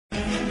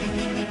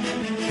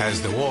As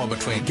the war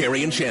between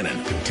Gary and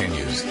Shannon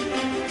continues,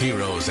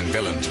 heroes and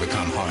villains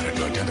become harder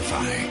to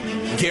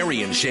identify.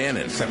 Gary and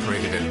Shannon.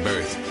 Separated at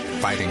birth,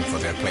 fighting for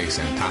their place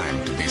in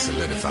time to be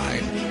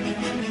solidified.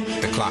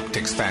 The clock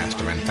ticks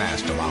faster and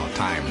faster while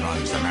time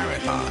runs the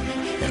marathon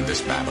in this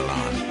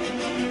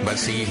Babylon. But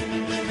see,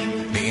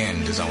 the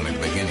end is only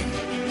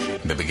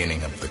the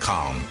beginning of the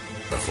calm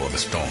before the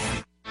storm.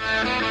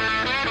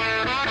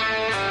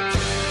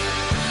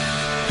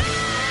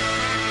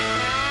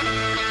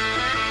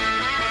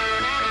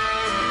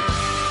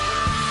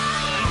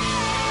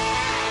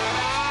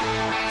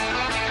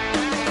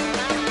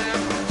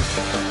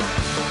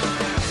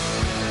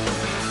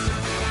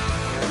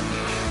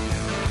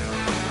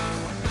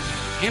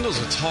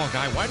 Handles a tall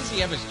guy. Why does he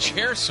have his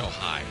chair so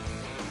high?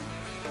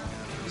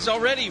 He's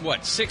already,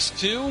 what,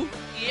 6'2"?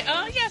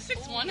 Yeah,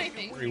 6'1", I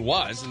think. He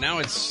was, and now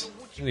it's...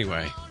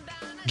 Anyway.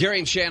 Gary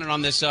and Shannon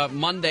on this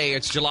Monday.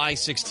 It's July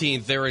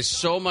 16th. There is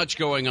so much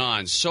going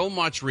on, so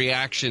much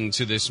reaction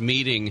to this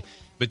meeting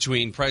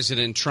between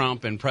President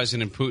Trump and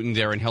President Putin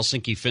there in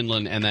Helsinki,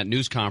 Finland, and that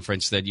news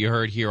conference that you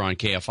heard here on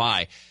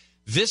KFI.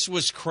 This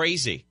was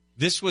crazy.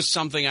 This was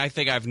something I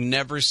think I've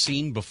never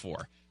seen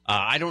before.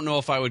 I don't know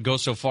if I would go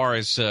so far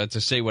as to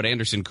say what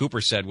Anderson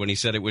Cooper said when he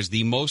said it was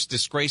the most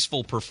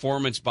disgraceful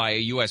performance by a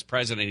U.S.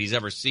 president he's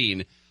ever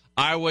seen.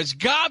 I was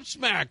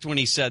gobsmacked when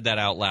he said that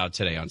out loud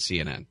today on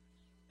CNN.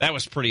 That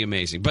was pretty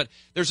amazing. But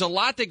there's a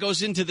lot that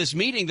goes into this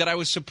meeting that I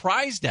was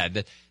surprised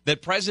at,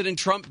 that President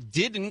Trump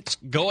didn't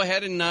go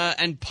ahead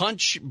and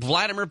punch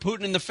Vladimir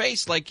Putin in the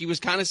face like he was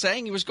kind of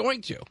saying he was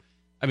going to.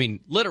 I mean,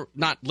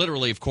 not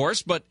literally, of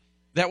course, but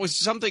that was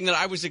something that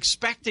I was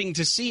expecting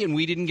to see, and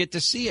we didn't get to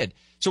see it.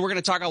 So we're going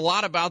to talk a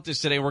lot about this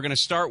today. We're going to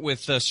start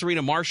with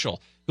Serena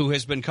Marshall, who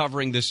has been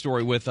covering this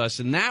story with us.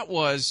 And that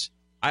was,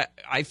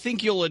 I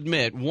think you'll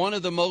admit, one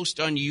of the most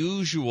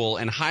unusual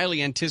and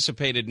highly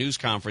anticipated news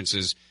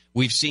conferences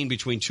we've seen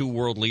between two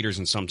world leaders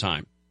in some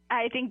time.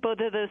 I think both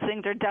of those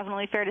things are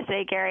definitely fair to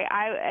say, Gary.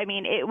 I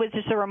mean, it was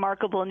just a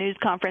remarkable news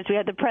conference. We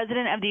had the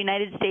President of the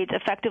United States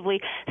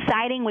effectively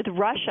siding with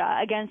Russia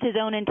against his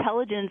own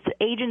intelligence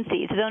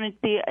agencies,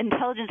 the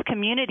intelligence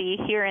community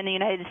here in the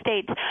United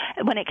States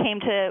when it came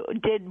to,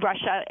 did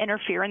Russia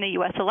interfere in the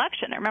U.S.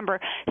 election?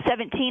 Remember,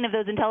 17 of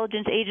those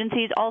intelligence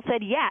agencies all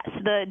said yes.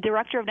 The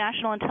Director of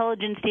National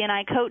Intelligence,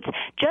 DNI Coates,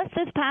 just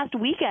this past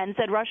weekend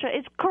said Russia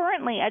is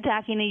currently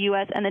attacking the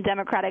U.S. and the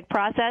democratic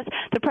process.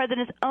 The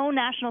President's own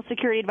National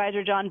Security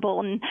Advisor, John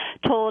Bolton,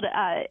 told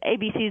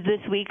ABC's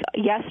This Week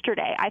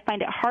yesterday, I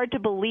find it hard to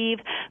believe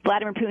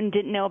Vladimir Putin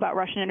didn't know about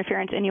Russian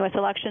interference in U.S.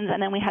 elections.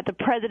 And then we had the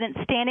president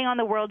standing on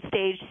the world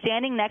stage,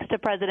 standing next to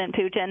President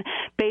Putin,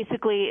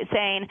 basically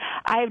saying,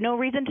 I have no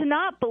reason to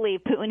not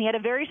believe Putin. He had a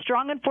very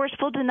strong and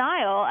forceful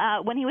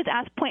denial when he was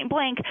asked point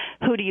blank,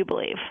 who do you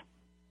believe?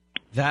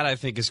 That, I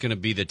think, is going to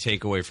be the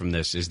takeaway from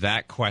this, is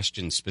that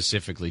question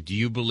specifically. Do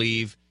you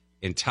believe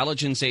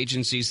intelligence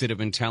agencies that have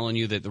been telling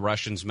you that the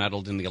Russians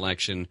meddled in the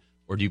election,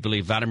 or do you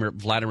believe Vladimir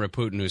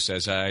Putin, who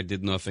says, I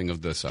did nothing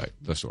of the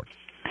sort?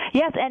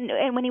 Yes,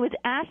 and when he was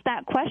asked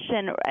that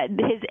question,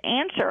 his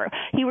answer,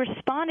 he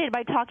responded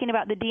by talking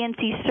about the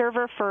DNC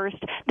server first,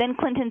 then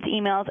Clinton's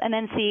emails, and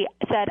then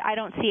said, I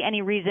don't see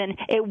any reason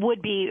it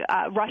would be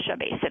Russia,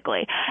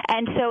 basically.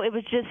 And so it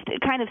was just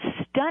kind of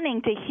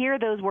stunning to hear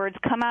those words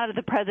come out of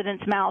the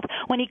president's mouth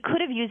when he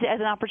could have used it as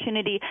an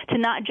opportunity to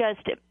not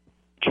just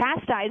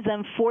chastise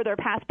them for their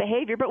past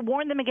behavior, but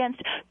warn them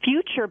against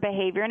future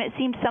behavior. And it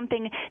seems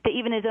something that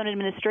even his own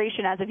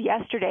administration, as of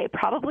yesterday,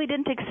 probably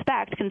didn't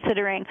expect,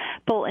 considering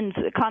Bolton's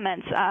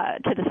comments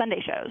to the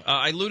Sunday shows.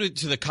 I alluded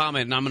to the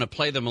comment, and I'm going to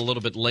play them a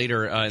little bit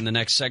later in the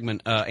next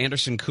segment.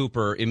 Anderson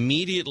Cooper,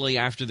 immediately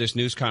after this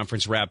news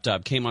conference wrapped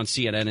up, came on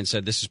CNN and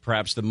said this is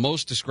perhaps the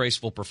most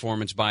disgraceful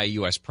performance by a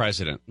U.S.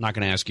 president. I'm not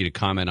going to ask you to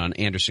comment on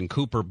Anderson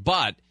Cooper,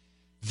 but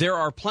there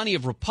are plenty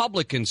of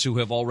Republicans who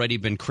have already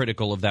been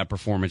critical of that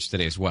performance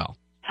today as well.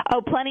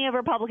 Oh, plenty of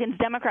Republicans.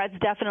 Democrats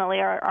definitely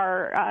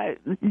are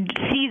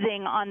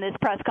seizing on this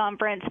press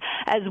conference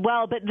as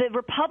well. But the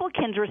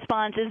Republicans'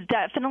 response is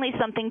definitely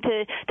something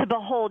to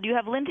behold. You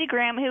have Lindsey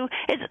Graham, who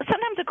is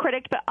sometimes a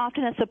critic but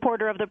often a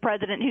supporter of the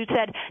president, who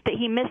said that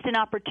he missed an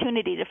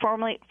opportunity to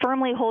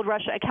firmly hold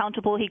Russia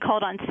accountable. He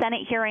called on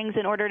Senate hearings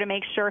in order to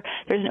make sure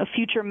there's no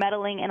future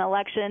meddling in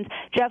elections.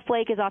 Jeff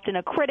Flake is often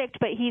a critic,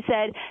 but he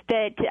said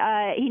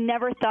that he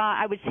never thought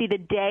I would see the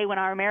day when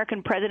our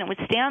American president would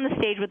stand on the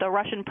stage with a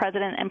Russian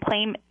president and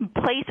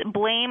place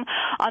blame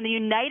on the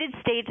United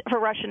States for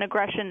Russian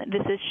aggression.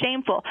 This is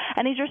shameful.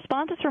 And these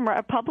responses from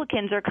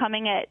Republicans are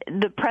coming at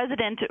the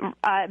president,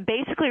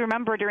 basically,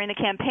 remember, during the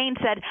campaign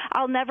said,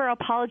 I'll never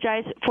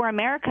apologize for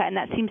America. And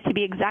that seems to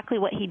be exactly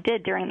what he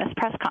did during this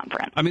press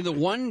conference. I mean, the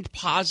one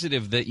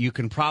positive that you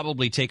can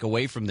probably take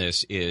away from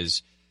this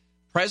is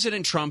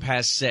President Trump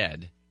has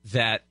said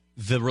that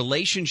the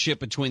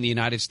relationship between the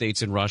United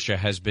States and Russia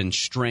has been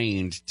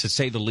strained, to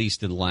say the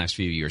least, in the last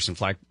few years. In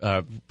fact,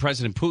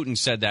 President Putin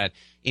said that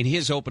in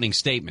his opening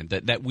statement,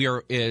 that we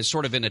are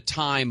sort of in a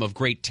time of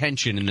great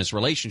tension in this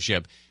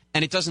relationship,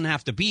 and it doesn't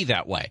have to be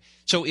that way.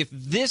 So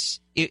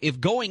if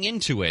going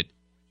into it,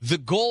 the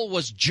goal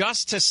was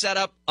just to set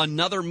up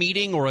another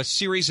meeting or a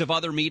series of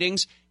other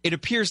meetings, it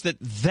appears that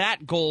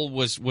that goal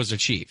was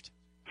achieved.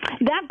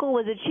 That goal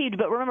was achieved,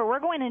 but remember, we're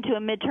going into a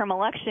midterm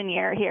election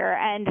year here,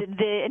 and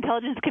the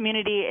intelligence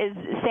community is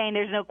saying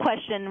there's no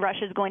question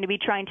Russia's going to be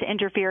trying to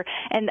interfere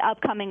in the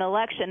upcoming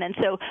election. And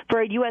so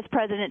for a U.S.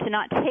 president to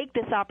not take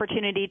this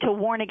opportunity to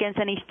warn against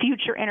any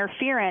future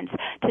interference,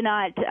 to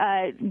not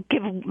to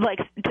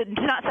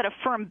not set a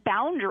firm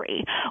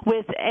boundary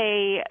with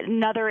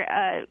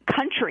another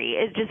country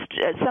is just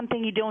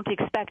something you don't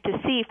expect to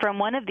see from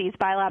one of these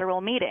bilateral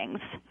meetings.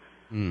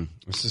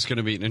 This is going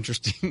to be an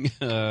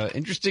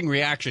interesting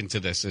reaction to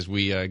this as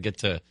we get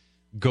to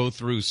go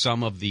through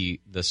some of the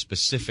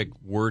specific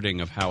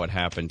wording of how it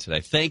happened today.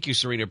 Thank you,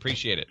 Serena.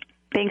 Appreciate it.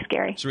 Thanks,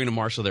 Gary. Serena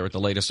Marshall there with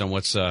the latest on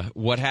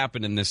what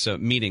happened in this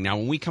meeting. Now,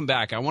 when we come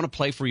back, I want to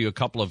play for you a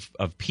couple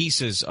of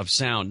pieces of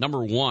sound.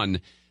 Number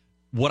one,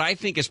 what I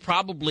think is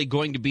probably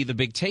going to be the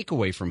big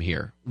takeaway from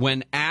here,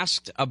 when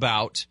asked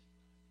about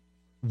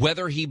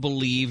whether he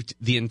believed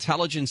the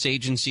intelligence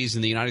agencies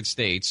in the United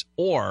States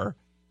or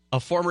a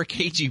former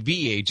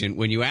KGB agent,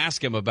 when you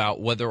ask him about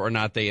whether or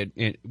not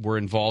they were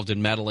involved in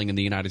meddling in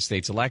the United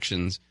States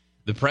elections,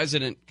 the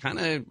president kind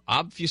of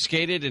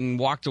obfuscated and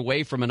walked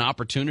away from an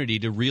opportunity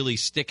to really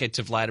stick it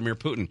to Vladimir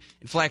Putin.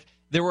 In fact,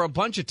 there were a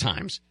bunch of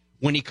times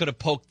when he could have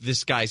poked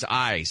this guy's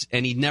eyes,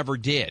 and he never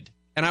did.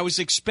 And I was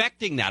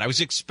expecting that. I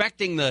was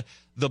expecting the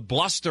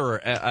bluster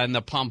and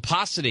the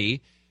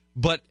pomposity,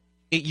 but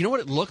you know what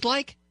it looked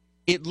like?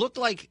 It looked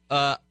like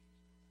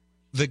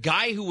the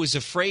guy who was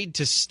afraid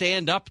to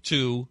stand up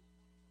to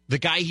the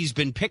guy he's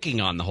been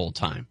picking on the whole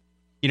time.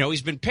 You know,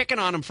 he's been picking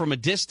on him from a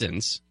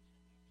distance.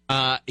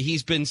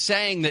 He's been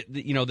saying that,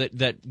 you know,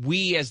 that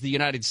we as the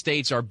United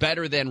States are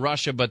better than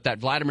Russia, but that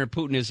Vladimir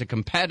Putin is a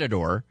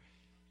competitor,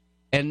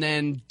 and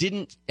then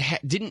didn't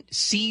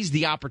seize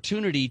the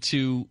opportunity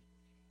to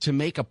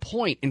make a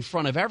point in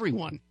front of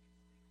everyone.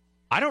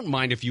 I don't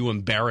mind if you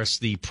embarrass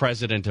the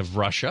president of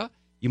Russia.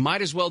 You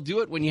might as well do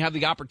it when you have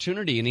the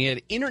opportunity. And he had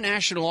an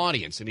international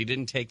audience, and he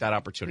didn't take that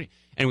opportunity.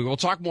 Anyway, we'll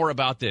talk more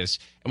about this,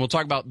 and we'll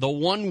talk about the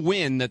one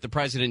win that the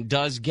president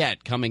does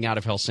get coming out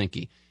of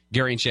Helsinki.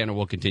 Gary and Shannon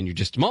will continue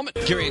just a moment.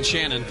 Gary and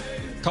Shannon,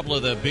 a couple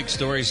of the big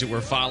stories that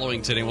we're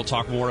following today we'll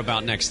talk more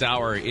about next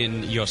hour.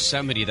 In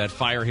Yosemite, that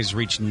fire has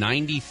reached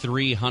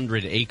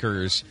 9,300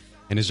 acres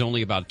and is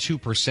only about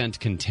 2%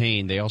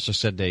 contained. They also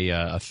said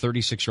a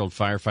 36-year-old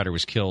firefighter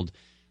was killed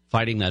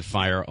fighting that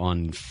fire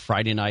on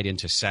Friday night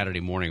into Saturday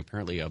morning.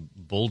 Apparently a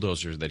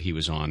bulldozer that he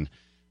was on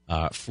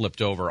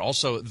flipped over.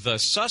 Also, the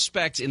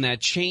suspect in that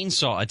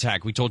chainsaw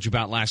attack we told you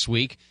about last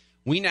week,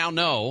 we now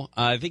know,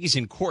 I think he's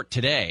in court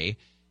today,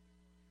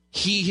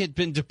 he had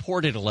been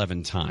deported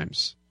 11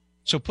 times.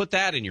 So put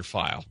that in your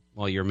file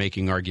while you're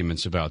making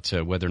arguments about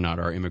whether or not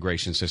our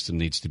immigration system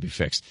needs to be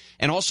fixed.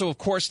 And also, of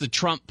course, the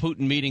Trump-Putin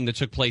meeting that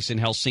took place in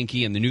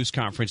Helsinki and the news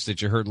conference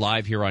that you heard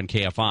live here on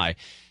KFI.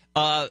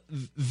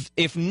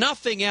 If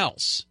nothing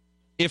else,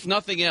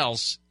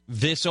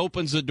 this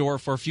opens the door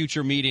for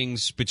future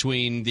meetings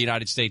between the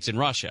United States and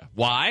Russia.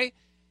 Why?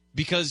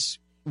 Because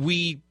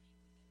we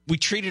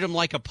treated him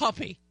like a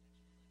puppy.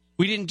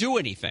 We didn't do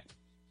anything.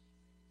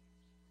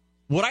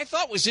 What I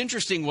thought was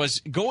interesting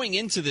was going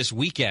into this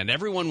weekend,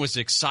 everyone was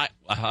excited.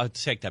 I'll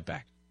take that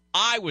back.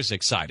 I was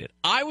excited.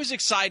 I was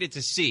excited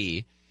to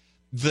see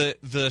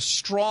the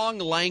strong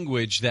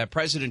language that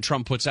President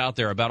Trump puts out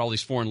there about all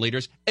these foreign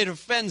leaders. It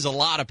offends a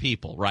lot of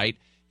people, right?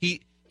 He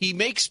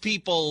makes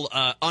people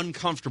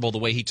uncomfortable the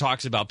way he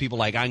talks about people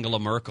like Angela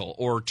Merkel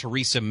or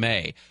Theresa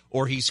May,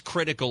 or he's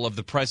critical of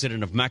the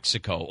president of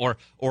Mexico,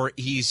 or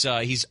he's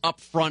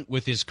upfront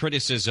with his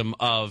criticism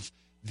of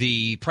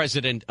the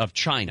president of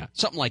China,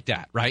 something like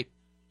that, right?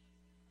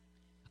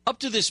 Up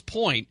to this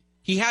point,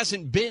 he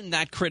hasn't been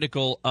that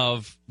critical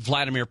of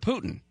Vladimir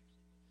Putin.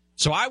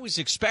 So I was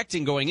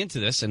expecting going into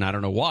this, and I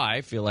don't know why,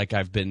 I feel like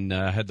I've been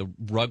had the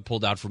rug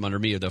pulled out from under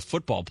me or the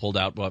football pulled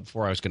out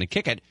before I was going to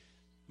kick it,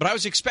 but I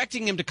was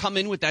expecting him to come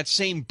in with that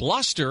same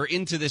bluster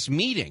into this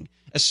meeting,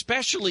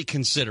 especially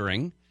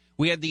considering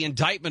we had the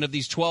indictment of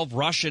these 12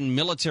 Russian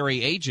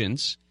military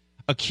agents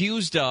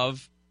accused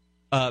of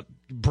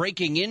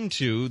breaking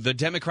into the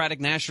Democratic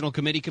National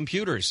Committee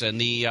computers and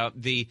the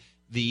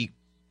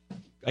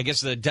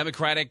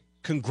Democratic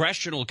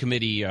Congressional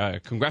Committee,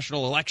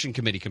 Congressional Election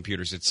Committee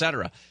computers,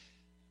 etc.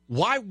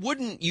 Why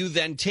wouldn't you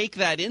then take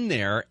that in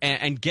there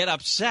and get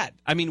upset?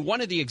 I mean,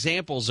 one of the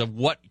examples of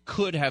what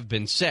could have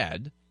been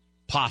said,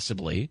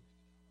 possibly,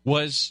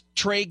 was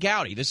Trey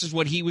Gowdy. This is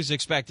what he was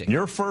expecting.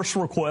 Your first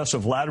request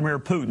of Vladimir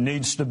Putin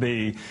needs to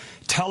be,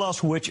 tell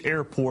us which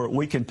airport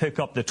we can pick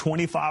up the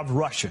 25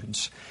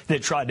 Russians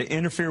that tried to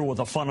interfere with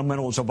the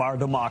fundamentals of our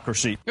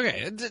democracy.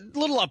 Okay, a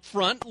little up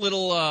front,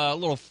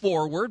 little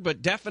forward,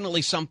 but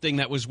definitely something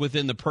that was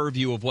within the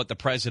purview of what the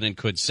president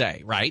could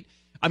say, right?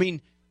 I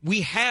mean,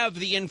 we have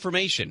the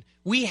information.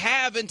 We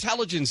have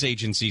intelligence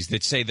agencies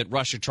that say that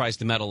Russia tries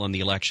to meddle in the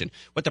election.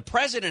 What the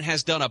president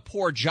has done a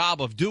poor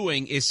job of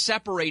doing is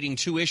separating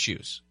two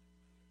issues.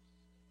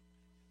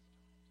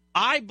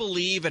 I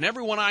believe, and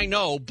everyone I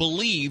know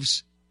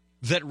believes,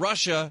 that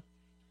Russia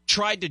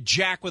tried to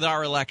jack with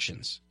our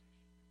elections.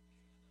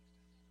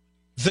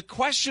 The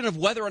question of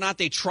whether or not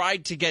they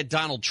tried to get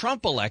Donald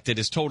Trump elected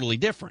is totally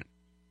different.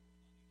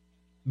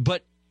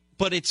 But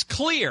it's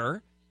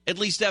clear, at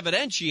least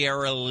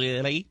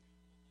evidentiarily,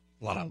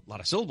 a lot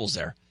of syllables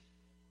there.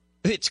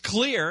 It's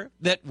clear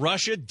that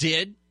Russia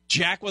did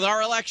jack with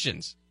our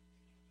elections.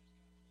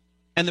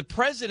 And the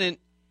president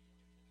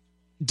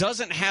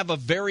doesn't have a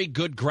very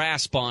good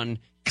grasp on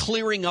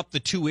clearing up the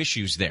two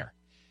issues there.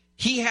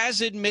 He has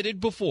admitted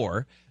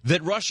before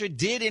that Russia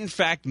did, in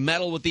fact,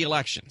 meddle with the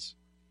elections.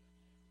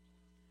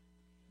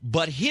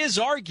 But his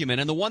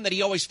argument, and the one that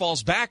he always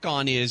falls back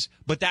on, is,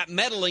 but that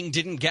meddling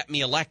didn't get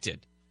me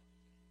elected.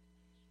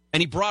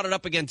 And he brought it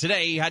up again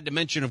today. He had to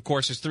mention, of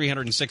course, his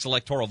 306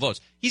 electoral votes.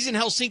 He's in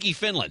Helsinki,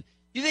 Finland.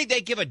 You think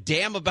they give a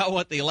damn about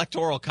what the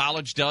Electoral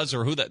College does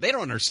or who that? They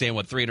don't understand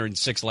what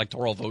 306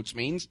 electoral votes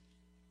means.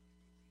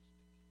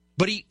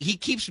 But he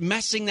keeps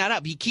messing that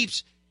up.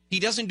 He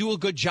doesn't do a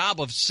good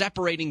job of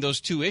separating those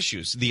two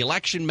issues, the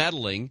election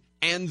meddling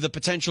and the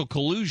potential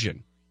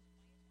collusion.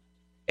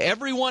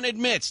 Everyone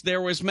admits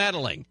there was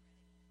meddling,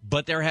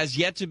 but there has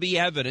yet to be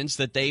evidence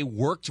that they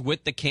worked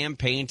with the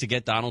campaign to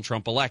get Donald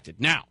Trump elected.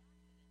 Now,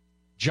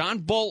 John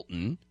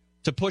Bolton,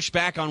 to push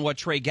back on what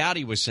Trey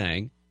Gowdy was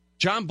saying,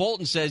 John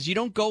Bolton says you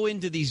don't go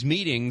into these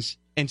meetings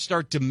and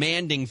start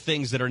demanding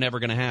things that are never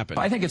going to happen.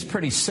 I think it's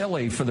pretty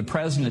silly for the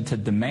president to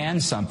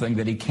demand something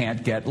that he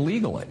can't get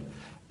legally.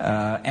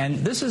 And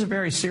this is a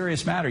very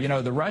serious matter. You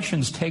know, the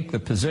Russians take the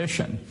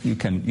position, you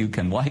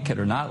can like it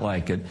or not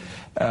like it,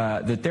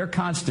 that their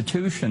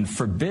constitution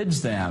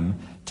forbids them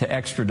to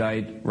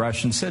extradite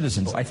Russian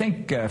citizens. I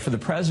think for the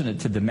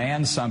president to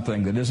demand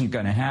something that isn't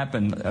going to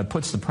happen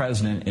puts the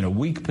president in a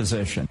weak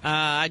position.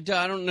 I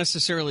don't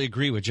necessarily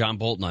agree with John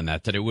Bolton on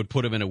that it would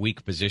put him in a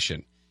weak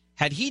position.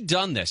 Had he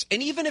done this,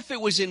 and even if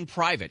it was in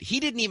private, he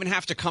didn't even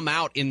have to come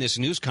out in this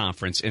news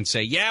conference and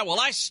say, yeah, well,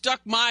 I stuck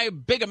my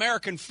big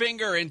American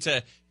finger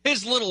into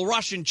his little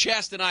Russian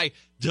chest and I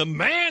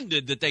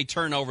demanded that they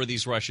turn over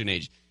these Russian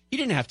agents. He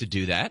didn't have to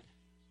do that.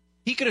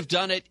 He could have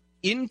done it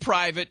in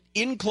private,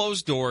 in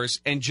closed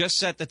doors, and just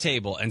set the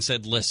table and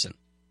said, listen,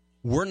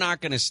 we're not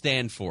going to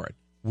stand for it.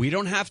 We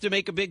don't have to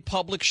make a big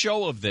public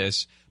show of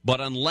this, but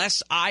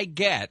unless I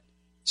get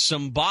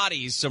some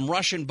bodies, some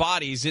Russian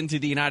bodies into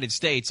the United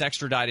States,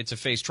 extradited to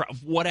face trial,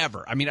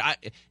 whatever. I mean,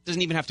 it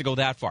doesn't even have to go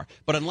that far.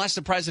 But unless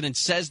the president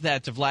says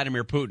that to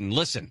Vladimir Putin,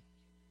 listen,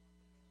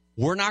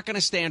 we're not going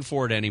to stand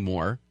for it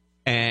anymore,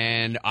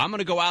 and I'm going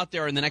to go out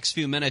there in the next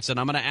few minutes, and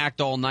I'm going to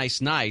act all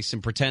nice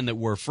and pretend that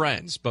we're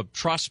friends. But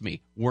trust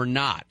me, we're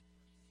not.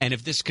 And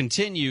if this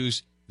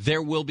continues,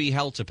 there will be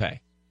hell to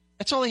pay.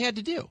 That's all he had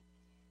to do.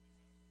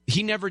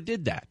 He never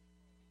did that.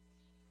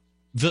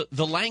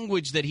 The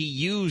language that he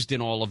used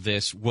in all of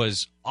this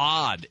was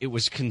odd. It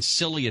was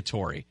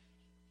conciliatory.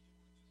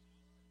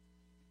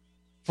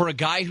 For a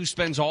guy who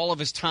spends all of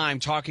his time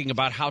talking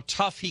about how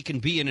tough he can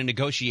be in a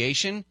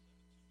negotiation,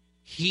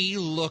 he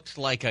looked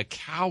like a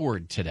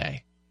coward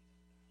today.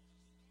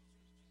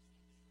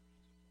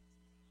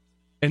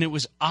 And it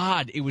was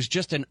odd. It was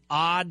just an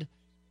odd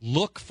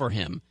look for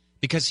him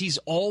because he's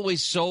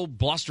always so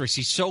blusterous.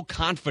 He's so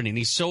confident.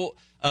 He's so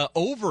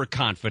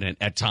overconfident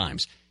at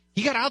times.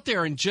 He got out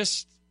there and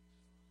just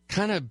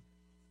kind of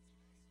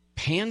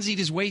pansied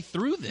his way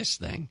through this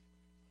thing.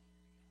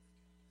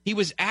 He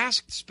was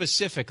asked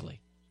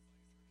specifically,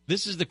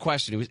 this is the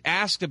question, he was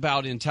asked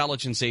about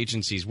intelligence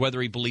agencies, whether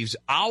he believes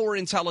our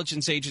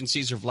intelligence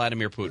agencies or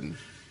Vladimir Putin.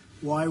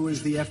 Why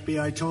was the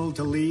FBI told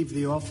to leave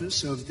the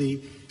office of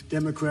the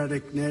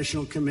Democratic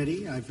National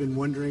Committee? I've been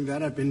wondering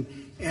that. I've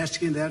been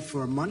asking that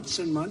for months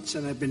and months,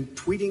 and I've been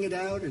tweeting it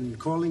out and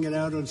calling it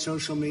out on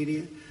social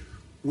media.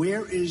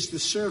 Where is the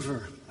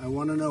server? I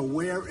want to know,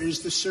 where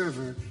is the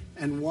server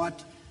and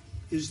what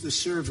is the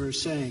server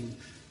saying?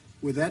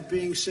 With that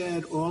being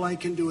said, all I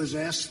can do is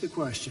ask the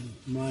question.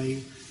 My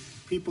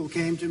people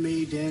came to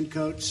me, Dan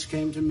Coates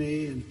came to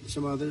me and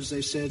some others.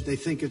 They said they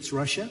think it's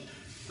Russia.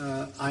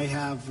 I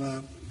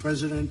have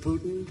President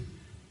Putin.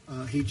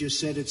 He just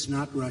said it's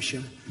not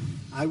Russia.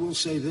 I will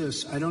say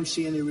this. I don't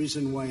see any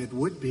reason why it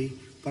would be,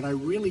 but I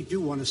really do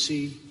want to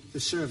see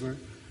the server.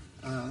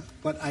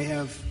 But I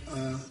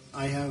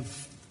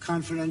have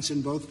confidence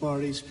in both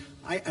parties.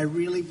 I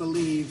really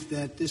believe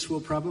that this will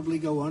probably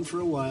go on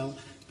for a while,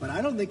 but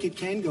I don't think it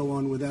can go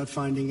on without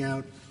finding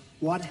out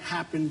what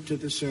happened to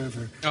the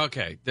server.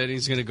 Okay, then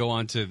he's going to go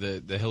on to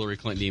the Hillary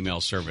Clinton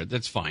email server.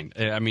 That's fine.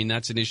 I mean,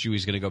 that's an issue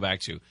he's going to go back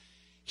to.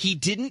 He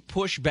didn't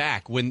push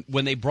back when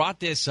they brought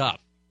this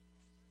up.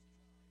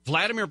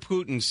 Vladimir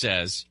Putin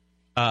says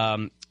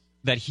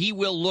that he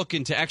will look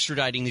into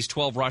extraditing these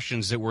 12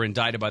 Russians that were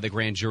indicted by the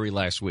grand jury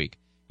last week.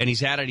 And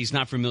he's at it. He's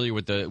not familiar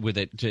with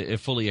it to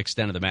fully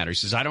extent of the matter. He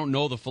says, I don't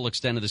know the full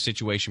extent of the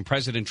situation.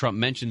 President Trump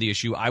mentioned the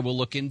issue. I will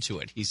look into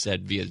it, he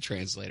said via the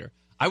translator.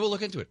 I will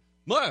look into it.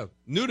 Well,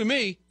 new to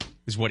me,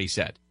 is what he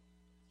said.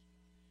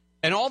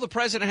 And all the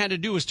president had to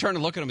do was turn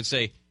and look at him and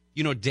say,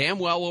 you know damn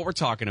well what we're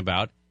talking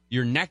about.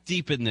 You're neck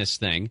deep in this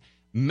thing.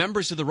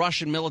 Members of the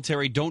Russian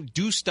military don't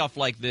do stuff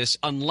like this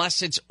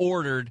unless it's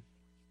ordered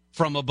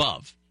from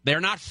above. They're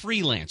not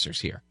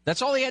freelancers here.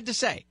 That's all he had to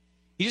say.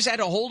 He just had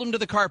to hold them to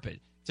the carpet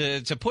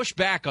to push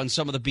back on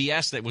some of the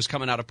BS that was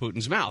coming out of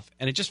Putin's mouth.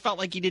 And it just felt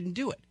like he didn't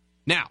do it.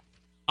 Now,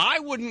 I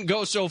wouldn't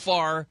go so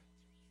far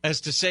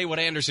as to say what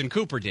Anderson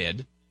Cooper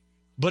did,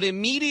 but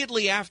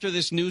immediately after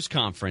this news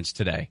conference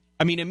today,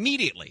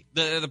 immediately,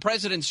 the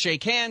presidents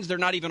shake hands. They're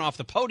not even off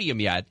the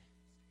podium yet.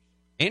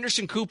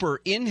 Anderson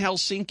Cooper in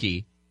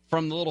Helsinki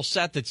from the little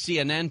set that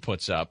CNN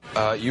puts up.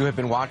 You have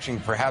been watching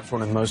perhaps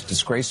one of the most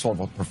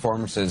disgraceful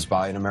performances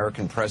by an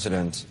American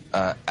president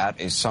at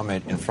a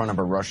summit in front of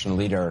a Russian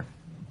leader,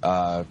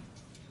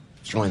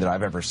 certainly that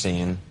I've ever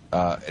seen.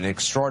 An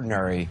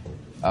extraordinary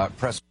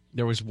press.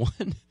 There was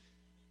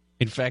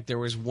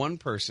one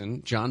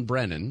person, John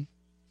Brennan,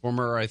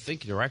 former, I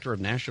think, director of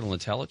national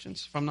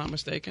intelligence, if I'm not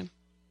mistaken.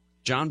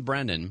 John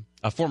Brennan,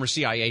 a former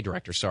CIA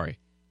director,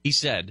 he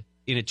said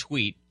in a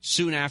tweet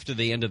soon after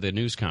the end of the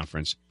news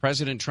conference,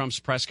 President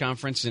Trump's press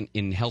conference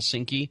in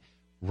Helsinki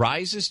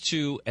rises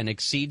to and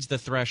exceeds the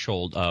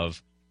threshold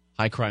of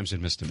high crimes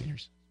and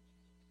misdemeanors,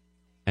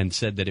 and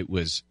said that it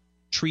was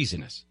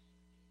treasonous.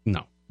 No,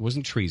 it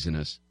wasn't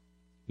treasonous.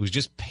 It was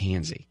just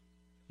pansy.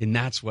 And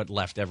that's what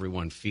left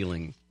everyone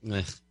feeling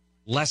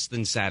less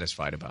than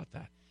satisfied about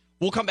that.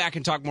 We'll come back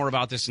and talk more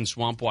about this in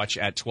Swamp Watch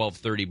at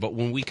 12:30. But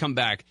when we come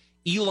back,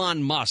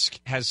 Elon Musk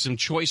has some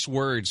choice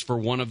words for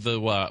one of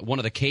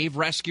the cave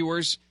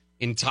rescuers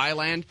in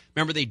Thailand.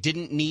 Remember, they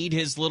didn't need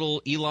his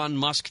little Elon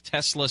Musk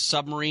Tesla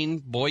submarine,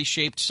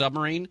 boy-shaped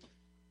submarine.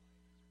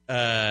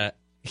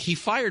 He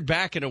fired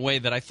back in a way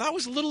that I thought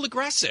was a little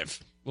aggressive.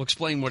 We'll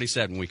explain what he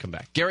said when we come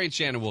back. Gary and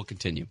Shannon will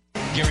continue.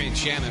 Gary and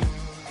Shannon.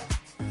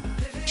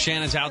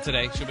 Shannon's out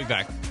today. She'll be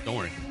back. Don't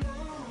worry.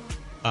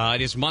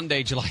 It is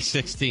Monday, July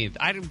 16th.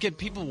 I don't get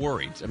people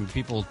worried.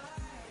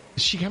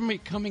 Is she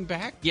coming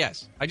back?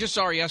 Yes. I just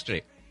saw her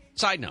yesterday.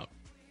 Side note.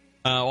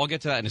 I'll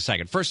get to that in a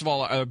second. First of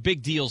all,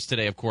 big deals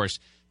today, of course.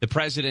 The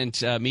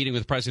president meeting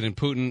with President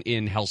Putin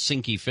in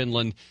Helsinki,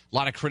 Finland. A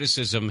lot of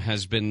criticism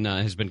has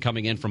been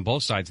coming in from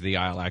both sides of the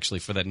aisle, actually,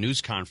 for that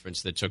news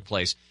conference that took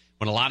place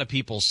when a lot of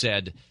people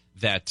said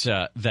that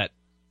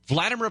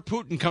Vladimir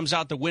Putin comes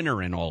out the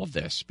winner in all of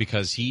this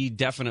because he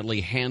definitely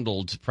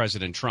handled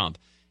President Trump.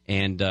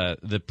 And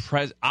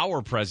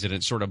our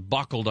president sort of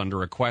buckled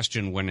under a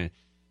question when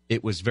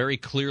it was very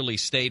clearly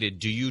stated,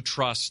 do you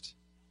trust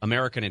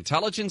American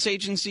intelligence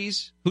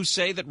agencies who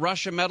say that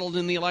Russia meddled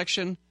in the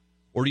election?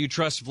 Or do you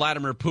trust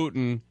Vladimir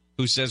Putin,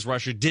 who says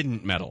Russia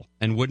didn't meddle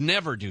and would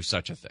never do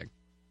such a thing?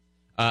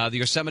 The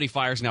Yosemite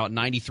fire is now at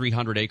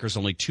 9,300 acres,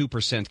 only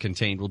 2%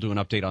 contained. We'll do an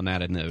update on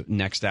that in the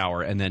next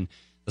hour. And then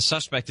the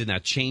suspect in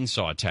that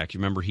chainsaw attack, you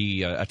remember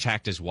he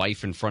attacked his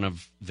wife in front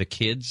of the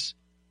kids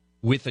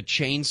with a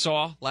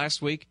chainsaw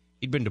last week?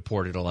 He'd been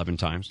deported 11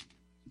 times.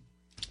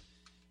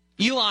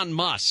 Elon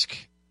Musk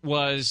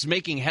was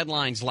making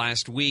headlines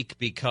last week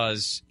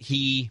because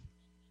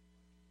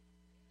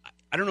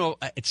I don't know,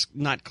 it's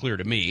not clear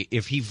to me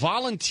if he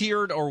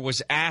volunteered or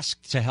was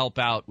asked to help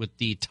out with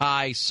the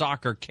Thai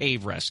soccer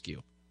cave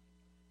rescue.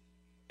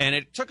 And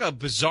it took a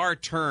bizarre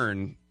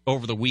turn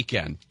over the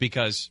weekend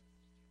because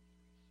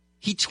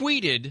he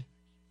tweeted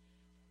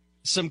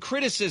some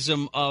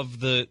criticism of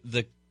the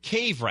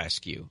cave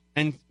rescue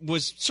and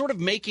was sort of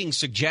making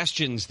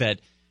suggestions that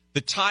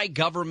the Thai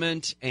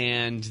government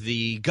and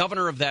the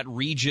governor of that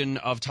region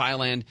of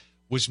Thailand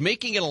was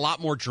making it a lot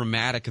more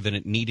dramatic than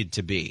it needed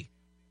to be,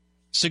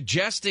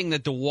 suggesting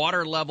that the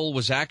water level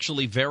was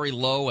actually very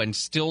low and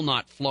still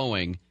not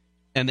flowing,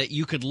 and that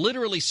you could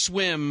literally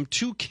swim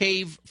to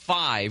Cave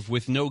 5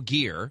 with no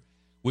gear,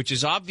 which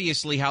is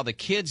obviously how the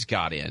kids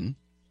got in.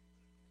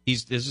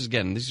 These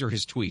are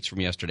his tweets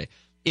from yesterday.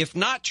 If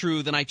not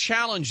true, then I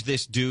challenge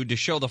this dude to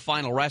show the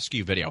final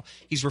rescue video.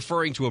 He's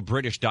referring to a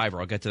British diver.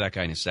 I'll get to that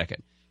guy in a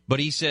second. But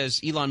he says,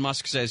 Elon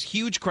Musk says,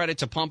 huge credit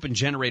to pump and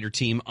generator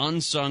team,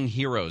 unsung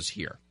heroes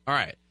here. All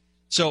right.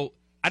 So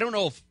I don't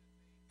know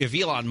if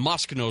Elon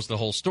Musk knows the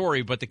whole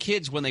story, but the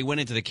kids, when they went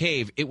into the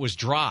cave, it was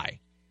dry.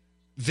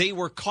 They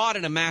were caught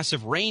in a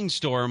massive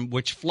rainstorm,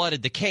 which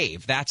flooded the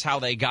cave. That's how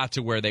they got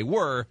to where they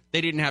were.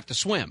 They didn't have to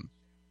swim.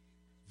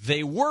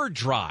 They were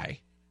dry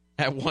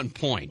at one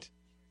point.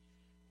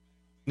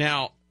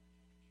 Now,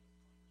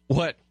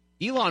 what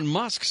Elon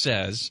Musk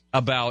says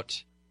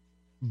about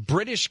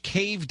British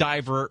cave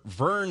diver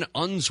Vern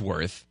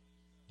Unsworth,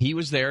 he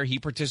was there, he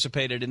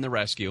participated in the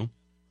rescue.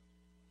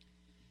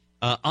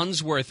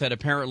 Unsworth had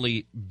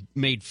apparently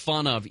made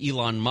fun of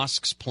Elon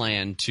Musk's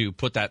plan to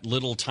put that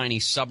little tiny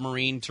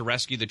submarine to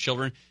rescue the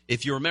children.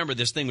 If you remember,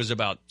 this thing was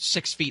about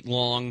 6 feet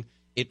long.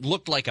 It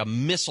looked like a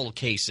missile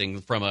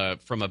casing from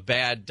a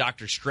bad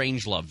Dr.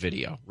 Strangelove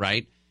video,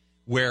 right?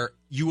 Where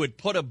you would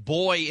put a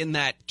boy in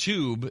that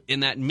tube,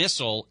 in that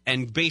missile,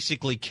 and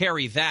basically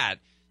carry that.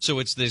 So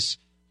it's this,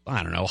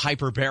 I don't know,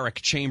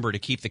 hyperbaric chamber to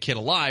keep the kid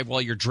alive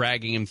while you're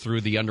dragging him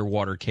through the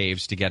underwater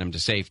caves to get him to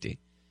safety.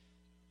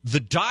 The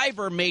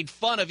diver made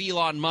fun of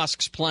Elon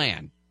Musk's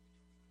plan,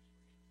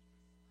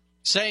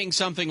 saying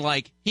something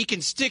like, he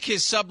can stick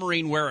his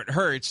submarine where it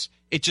hurts,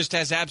 it just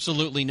has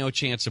absolutely no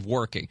chance of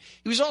working.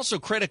 He was also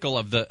critical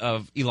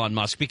of Elon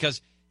Musk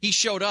because He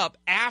showed up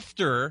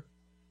after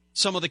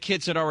some of the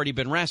kids had already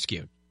been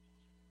rescued.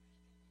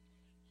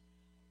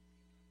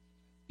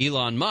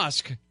 Elon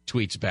Musk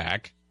tweets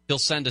back, he'll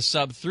send a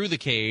sub through the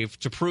cave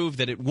to prove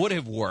that it would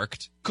have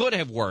worked, could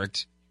have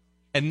worked,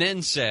 and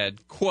then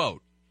said,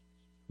 quote,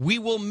 "We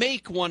will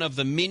make one of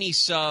the mini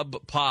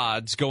sub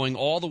pods going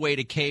all the way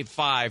to Cave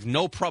 5,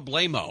 no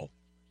problemo.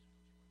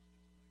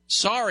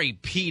 Sorry,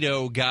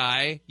 pedo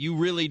guy, you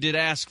really did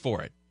ask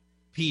for it."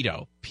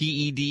 Pedo,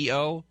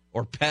 P-E-D-O,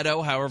 or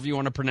pedo, however you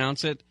want to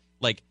pronounce it.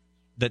 Like,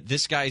 that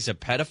this guy's a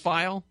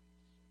pedophile?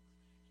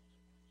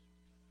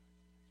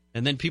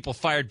 And then people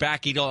fired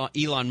back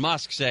Elon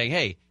Musk saying,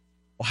 hey,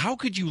 well, how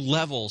could you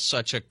level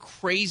such a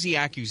crazy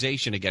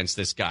accusation against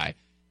this guy?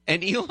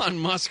 And Elon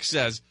Musk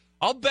says,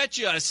 I'll bet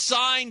you a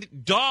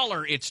signed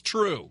dollar it's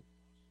true.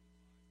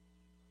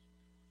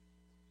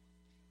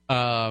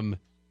 Elon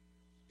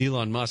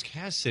Musk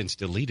has since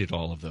deleted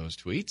all of those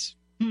tweets.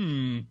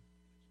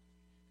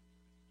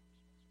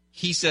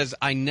 He says,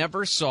 I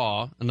never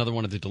saw, another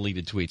one of the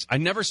deleted tweets, I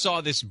never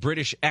saw this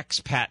British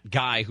expat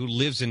guy who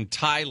lives in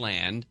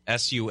Thailand,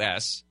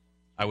 S-U-S.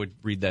 I would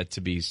read that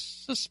to be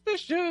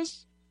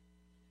suspicious.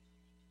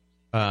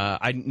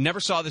 I never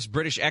saw this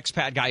British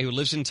expat guy who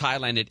lives in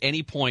Thailand at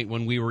any point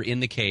when we were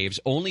in the caves.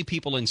 Only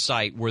people in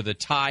sight were the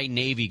Thai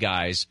Navy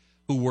guys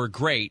who were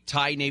great.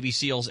 Thai Navy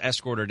SEALs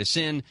escorted us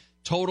in.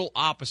 Total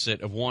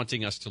opposite of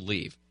wanting us to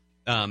leave.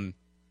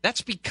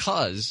 That's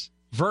because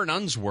Vern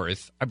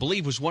Unsworth, I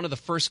believe, was one of the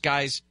first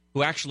guys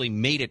who actually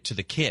made it to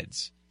the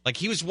kids. Like,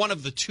 he was one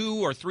of the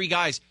 2 or 3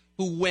 guys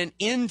who went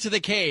into the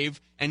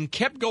cave and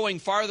kept going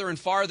farther and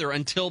farther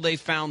until they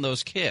found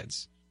those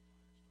kids.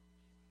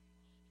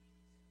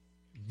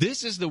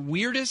 This is the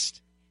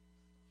weirdest,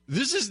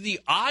 this is the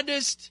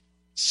oddest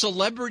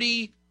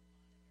celebrity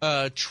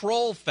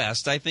troll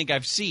fest I think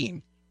I've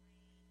seen.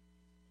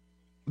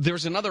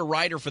 There's another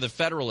writer for The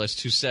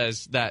Federalist who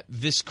says that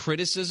this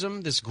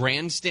criticism, this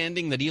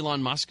grandstanding that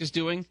Elon Musk is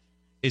doing,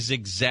 is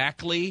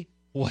exactly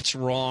what's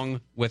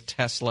wrong with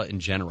Tesla in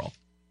general.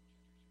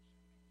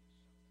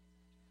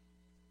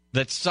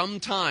 That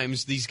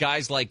sometimes these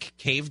guys like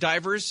cave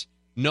divers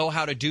know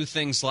how to do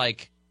things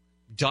like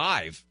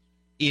dive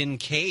in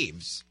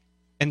caves.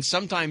 And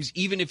sometimes,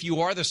 even if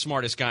you are the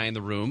smartest guy in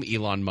the room,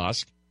 Elon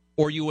Musk,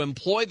 or you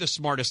employ the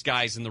smartest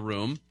guys in the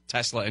room,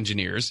 Tesla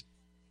engineers,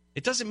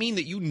 it doesn't mean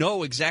that you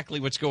know exactly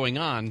what's going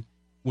on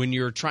when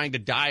you're trying to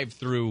dive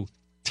through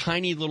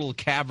tiny little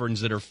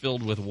caverns that are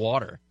filled with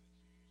water.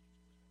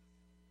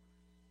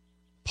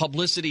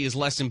 Publicity is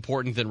less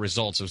important than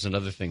results, was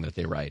another thing that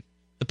they write.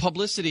 The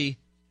publicity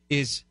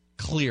is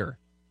clear.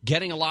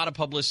 Getting a lot of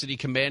publicity,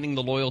 commanding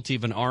the loyalty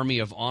of an army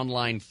of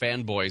online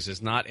fanboys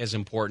is not as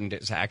important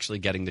as actually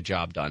getting the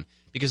job done.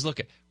 Because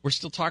look, we're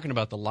still talking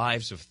about the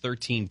lives of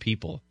 13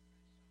 people.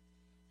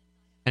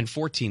 And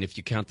 14 if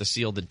you count the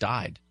SEAL that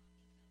died.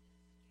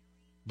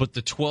 But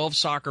the 12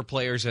 soccer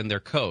players and their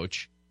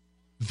coach,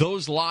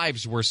 those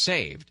lives were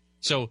saved.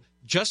 So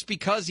just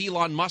because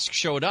Elon Musk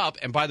showed up,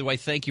 and by the way,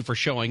 thank you for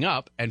showing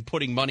up and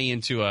putting money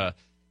into a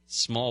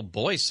small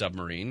boy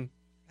submarine,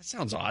 that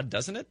sounds odd,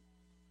 doesn't it?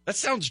 That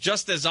sounds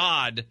just as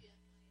odd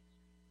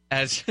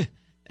as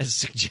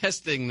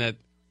suggesting that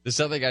this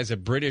other guy's a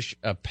British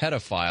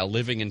pedophile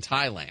living in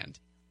Thailand.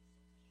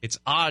 It's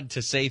odd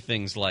to say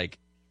things like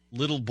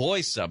little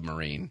boy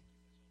submarine.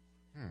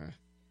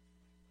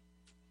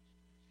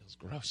 Feels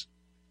gross.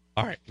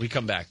 All right, we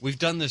come back. We've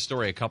done this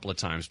story a couple of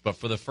times, but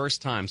for the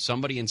first time,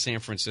 somebody in San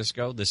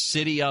Francisco, the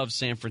city of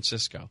San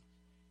Francisco,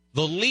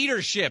 the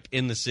leadership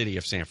in the city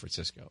of San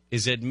Francisco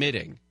is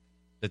admitting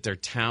that their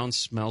town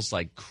smells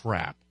like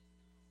crap.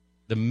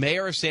 The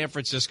mayor of San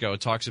Francisco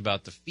talks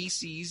about the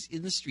feces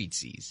in the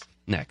streetsies.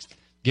 Next,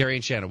 Gary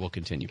and Shannon will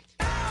continue.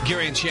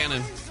 Gary and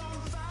Shannon,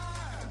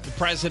 the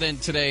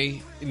president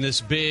today in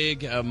this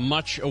big,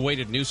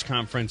 much-awaited news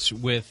conference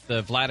with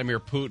Vladimir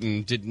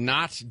Putin did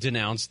not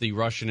denounce the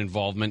Russian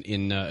involvement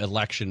in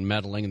election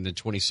meddling in the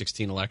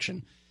 2016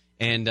 election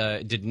and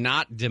did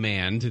not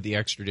demand the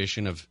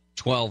extradition of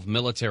 12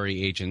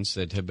 military agents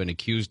that have been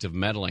accused of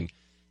meddling.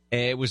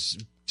 It was,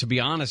 to be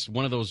honest,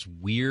 one of those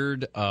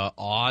weird,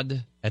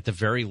 odd, at the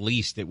very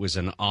least, it was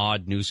an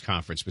odd news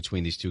conference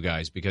between these two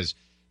guys because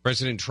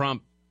President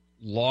Trump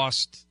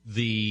lost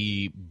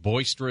the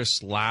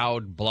boisterous,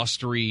 loud,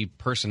 blustery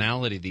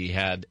personality that he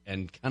had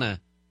and kind of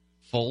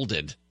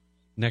folded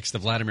next to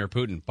Vladimir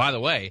Putin. By the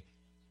way,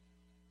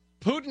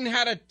 Putin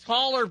had a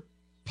taller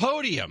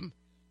podium.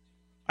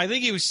 I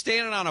think he was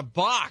standing on a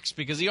box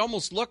because he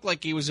almost looked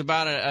like he was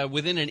about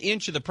within an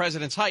inch of the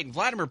president's height. And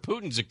Vladimir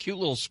Putin's a cute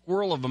little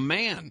squirrel of a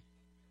man.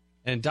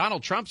 And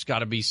Donald Trump's got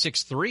to be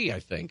 6'3", I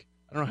think.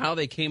 I don't know how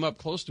they came up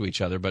close to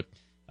each other, but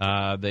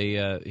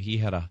he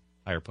had a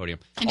higher podium.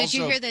 And did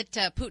you hear that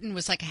Putin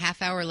was like a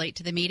half hour late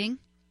to the meeting?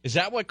 Is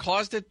that what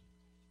caused it?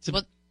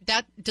 Well,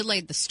 that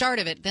delayed the start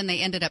of it. Then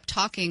they ended up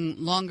talking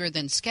longer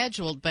than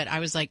scheduled. But I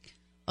was like,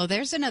 oh,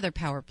 there's another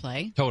power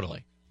play.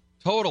 Totally.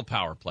 Total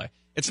power play.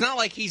 It's not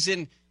like he's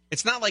in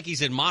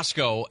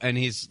Moscow and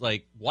his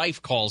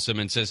wife calls him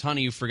and says,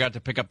 honey, you forgot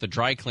to pick up the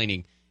dry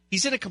cleaning.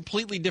 He's in a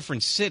completely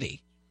different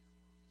city.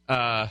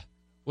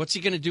 What's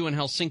he going to do in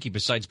Helsinki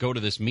besides go to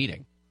this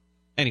meeting?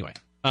 Anyway,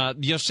 the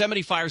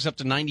Yosemite fire's up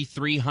to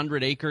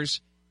 9,300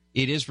 acres.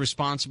 It is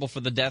responsible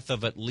for the death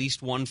of at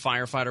least one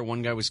firefighter.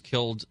 One guy was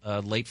killed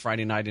late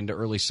Friday night into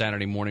early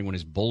Saturday morning when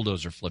his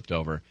bulldozer flipped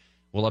over.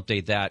 We'll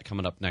update that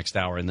coming up next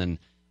hour. And then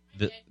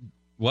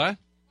what?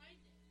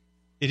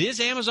 It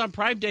is Amazon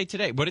Prime Day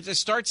today, but it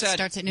starts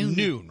at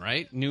noon,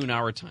 right? Noon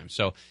our time.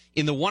 So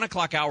in the 1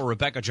 o'clock hour,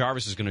 Rebecca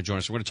Jarvis is going to join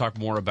us. We're going to talk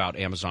more about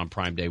Amazon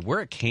Prime Day,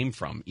 where it came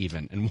from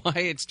even, and why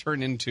it's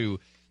turned into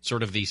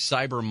sort of the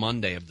Cyber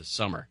Monday of the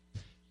summer.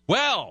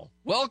 Well,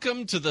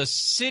 welcome to the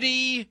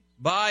city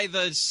by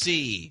the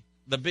sea,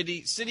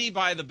 the city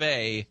by the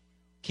bay.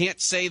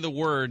 Can't say the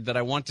word that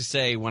I want to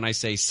say when I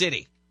say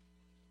city.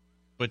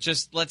 But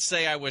just let's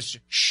say I was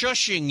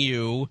shushing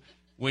you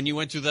when you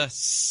went to the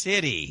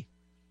city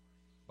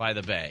by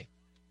the bay.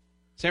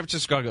 San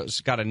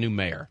Francisco's got a new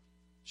mayor.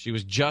 She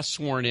was just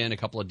sworn in a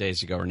couple of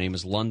days ago. Her name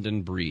is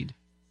London Breed.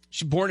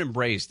 She's born and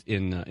raised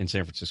in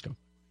San Francisco.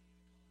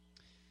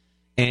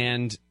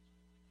 And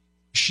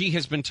she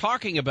has been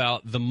talking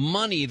about the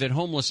money that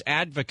homeless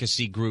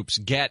advocacy groups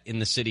get in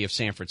the city of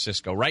San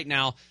Francisco. Right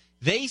now,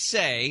 they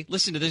say,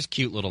 listen to this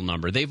cute little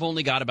number, they've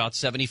only got about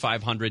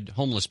 7,500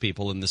 homeless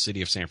people in the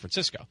city of San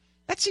Francisco.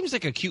 That seems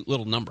like a cute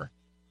little number.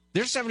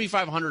 There's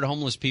 7,500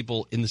 homeless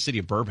people in the city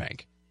of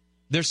Burbank.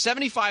 There's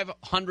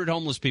 7,500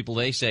 homeless people,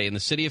 they say, in the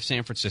city of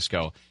San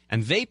Francisco,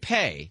 and they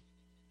pay,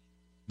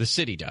 the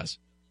city does,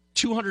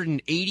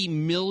 $280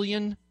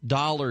 million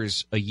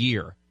a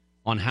year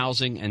on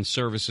housing and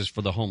services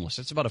for the homeless.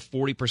 That's about a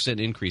 40%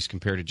 increase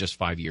compared to just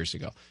 5 years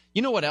ago.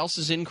 You know what else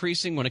is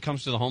increasing when it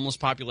comes to the homeless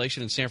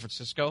population in San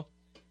Francisco?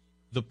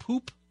 The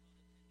poop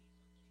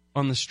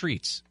on the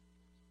streets.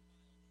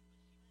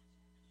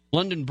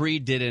 London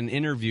Breed did an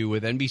interview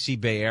with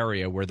NBC Bay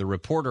Area where the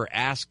reporter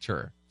asked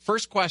her,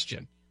 first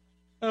question,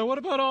 what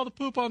about all the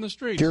poop on the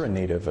streets? You're a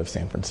native of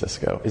San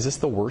Francisco. Is this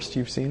the worst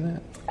you've seen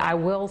that? I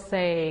will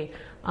say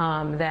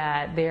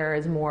that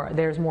there's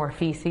more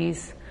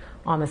feces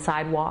on the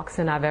sidewalks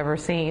than I've ever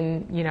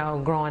seen. You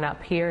know, growing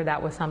up here,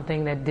 that was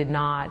something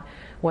that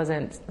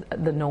wasn't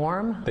the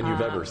norm. That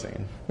you've ever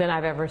seen? Than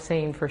I've ever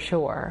seen, for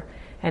sure.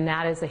 And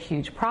that is a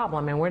huge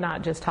problem. And we're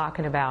not just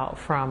talking about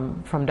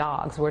from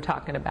dogs. We're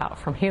talking about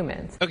from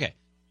humans. Okay.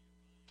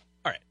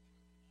 All right.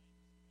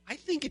 I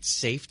think it's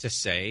safe to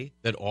say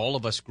that all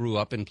of us grew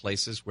up in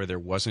places where there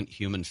wasn't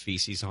human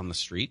feces on the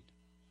street.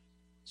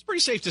 It's pretty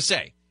safe to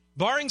say.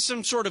 Barring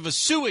some sort of a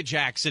sewage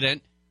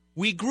accident,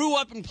 we grew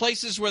up in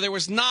places where there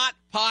was not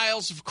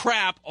piles of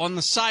crap on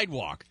the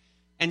sidewalk.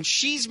 And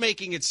she's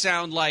making it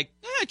sound like,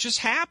 it just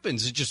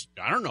happens. It just,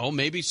 I don't know,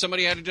 maybe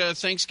somebody had a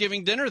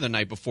Thanksgiving dinner the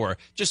night before.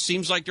 Just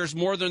seems like there's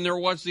more than there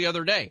was the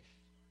other day.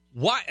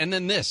 What? And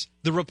then this,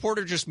 the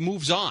reporter just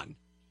moves on.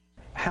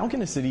 How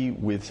can a city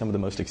with some of the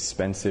most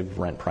expensive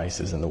rent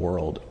prices in the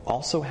world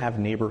also have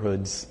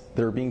neighborhoods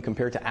that are being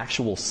compared to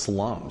actual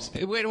slums?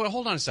 Wait,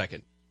 hold on a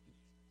second.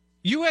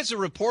 You as a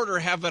reporter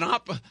have an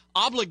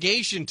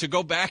obligation to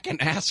go back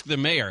and ask the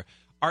mayor,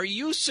 are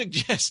you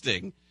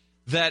suggesting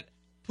that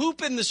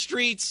poop in the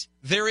streets,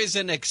 there is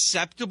an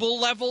acceptable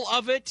level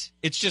of it?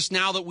 It's just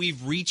now that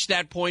we've reached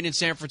that point in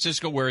San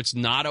Francisco where it's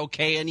not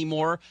okay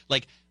anymore?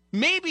 Like,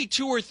 maybe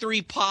 2 or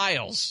 3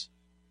 piles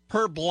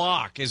per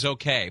block is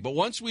okay. But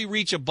once we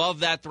reach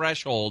above that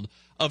threshold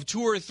of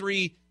 2 or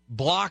 3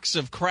 blocks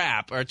of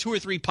crap, or 2 or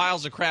 3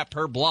 piles of crap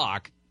per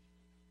block,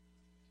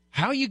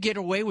 how you get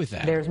away with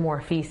that? There's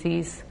more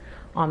feces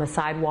on the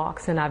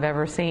sidewalks than I've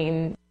ever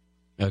seen.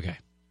 Okay.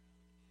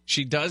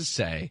 She does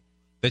say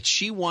that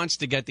she wants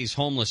to get these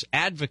homeless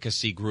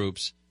advocacy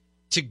groups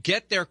to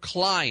get their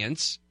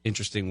clients,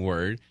 interesting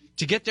word,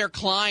 to get their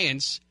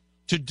clients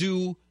to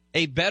do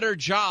a better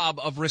job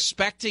of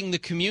respecting the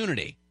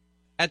community.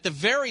 At the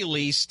very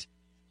least,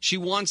 she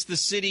wants the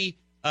city,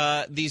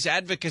 these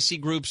advocacy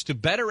groups, to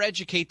better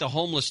educate the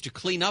homeless to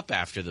clean up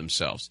after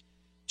themselves.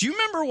 Do you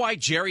remember why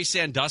Jerry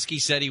Sandusky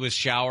said he was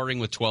showering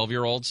with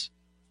 12-year-olds?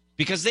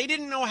 Because they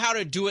didn't know how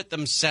to do it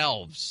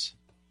themselves.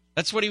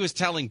 That's what he was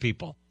telling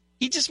people.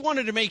 He just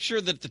wanted to make sure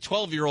that the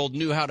 12-year-old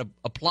knew how to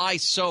apply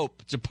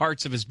soap to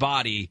parts of his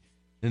body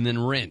and then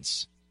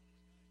rinse.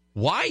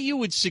 Why you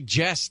would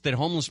suggest that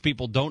homeless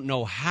people don't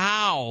know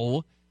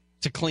how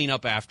to clean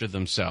up after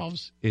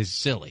themselves is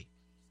silly.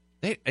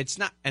 It's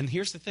not, and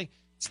here's the thing: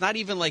 it's not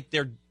even like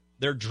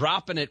they're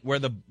dropping it where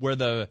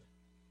the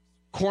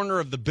corner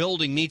of the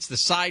building meets the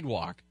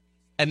sidewalk,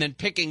 and then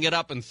picking it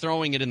up and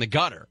throwing it in the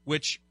gutter,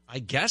 which I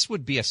guess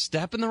would be a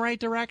step in the right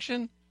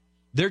direction.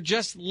 They're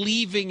just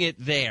leaving it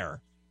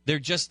there. They're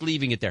just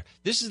leaving it there.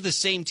 This is the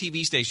same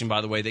TV station,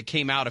 by the way, that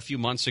came out a few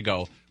months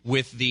ago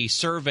with the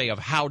survey of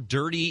how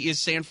dirty is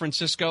San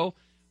Francisco,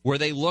 where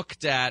they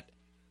looked at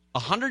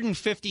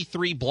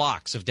 153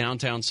 blocks of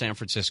downtown San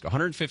Francisco,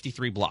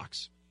 153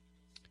 blocks.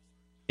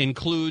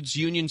 Includes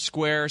Union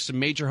Square, some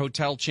major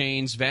hotel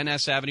chains, Van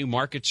Ness Avenue,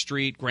 Market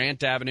Street,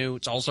 Grant Avenue.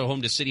 It's also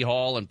home to City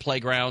Hall and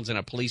playgrounds and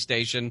a police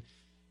station.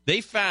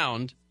 They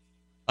found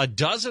a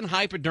dozen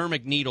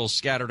hypodermic needles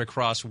scattered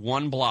across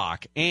one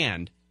block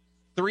and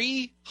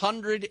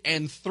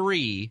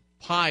 303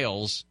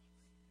 piles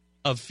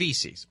of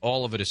feces.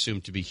 All of it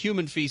assumed to be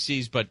human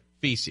feces, but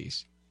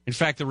feces. In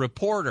fact, the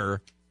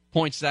reporter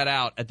points that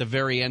out at the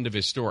very end of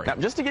his story. Now,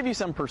 just to give you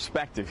some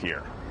perspective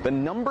here, the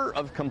number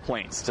of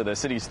complaints to the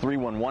city's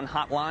 311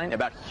 hotline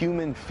about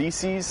human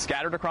feces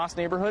scattered across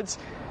neighborhoods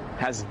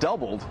has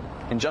doubled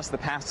in just the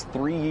past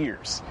 3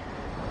 years.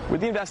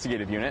 With the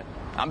investigative unit,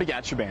 I'm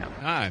Bigat Shaban.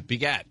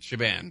 Bigat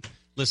Shaban.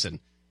 Listen,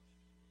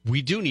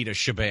 we do need a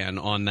Shaban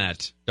on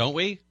that, don't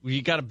we?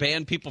 We got to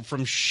ban people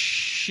from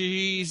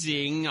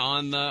cheesing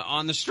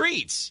on the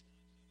streets.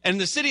 And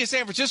the city of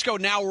San Francisco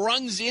now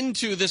runs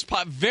into this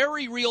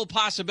very real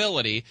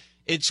possibility.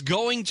 It's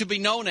going to be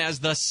known as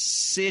the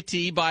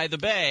City by the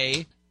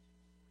Bay.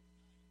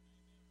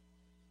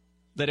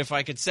 That if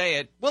I could say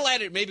it,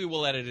 maybe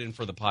we'll edit it in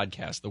for the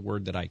podcast, the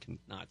word that I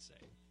cannot say.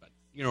 But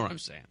you know what I'm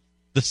saying.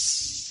 The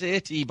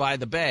City by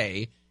the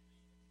Bay,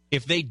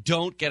 if they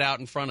don't get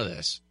out in front of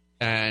this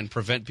and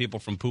prevent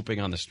people from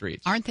pooping on the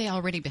streets. Aren't they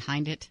already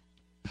behind it?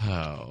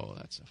 Oh,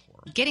 that's a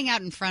horrible. Getting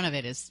out in front of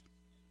it is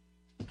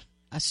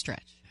a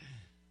stretch.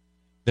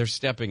 They're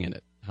stepping in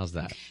it. How's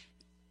that?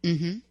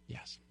 Mm-hmm.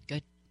 Yes.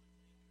 Good.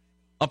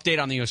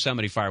 Update on the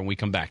Yosemite fire when we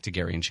come back to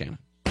Gary and Shannon.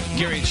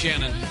 Gary and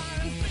Shannon.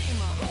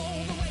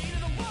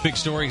 Big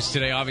stories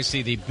today.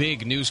 Obviously, the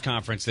big news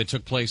conference that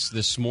took place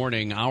this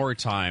morning, our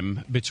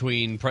time,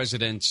 between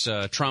Presidents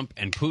Trump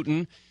and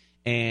Putin.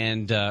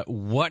 And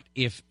what,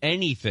 if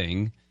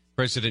anything,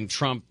 President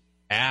Trump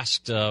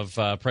asked of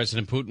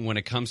President Putin when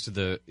it comes to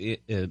the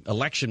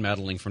election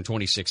meddling from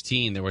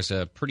 2016. There was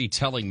a pretty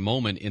telling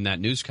moment in that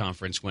news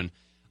conference when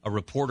a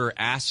reporter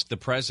asked the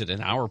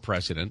president, our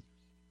president,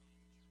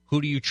 who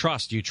do you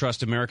trust? Do you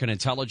trust American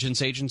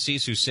intelligence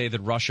agencies who say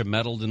that Russia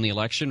meddled in the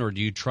election, or do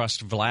you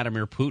trust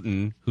Vladimir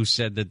Putin, who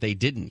said that they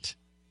didn't?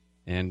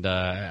 And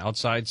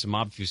outside some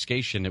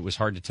obfuscation, it was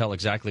hard to tell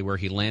exactly where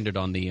he landed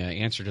on the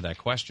answer to that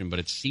question, but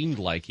it seemed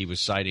like he was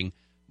siding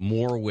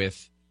more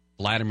with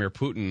Vladimir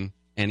Putin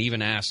and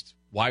even asked,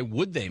 why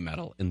would they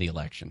meddle in the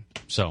election?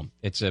 So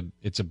it's a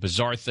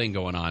bizarre thing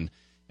going on,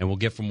 and we'll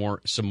get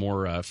some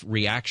more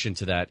reaction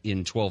to that in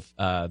the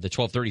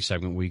 12:30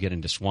 segment where we get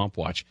into Swamp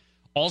Watch.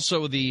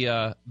 Also,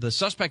 the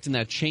suspect in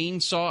that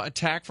chainsaw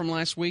attack from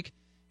last week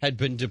had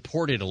been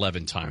deported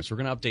 11 times. We're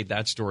going to update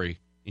that story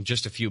in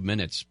just a few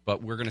minutes,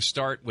 but we're going to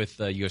start with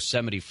the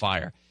Yosemite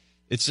fire.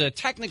 It's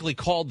technically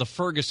called the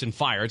Ferguson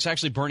Fire. It's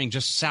actually burning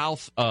just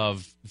south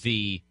of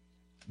the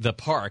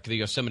park, the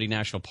Yosemite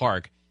National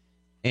Park,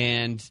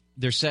 and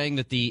they're saying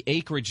that the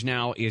acreage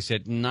now is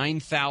at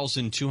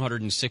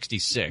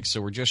 9,266,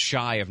 so we're just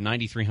shy of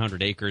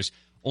 9,300 acres,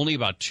 only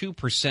about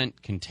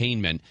 2%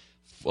 containment.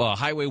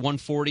 Highway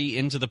 140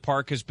 into the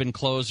park has been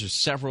closed. There's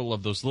several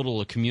of those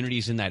little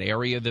communities in that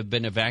area that have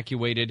been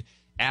evacuated.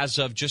 As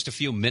of just a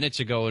few minutes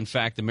ago, in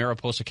fact, the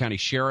Mariposa County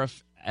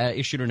Sheriff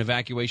issued an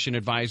evacuation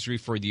advisory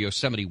for the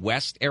Yosemite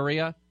West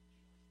area.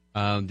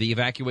 The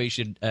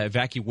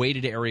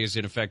evacuated areas,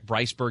 in effect,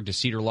 Bryceburg to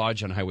Cedar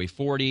Lodge on Highway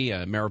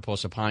 40,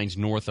 Mariposa Pines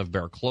north of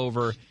Bear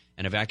Clover.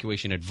 An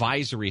evacuation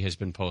advisory has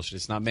been posted.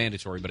 It's not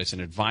mandatory, but it's an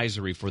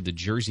advisory for the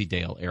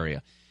Jersey-Dale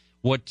area.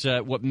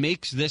 What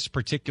makes this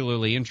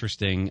particularly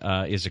interesting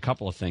is a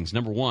couple of things.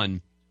 Number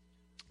one,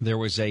 there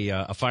was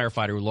a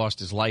firefighter who lost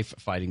his life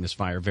fighting this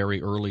fire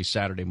very early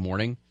Saturday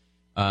morning.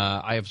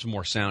 I have some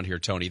more sound here,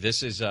 Tony.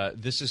 This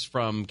is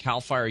from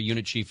CAL FIRE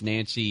Unit Chief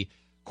Nancy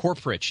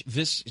Korprich.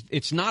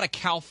 It's not a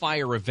CAL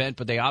FIRE event,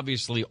 but they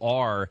obviously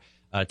are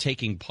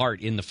taking part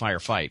in the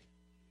firefight.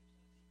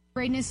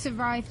 Braden is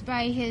survived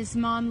by his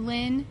mom,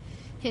 Lynn,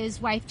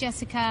 his wife,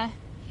 Jessica,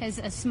 has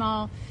a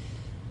small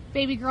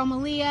baby girl,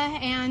 Malia,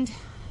 and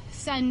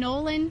son,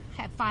 Nolan,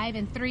 at 5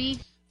 and 3.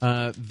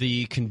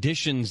 The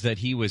conditions that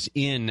he was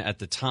in at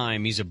the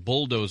time, he's a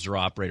bulldozer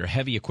operator,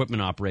 heavy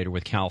equipment operator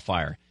with CAL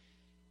FIRE.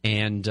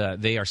 And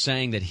they are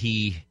saying that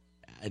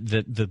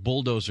the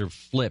bulldozer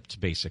flipped,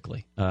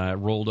 basically,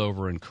 rolled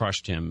over and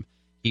crushed him.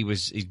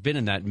 He's been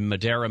in that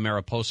Madera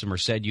Mariposa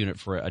Merced unit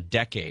for a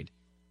decade.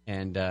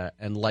 And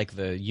like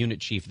the unit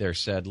chief there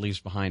said,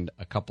 leaves behind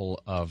a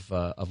couple of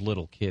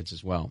little kids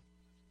as well.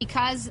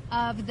 Because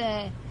of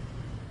the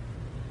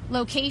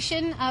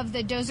location of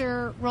the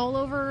dozer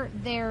rollover,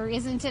 there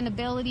isn't an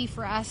ability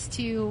for us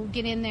to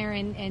get in there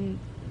and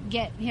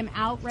get him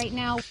out right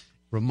now.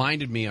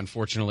 Reminded me,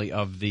 unfortunately,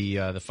 of the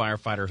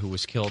firefighter who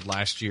was killed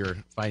last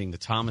year fighting the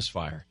Thomas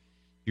Fire.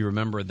 You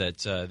remember that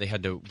they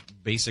had to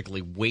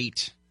basically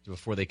wait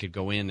before they could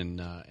go in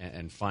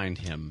and find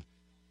him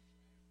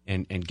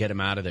and get him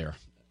out of there.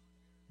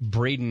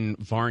 Braden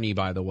Varney,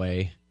 by the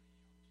way,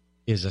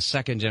 is a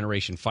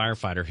second-generation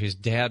firefighter. His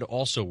dad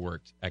also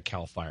worked at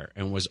CAL FIRE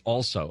and was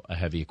also a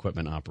heavy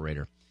equipment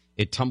operator.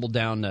 It tumbled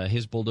down,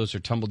 his bulldozer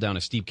tumbled down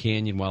a steep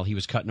canyon while he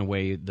was cutting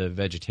away the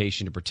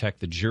vegetation to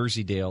protect the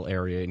Jersey-Dale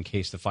area in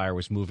case the fire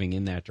was moving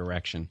in that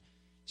direction.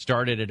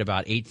 Started at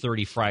about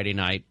 8:30 Friday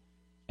night,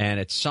 and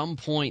at some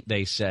point,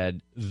 they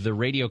said, the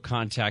radio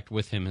contact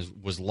with him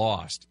was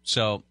lost.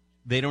 So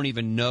they don't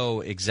even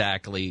know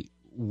exactly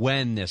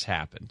when this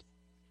happened.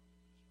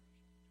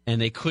 And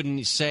they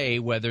couldn't say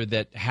whether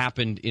that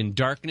happened in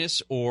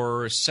darkness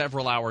or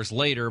several hours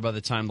later by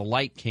the time the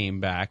light came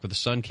back or the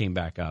sun came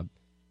back up.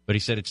 But he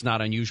said it's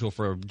not unusual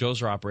for a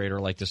dozer operator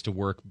like this to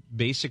work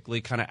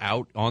basically kind of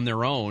out on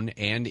their own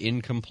and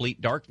in complete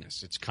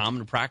darkness. It's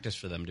common practice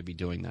for them to be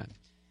doing that.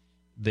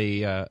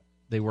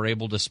 They were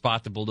able to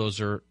spot the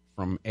bulldozer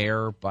from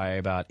air by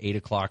about 8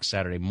 o'clock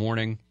Saturday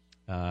morning,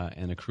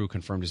 and the crew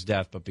confirmed his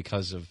death. But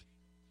because of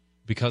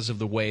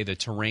the way the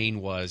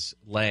terrain was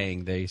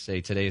laying, they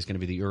say today is going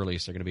to be the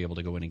earliest they're going to be able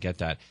to go in and get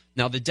that.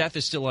 Now, the death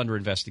is still under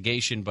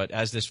investigation, but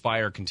as this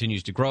fire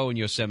continues to grow in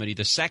Yosemite,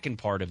 the second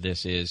part of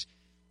this is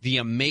the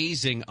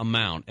amazing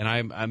amount, and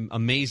I'm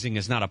amazing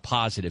is not a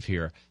positive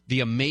here,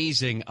 the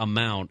amazing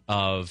amount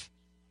of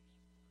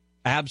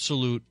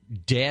absolute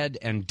dead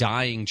and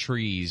dying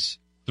trees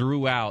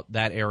throughout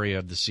that area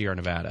of the Sierra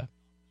Nevada,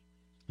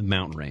 the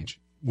mountain range,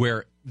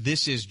 where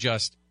this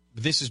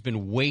has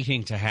been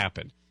waiting to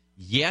happen.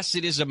 Yes,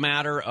 it is a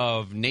matter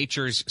of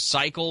nature's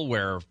cycle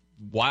where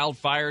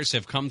wildfires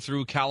have come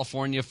through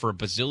California for a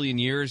bazillion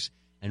years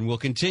and will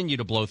continue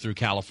to blow through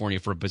California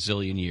for a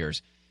bazillion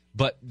years.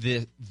 But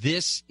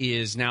this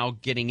is now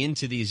getting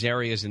into these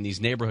areas in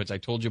these neighborhoods. I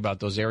told you about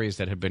those areas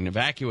that have been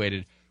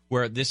evacuated,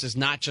 where this is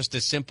not just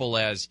as simple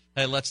as,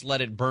 hey, let's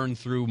let it burn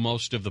through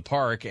most of the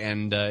park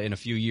and in a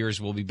few years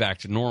we'll be back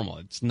to normal.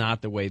 It's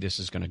not the way this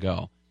is going to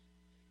go.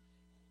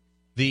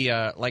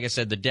 Like I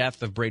said, the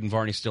death of Braden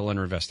Varney is still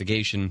under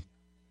investigation,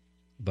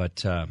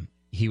 but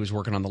he was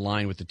working on the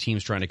line with the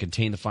teams trying to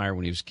contain the fire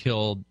when he was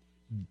killed.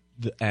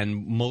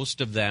 And most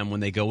of them,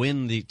 when they go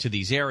to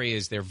these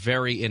areas, they're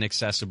very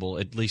inaccessible,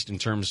 at least in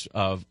terms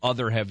of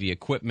other heavy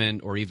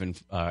equipment or even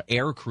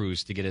air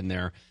crews to get in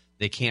there.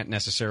 They can't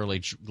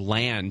necessarily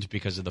land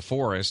because of the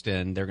forest,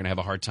 and they're going to have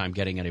a hard time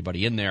getting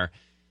anybody in there.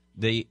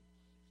 The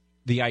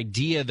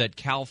idea that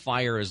CAL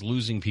FIRE is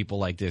losing people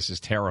like this is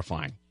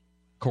terrifying.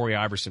 Corey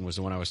Iverson was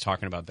the one I was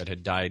talking about that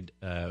had died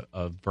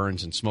of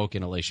burns and smoke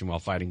inhalation while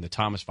fighting the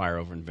Thomas Fire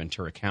over in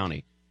Ventura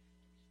County.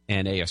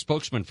 And a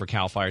spokesman for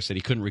CAL FIRE said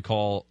he couldn't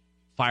recall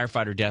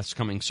firefighter deaths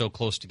coming so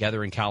close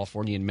together in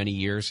California in many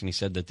years. And he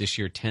said that this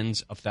year,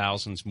 tens of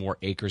thousands more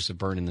acres have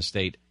burned in the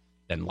state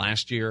than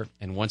last year.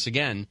 And once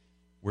again,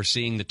 we're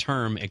seeing the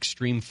term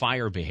extreme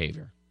fire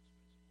behavior.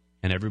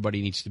 And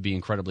everybody needs to be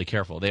incredibly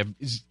careful. They have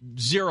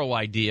zero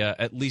idea,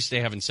 at least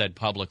they haven't said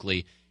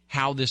publicly,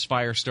 how this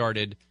fire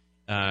started,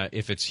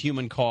 if it's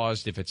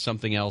human-caused, if it's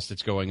something else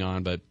that's going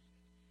on. But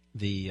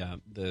the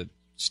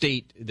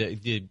state,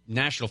 the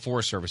National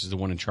Forest Service is the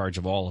one in charge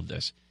of all of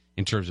this.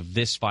 In terms of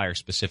this fire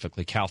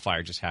specifically, CAL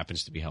FIRE just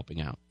happens to be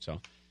helping out.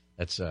 So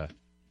that's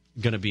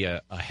going to be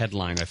a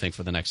headline, I think,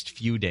 for the next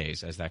few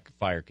days as that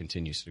fire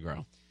continues to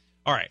grow.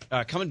 All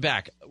right, coming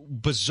back.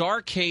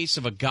 Bizarre case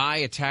of a guy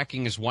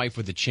attacking his wife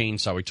with a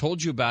chainsaw. We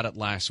told you about it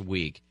last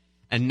week.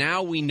 And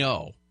now we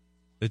know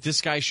that this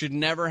guy should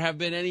never have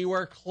been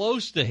anywhere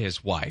close to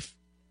his wife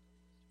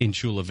in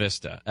Chula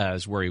Vista,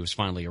 as where he was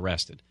finally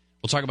arrested.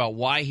 We'll talk about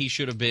why he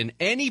should have been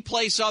any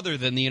place other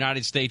than the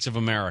United States of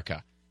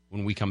America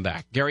when we come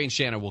back. Gary and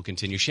Shannon will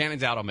continue.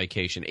 Shannon's out on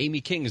vacation.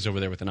 Amy King is over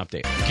there with an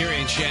update. Gary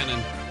and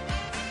Shannon.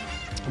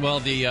 Well,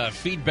 the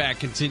feedback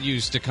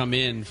continues to come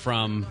in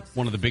from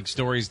one of the big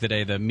stories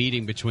today, the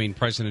meeting between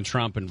President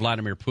Trump and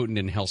Vladimir Putin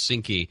in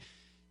Helsinki.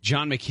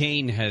 John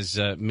McCain has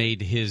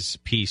made his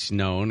piece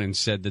known and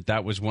said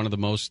that was one of the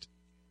most,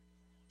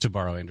 to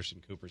borrow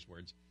Anderson Cooper's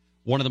words,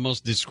 one of the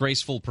most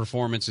disgraceful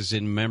performances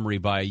in memory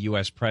by a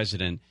U.S.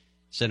 president.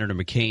 Senator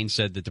McCain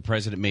said that the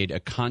president made a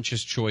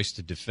conscious choice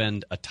to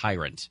defend a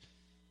tyrant.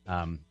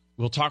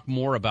 We'll talk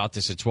more about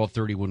this at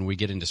 12:30 when we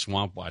get into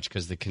Swamp Watch,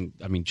 because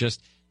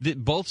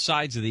both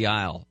sides of the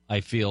aisle,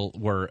 I feel,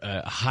 were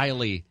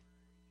highly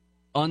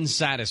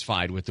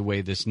unsatisfied with the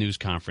way this news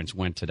conference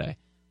went today.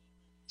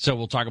 So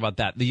we'll talk about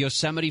that. The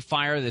Yosemite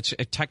fire, that's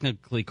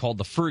technically called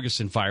the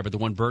Ferguson fire, but the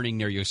one burning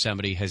near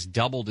Yosemite has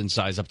doubled in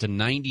size up to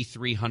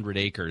 9,300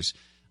 acres.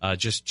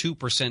 Just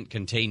 2%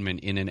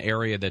 containment in an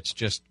area that's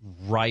just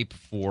ripe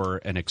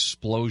for an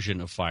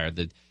explosion of fire.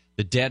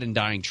 The dead and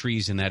dying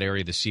trees in that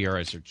area of the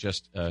Sierras are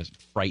just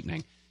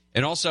frightening.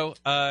 And also,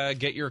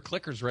 get your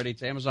clickers ready.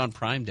 It's Amazon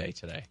Prime Day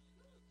today.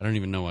 I don't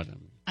even know what.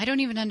 I don't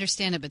even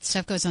understand it, but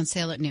stuff goes on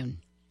sale at noon.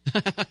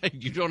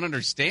 You don't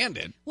understand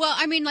it? Well,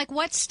 I mean, like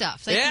what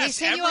stuff? Like, yes,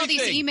 they send you all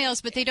these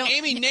emails, but they don't.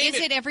 Amy, name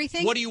is it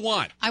everything? What do you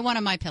want? I want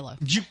a MyPillow.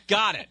 You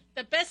got it.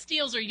 The best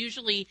deals are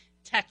usually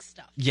tech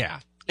stuff. Yeah.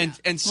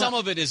 And some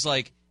of it is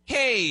like,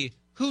 hey,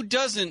 who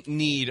doesn't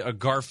need a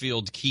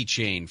Garfield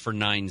keychain for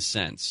 9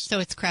 cents? So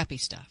it's crappy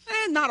stuff.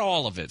 Not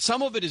all of it.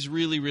 Some of it is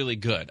really, really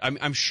good.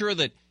 I'm sure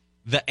that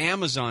the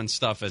Amazon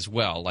stuff as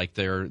well, like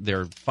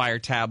their Fire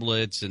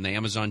tablets and the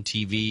Amazon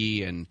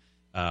TV and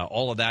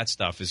all of that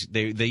stuff, is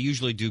they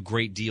usually do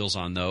great deals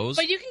on those.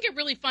 But you can get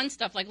really fun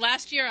stuff. Like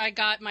last year, I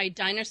got my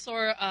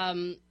dinosaur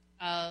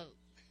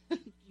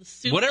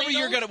soup whatever ladles.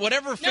 You're gonna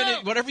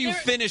whatever you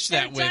finish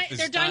that with.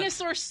 They're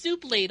dinosaur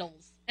soup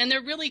ladles. And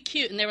they're really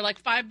cute, and they were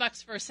like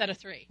 $5 for a set of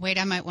 3. Wait,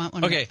 I might want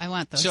one. Okay, I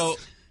want those. So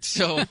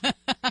So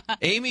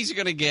Amy's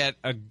going to get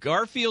a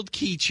Garfield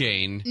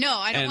keychain. No,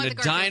 I don't and want a the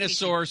Garfield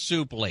dinosaur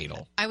soup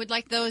ladle. I would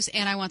like those,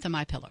 and I want the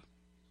MyPillow.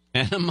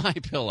 And a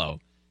MyPillow.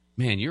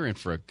 Man, you're in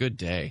for a good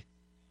day.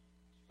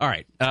 All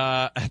right.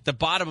 At the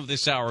bottom of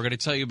this hour, we're going to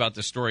tell you about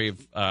the story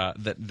of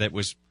that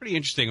was pretty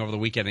interesting over the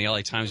weekend in the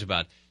LA Times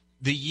about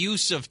the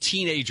use of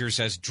teenagers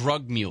as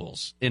drug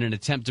mules in an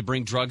attempt to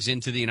bring drugs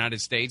into the United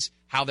States,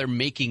 how they're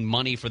making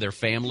money for their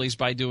families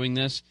by doing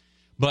this.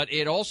 But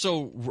it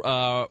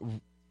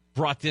also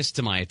brought this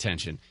to my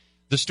attention.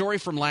 The story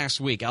from last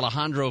week,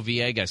 Alejandro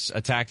Villegas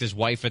attacked his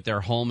wife at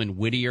their home in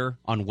Whittier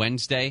on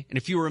Wednesday. And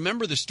if you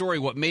remember the story,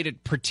 what made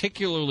it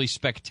particularly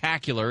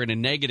spectacular in a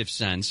negative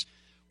sense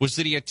was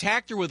that he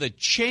attacked her with a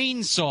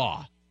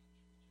chainsaw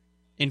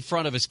in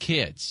front of his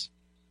kids.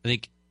 I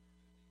think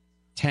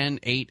 10,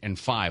 8, and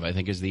 5, I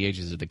think, is the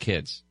ages of the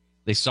kids.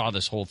 They saw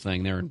this whole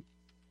thing.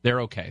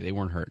 They're okay. They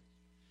weren't hurt.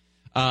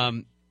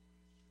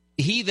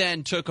 He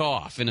then took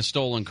off in a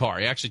stolen car.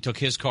 He actually took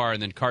his car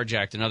and then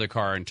carjacked another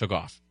car and took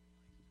off.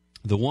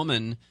 The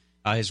woman,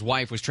 his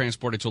wife, was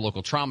transported to a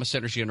local trauma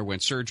center. She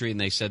underwent surgery, and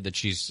they said that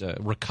she's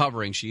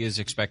recovering. She is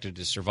expected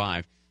to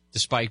survive,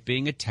 despite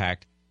being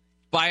attacked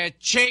by a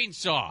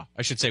chainsaw.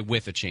 I should say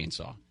with a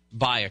chainsaw,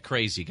 by a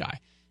crazy guy.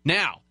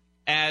 Now,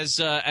 as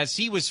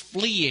he was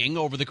fleeing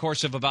over the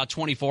course of about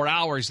 24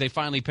 hours, they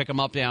finally pick him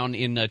up down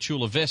in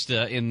Chula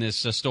Vista in this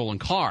stolen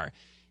car.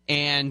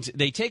 And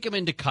they take him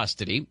into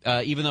custody.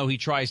 Even though he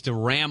tries to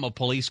ram a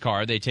police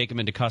car, they take him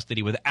into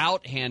custody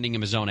without handing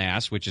him his own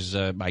ass, which is,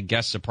 I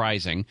guess,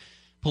 surprising.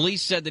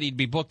 Police said that he'd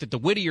be booked at the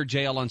Whittier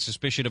jail on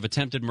suspicion of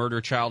attempted murder,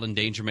 child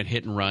endangerment,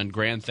 hit and run,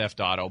 grand theft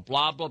auto,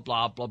 blah, blah,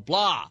 blah, blah,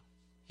 blah.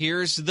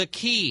 Here's the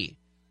key.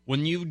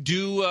 When you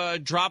do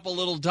drop a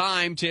little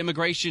dime to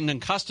Immigration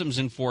and Customs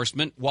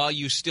Enforcement while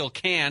you still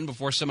can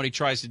before somebody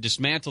tries to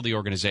dismantle the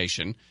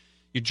organization,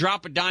 you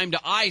drop a dime to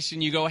ICE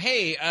and you go,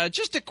 hey,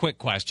 just a quick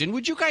question.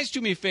 Would you guys do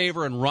me a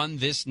favor and run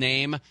this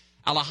name?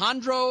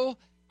 Alejandro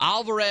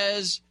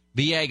Alvarez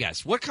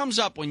Villegas. What comes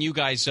up when you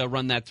guys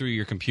run that through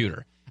your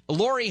computer?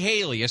 Lori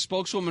Haley, a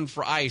spokeswoman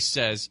for ICE,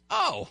 says,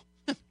 oh,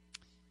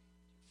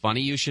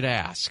 funny you should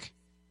ask.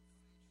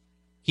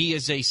 He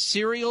is a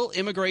serial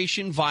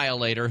immigration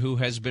violator who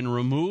has been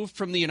removed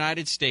from the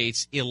United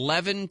States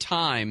 11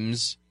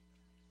 times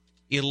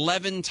in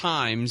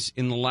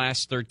the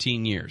last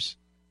 13 years.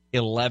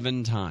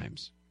 11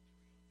 times.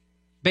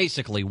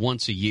 Basically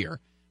once a year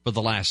for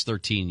the last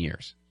 13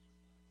 years.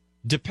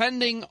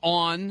 Depending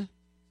on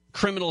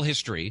criminal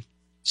history,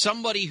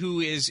 somebody who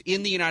is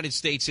in the United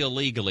States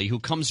illegally, who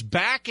comes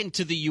back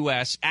into the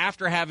U.S.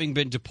 after having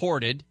been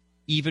deported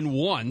even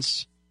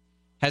once,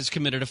 has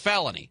committed a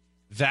felony.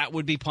 That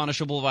would be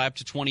punishable by up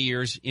to 20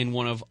 years in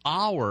one of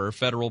our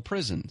federal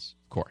prisons,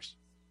 of course,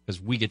 because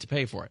we get to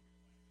pay for it.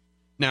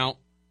 Now,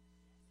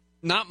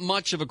 not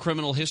much of a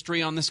criminal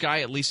history on this guy,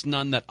 at least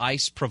none that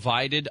ICE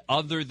provided,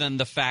 other than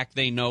the fact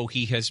they know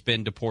he has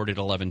been deported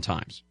 11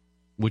 times,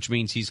 which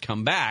means he's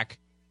come back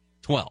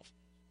 12.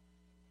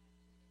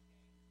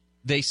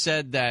 They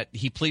said that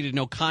he pleaded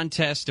no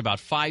contest about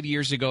 5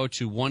 years ago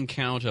to one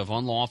count of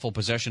unlawful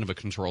possession of a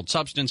controlled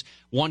substance,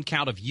 one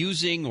count of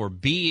using or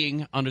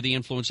being under the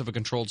influence of a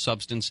controlled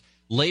substance.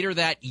 Later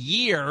that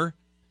year,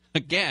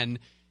 again,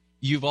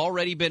 you've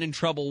already been in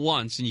trouble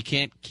once and you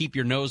can't keep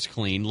your nose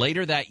clean.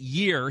 Later that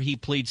year, he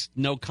pleads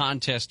no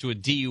contest to a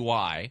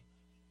DUI.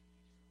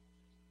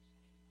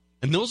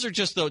 And those are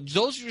just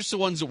the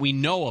ones that we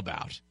know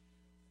about.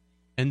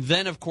 And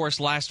then, of course,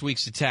 last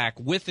week's attack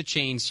with the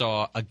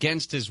chainsaw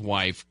against his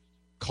wife,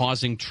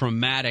 causing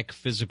traumatic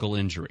physical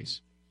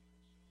injuries.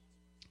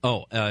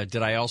 Oh, did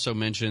I also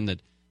mention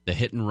that the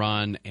hit and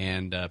run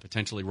and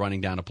potentially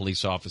running down a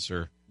police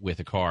officer with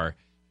a car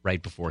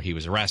right before he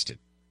was arrested?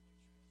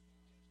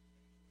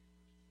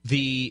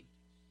 The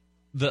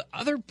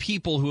other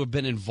people who have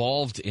been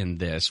involved in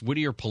this,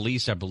 Whittier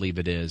Police, I believe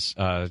it is,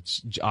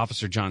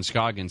 Officer John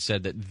Scoggins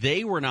said that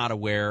they were not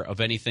aware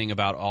of anything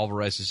about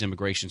Alvarez's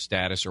immigration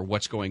status or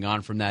what's going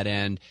on from that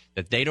end,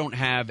 that they don't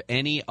have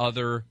any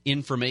other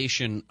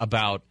information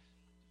about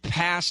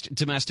past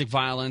domestic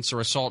violence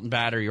or assault and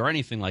battery or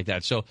anything like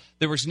that. So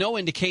there was no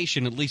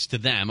indication, at least to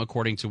them,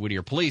 according to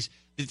Whittier Police,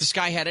 that this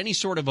guy had any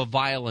sort of a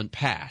violent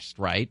past,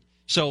 right?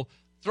 So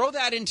throw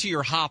that into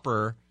your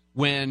hopper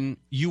when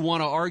you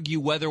want to argue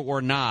whether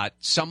or not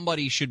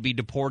somebody should be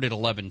deported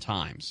 11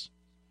 times.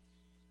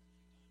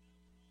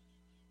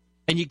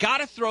 And you got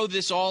to throw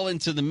this all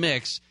into the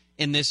mix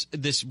in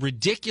this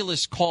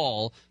ridiculous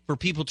call for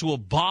people to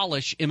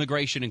abolish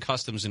immigration and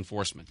customs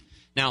enforcement.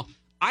 Now,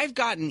 I've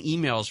gotten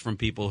emails from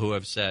people who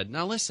have said,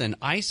 now listen,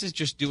 ICE is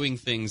just doing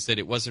things that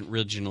it wasn't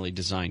originally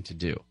designed to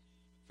do.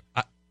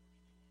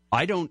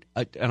 I don't,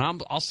 and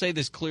I'll say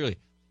this clearly,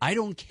 I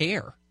don't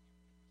care.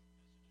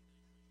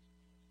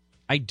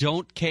 I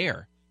don't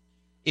care.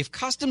 If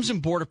Customs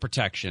and Border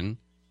Protection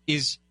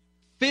is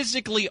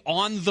physically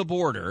on the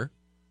border,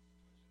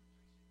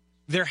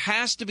 there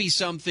has to be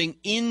something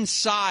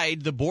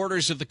inside the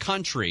borders of the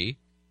country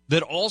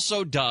that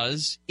also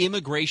does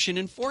immigration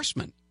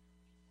enforcement.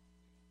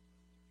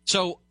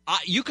 So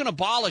you can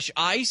abolish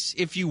ICE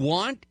if you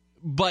want,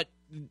 but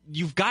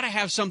you've got to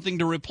have something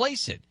to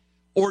replace it.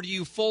 Or do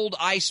you fold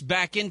ICE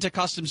back into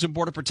Customs and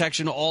Border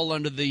Protection all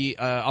under the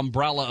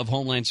umbrella of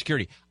Homeland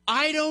Security?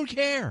 I don't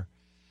care.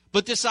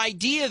 But this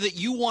idea that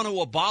you want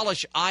to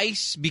abolish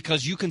ICE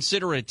because you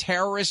consider it a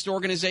terrorist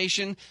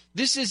organization,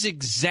 this is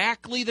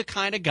exactly the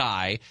kind of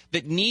guy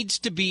that needs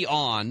to be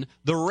on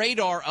the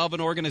radar of an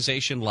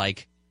organization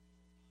like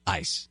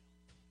ICE.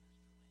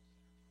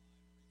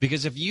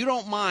 Because if you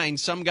don't mind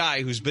some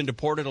guy who's been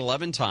deported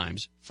 11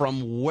 times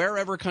from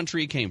wherever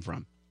country he came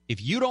from,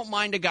 if you don't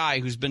mind a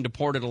guy who's been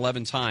deported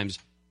 11 times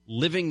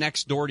living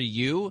next door to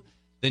you,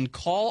 then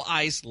call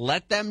ICE,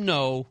 let them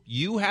know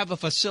you have a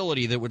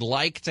facility that would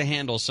like to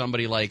handle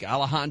somebody like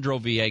Alejandro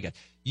Villegas.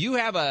 You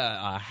have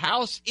a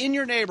house in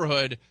your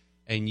neighborhood,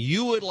 and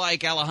you would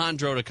like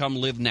Alejandro to come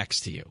live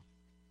next to you.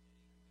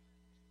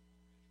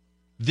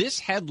 This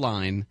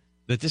headline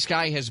that this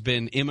guy has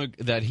been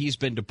that he's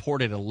been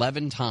deported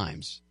 11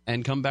 times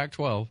and come back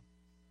 12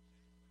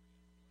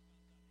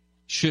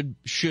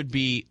 should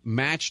be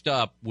matched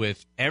up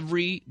with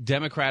every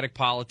Democratic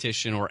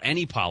politician or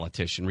any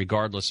politician,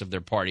 regardless of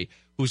their party,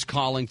 who's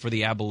calling for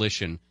the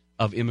abolition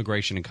of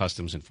immigration and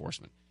customs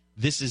enforcement.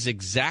 This is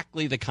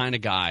exactly the kind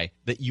of guy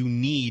that you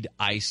need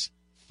ICE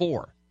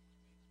for.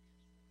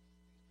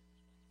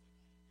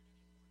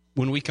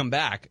 When we come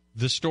back,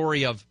 the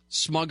story of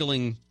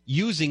smuggling,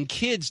 using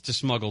kids to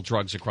smuggle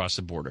drugs across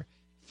the border.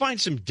 Find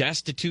some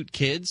destitute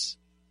kids.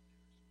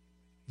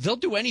 They'll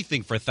do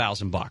anything for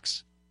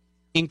 $1,000,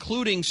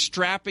 including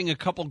strapping a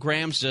couple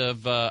grams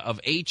of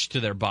H to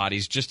their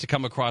bodies just to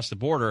come across the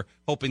border,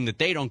 hoping that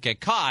they don't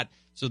get caught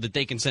so that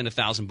they can send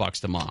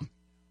 $1,000 to mom.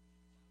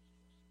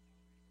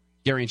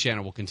 Gary and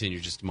Shannon will continue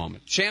in just a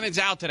moment. Shannon's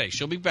out today.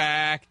 She'll be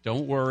back.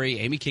 Don't worry.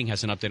 Amy King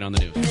has an update on the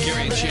news.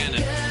 Gary and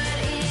Shannon.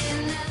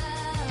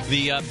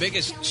 The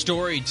biggest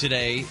story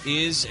today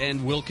is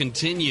and will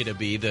continue to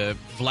be the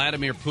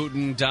Vladimir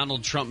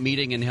Putin-Donald Trump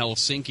meeting in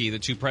Helsinki. The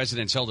two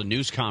presidents held a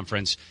news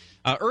conference.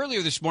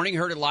 Earlier this morning,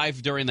 heard it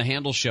live during the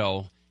Handel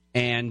show,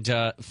 and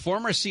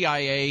former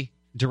CIA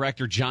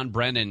Director John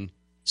Brennan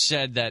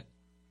said that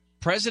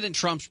President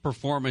Trump's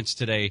performance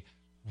today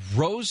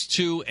rose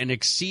to and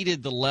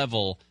exceeded the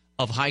level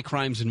of high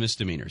crimes and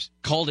misdemeanors,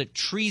 called it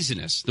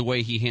treasonous the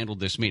way he handled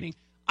this meeting.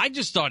 I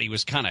just thought he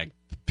was kind of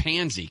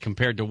pansy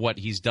compared to what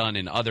he's done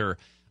in other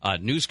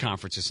news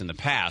conferences in the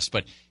past,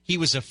 but he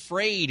was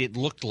afraid, it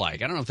looked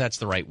like. I don't know if that's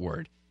the right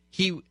word.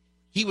 He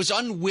was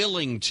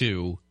unwilling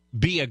to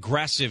be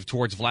aggressive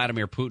towards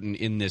Vladimir Putin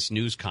in this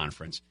news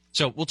conference.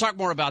 So we'll talk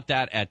more about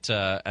that at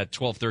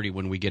 12:30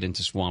 when we get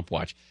into Swamp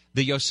Watch.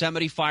 The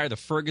Yosemite fire, the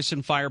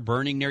Ferguson fire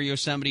burning near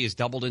Yosemite, has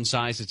doubled in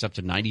size. It's up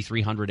to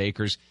 9,300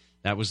 acres.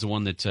 That was the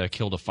one that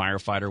killed a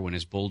firefighter when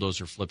his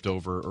bulldozer flipped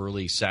over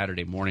early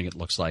Saturday morning, it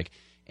looks like.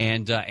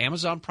 And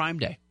Amazon Prime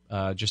Day,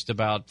 just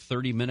about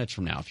 30 minutes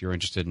from now, if you're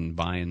interested in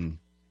buying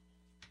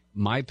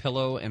My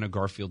Pillow and a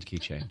Garfield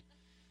keychain.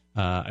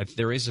 If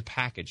there is a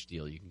package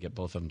deal, you can get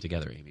both of them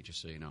together, Amy,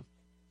 just so you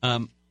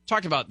know.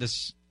 Talked about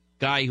this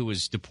guy who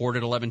was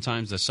deported 11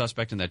 times, the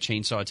suspect in that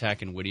chainsaw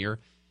attack in Whittier.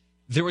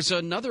 There was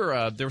another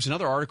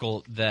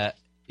article that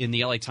in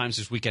the LA Times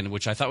this weekend,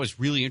 which I thought was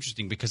really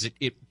interesting because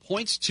it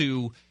points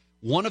to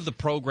one of the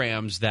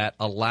programs that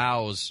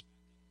allows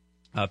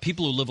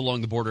people who live along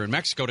the border in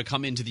Mexico to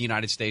come into the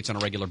United States on a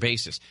regular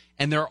basis.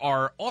 And there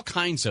are all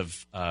kinds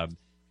of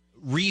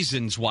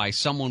reasons why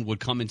someone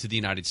would come into the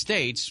United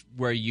States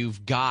where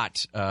you've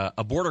got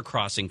a border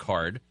crossing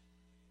card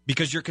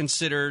because you're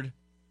considered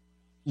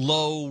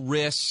low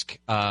risk.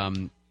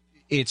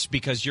 It's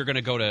because you're going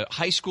to go to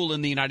high school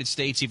in the United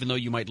States, even though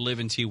you might live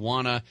in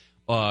Tijuana.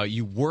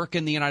 You work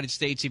in the United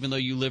States, even though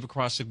you live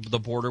across the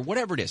border,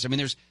 whatever it is. I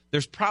mean,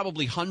 there's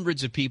probably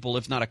hundreds of people,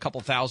 if not a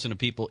couple thousand of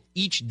people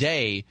each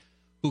day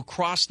who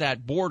cross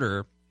that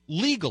border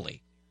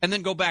legally and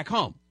then go back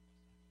home.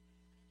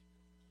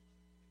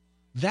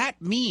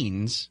 That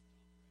means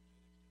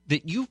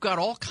that you've got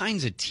all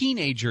kinds of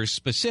teenagers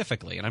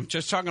specifically, and I'm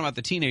just talking about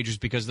the teenagers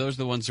because those are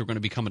the ones who are going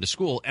to be coming to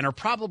school and are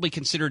probably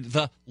considered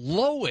the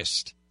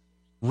lowest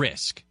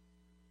risk.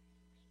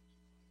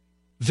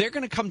 They're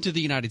going to come to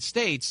the United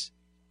States,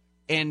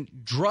 and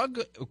drug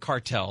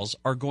cartels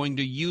are going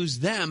to use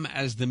them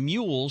as the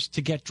mules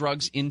to get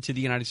drugs into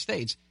the United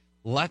States.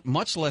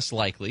 Much less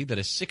likely that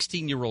a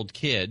 16-year-old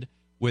kid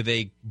with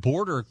a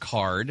border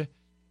card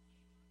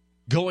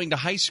going to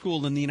high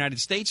school in the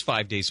United States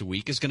 5 days a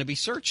week is going to be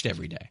searched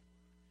every day.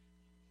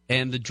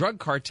 And the drug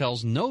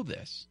cartels know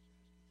this.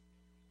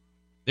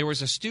 There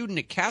was a student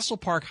at Castle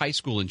Park High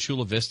School in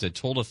Chula Vista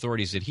told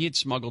authorities that he had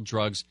smuggled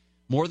drugs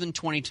more than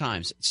 20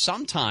 times,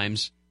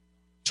 sometimes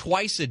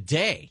twice a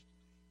day.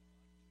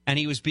 And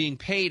he was being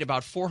paid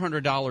about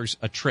 $400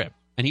 a trip.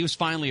 And he was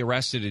finally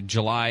arrested in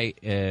July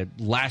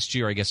last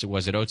year, I guess it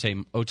was, at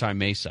Otay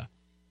Mesa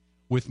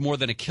with more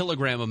than 1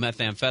 kilogram of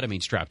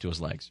methamphetamine strapped to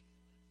his legs.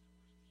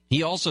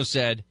 He also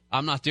said,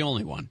 I'm not the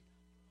only one.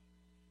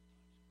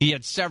 He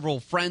had several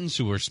friends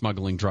who were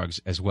smuggling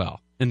drugs as well.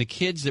 And the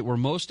kids that were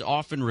most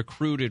often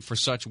recruited for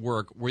such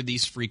work were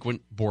these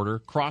frequent border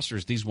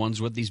crossers, these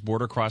ones with these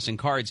border crossing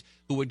cards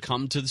who would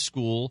come to the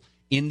school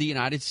in the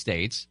United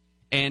States.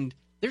 And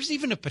there's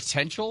even a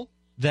potential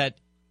that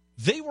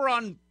they were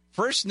on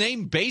first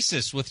name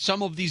basis with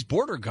some of these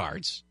border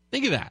guards.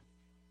 Think of that.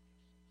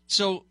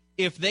 So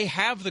if they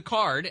have the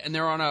card and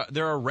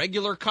they're a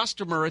regular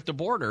customer at the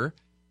border,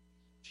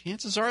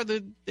 chances are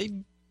that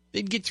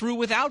they'd get through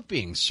without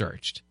being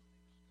searched.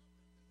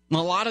 A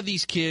lot of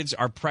these kids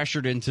are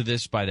pressured into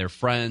this by their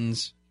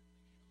friends.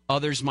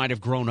 Others might have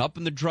grown up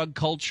in the drug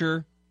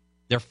culture.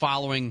 They're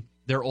following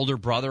their older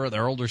brother or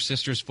their older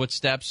sister's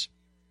footsteps.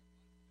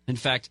 In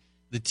fact,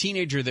 the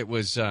teenager that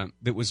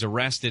was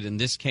arrested in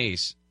this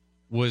case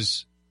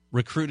was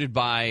recruited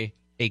by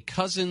a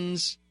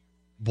cousin's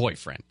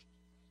boyfriend.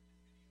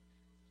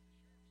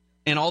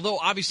 And although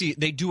obviously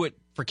they do it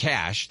for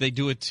cash, they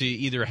do it to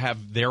either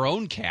have their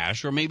own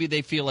cash or maybe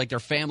they feel like their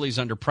family's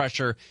under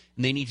pressure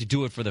and they need to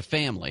do it for the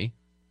family.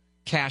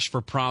 Cash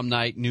for prom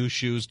night, new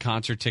shoes,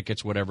 concert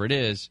tickets, whatever it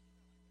is.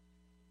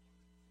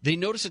 They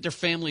notice that their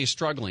family is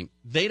struggling.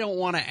 They don't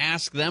want to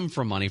ask them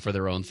for money for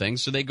their own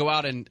things, so they go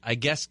out and, I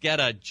guess,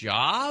 get a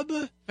job,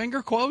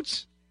 finger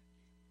quotes.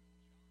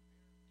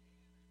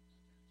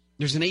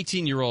 There's an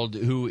 18-year-old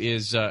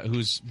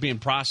who's being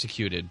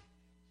prosecuted,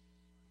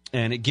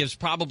 and it gives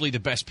probably the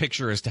best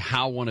picture as to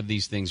how one of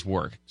these things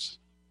works,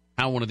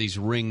 how one of these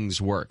rings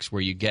works,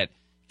 where you get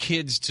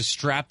kids to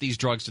strap these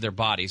drugs to their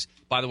bodies.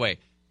 By the way,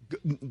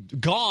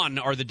 gone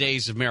are the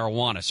days of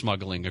marijuana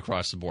smuggling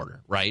across the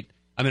border, right?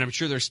 I mean, I'm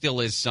sure there still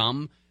is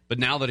some, but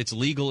now that it's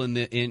legal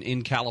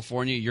in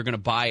California, you're going to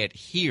buy it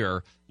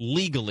here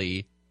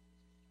legally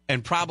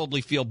and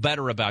probably feel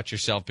better about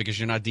yourself because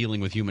you're not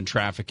dealing with human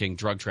trafficking,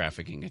 drug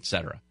trafficking,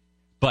 etc.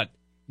 But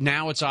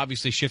now it's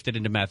obviously shifted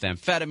into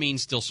methamphetamine,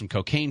 still some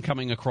cocaine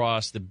coming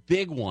across. The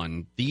big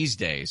one these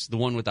days, the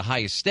one with the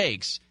highest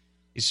stakes,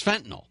 is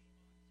fentanyl.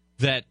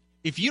 That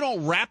if you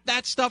don't wrap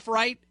that stuff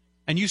right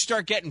and you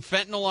start getting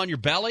fentanyl on your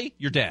belly,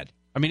 you're dead.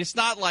 I mean, it's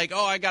not like,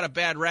 oh, I got a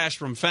bad rash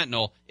from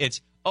fentanyl. It's,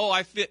 oh,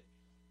 I fit.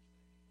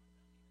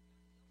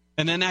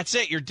 And then that's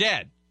it. You're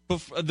dead.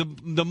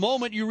 The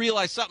moment you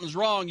realize something's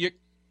wrong, you're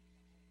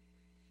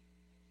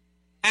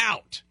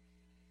out.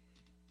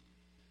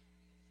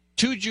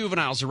 2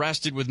 juveniles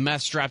arrested with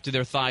meth strapped to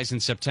their thighs in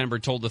September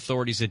told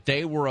authorities that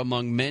they were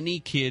among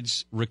many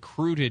kids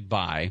recruited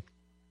by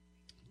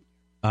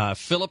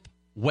Philip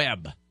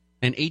Webb,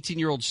 an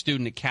 18-year-old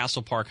student at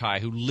Castle Park High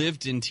who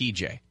lived in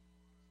TJ.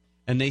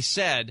 And they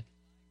said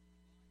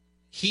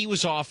he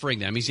was offering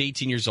them, he's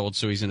 18 years old,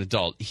 so he's an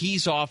adult,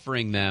 he's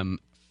offering them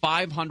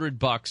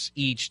 $500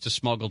 each to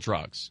smuggle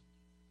drugs,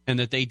 and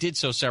that they did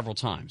so several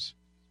times.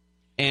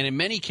 And in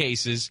many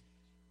cases,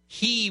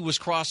 he was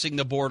crossing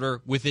the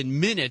border within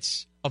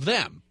minutes of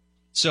them.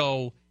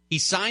 So he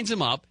signs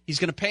him up, he's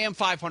going to pay him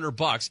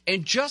 $500,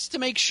 and just to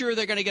make sure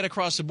they're going to get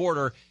across the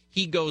border,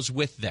 he goes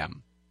with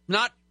them.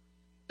 Not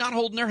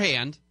holding their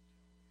hand,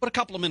 but a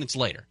couple of minutes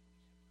later.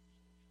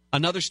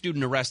 Another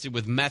student arrested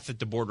with meth at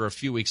the border a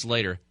few weeks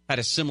later had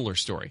a similar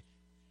story.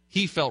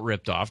 He felt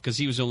ripped off because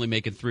he was only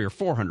making $300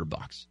 or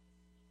 $400.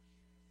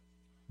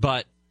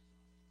 But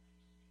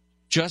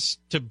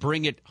just to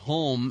bring it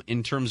home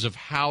in terms of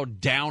how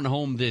down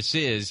home this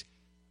is,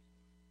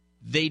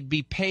 they'd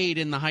be paid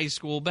in the high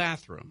school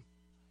bathroom.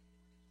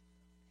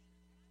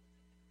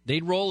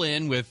 They'd roll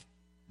in with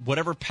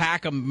whatever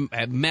pack of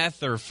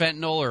meth or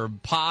fentanyl or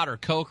pot or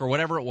coke or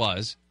whatever it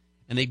was,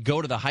 and they'd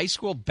go to the high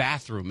school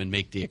bathroom and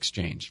make the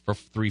exchange for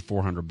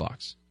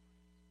 $300-$400.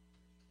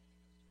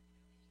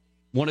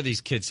 One of these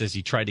kids says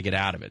he tried to get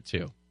out of it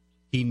too.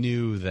 He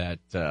knew that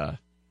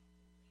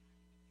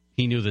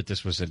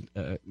this was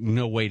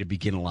no way to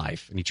begin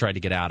life, and he tried to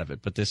get out of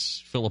it. But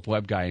this Philip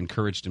Webb guy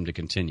encouraged him to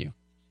continue.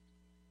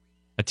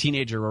 A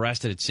teenager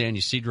arrested at San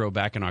Ysidro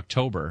back in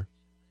October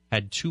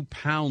had 2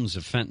 pounds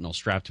of fentanyl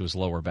strapped to his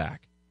lower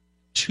back.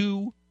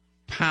 2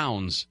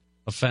 pounds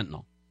of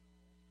fentanyl.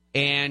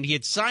 And he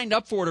had signed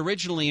up for it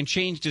originally and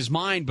changed his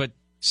mind, but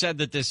said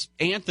that this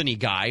Anthony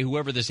guy,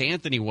 whoever this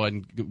Anthony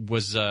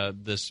was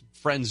this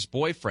friend's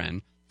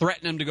boyfriend,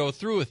 threatened him to go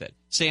through with it,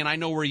 saying, I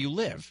know where you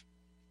live.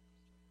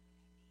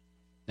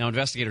 Now,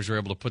 investigators were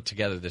able to put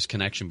together this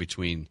connection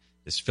between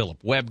this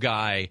Philip Webb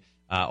guy,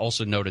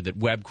 also noted that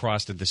Webb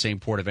crossed at the same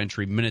port of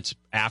entry minutes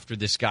after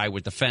this guy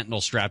with the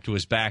fentanyl strapped to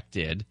his back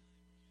did.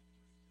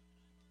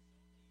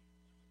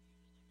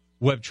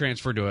 Webb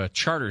transferred to a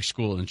charter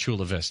school in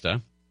Chula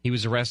Vista. He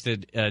was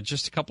arrested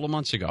just a couple of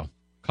months ago.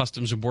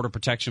 Customs and Border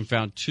Protection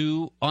found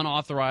 2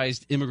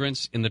 unauthorized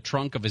immigrants in the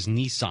trunk of his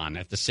Nissan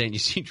at the San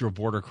Ysidro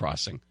border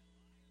crossing.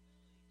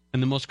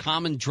 And the most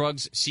common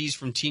drugs seized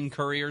from teen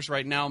couriers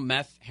right now,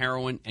 meth,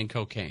 heroin, and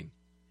cocaine.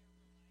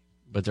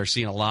 But they're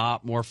seeing a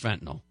lot more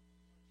fentanyl.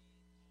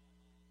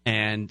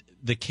 And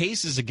the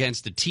cases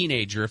against a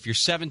teenager, if you're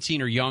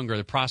 17 or younger,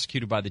 they're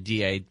prosecuted by the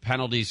DA.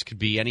 Penalties could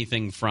be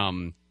anything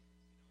from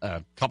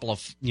a couple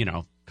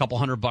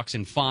 $100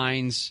 in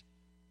fines,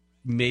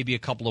 maybe a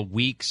couple of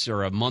weeks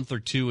or a month or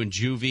two in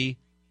juvie,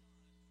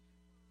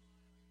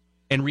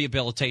 and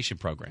rehabilitation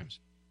programs.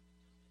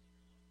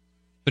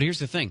 But here's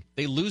the thing.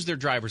 They lose their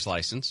driver's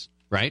license,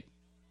 right?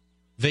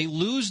 They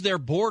lose their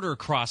border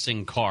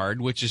crossing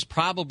card, which is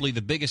probably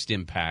the biggest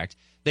impact.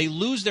 They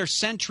lose their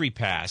Sentry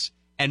Pass.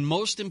 And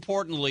most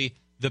importantly,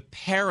 the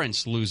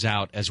parents lose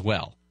out as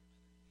well.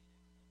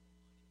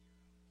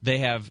 They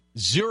have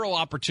zero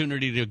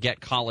opportunity to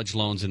get college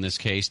loans in this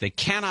case. They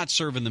cannot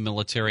serve in the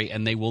military,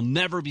 and they will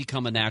never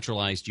become a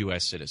naturalized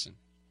U.S. citizen.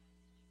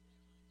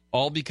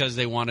 All because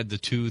they wanted the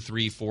 $200,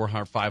 $300,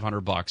 $400,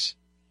 $500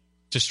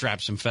 to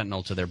strap some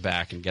fentanyl to their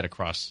back and get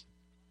across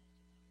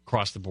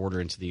the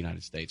border into the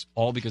United States.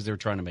 All because they were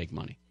trying to make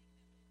money.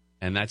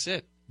 And that's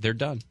it. They're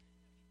done.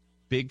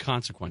 Big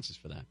consequences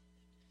for that.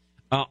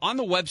 On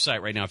the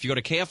website right now, if you go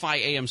to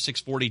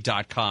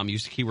KFIAM640.com,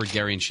 use the keyword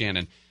Gary and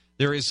Shannon,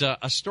 there is a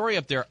story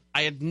up there.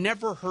 I had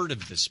never heard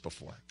of this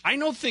before. I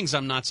know things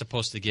I'm not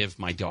supposed to give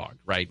my dog,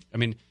 right? I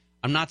mean,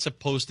 I'm not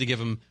supposed to give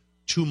him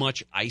too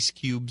many ice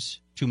cubes,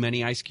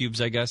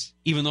 I guess,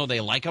 even though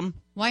they like them.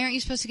 Why aren't you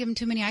supposed to give them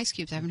too many ice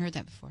cubes? I haven't heard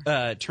that before.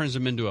 It turns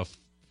them into a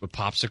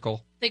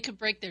popsicle. They could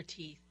break their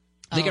teeth.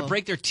 They could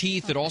break their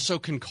teeth. Okay. It also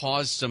can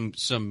cause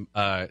some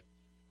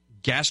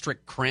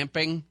gastric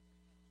cramping.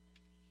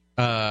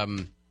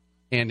 And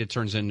it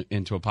turns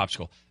into a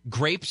popsicle.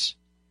 Grapes,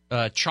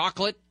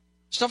 chocolate,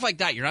 stuff like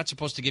that you're not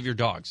supposed to give your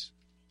dogs.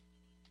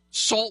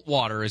 Salt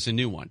water is a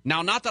new one.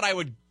 Now, not that I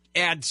would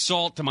add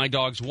salt to my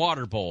dog's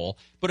water bowl,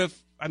 but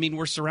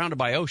we're surrounded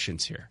by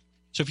oceans here.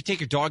 So if you take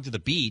your dog to the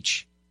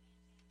beach,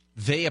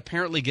 they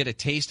apparently get a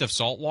taste of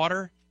salt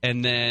water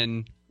and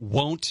then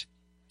won't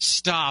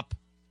stop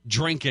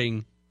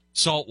drinking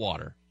salt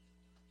water,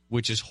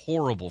 which is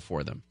horrible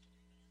for them.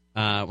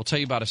 We'll tell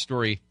you about a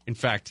story. In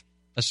fact,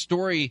 a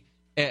story,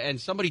 and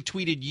somebody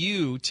tweeted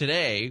you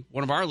today,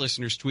 one of our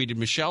listeners tweeted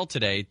Michelle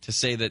today to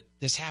say that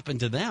this happened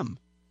to them.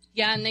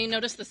 Yeah, and they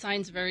notice the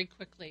signs very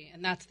quickly,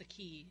 and that's the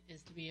key,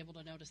 is to be able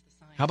to notice the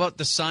signs. How about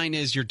the sign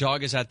is your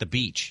dog is at the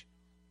beach?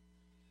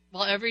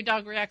 Well, every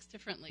dog reacts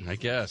differently. I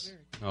guess.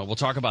 We'll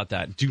talk about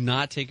that. Do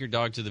not take your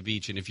dog to the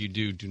beach, and if you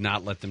do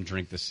not let them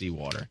drink the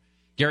seawater.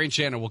 Gary and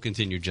Shannon will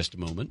continue in just a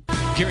moment.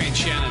 Gary and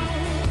Shannon.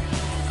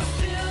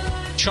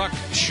 Chuck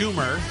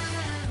Schumer,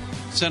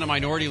 Senate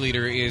Minority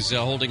Leader, is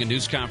holding a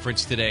news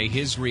conference today.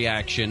 His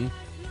reaction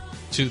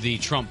to the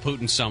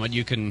Trump-Putin summit.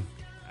 You can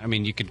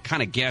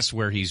kind of guess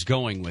where he's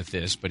going with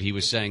this, but he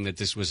was saying that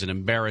this was an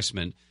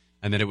embarrassment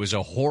and that it was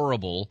a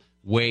horrible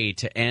way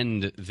to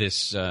end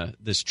this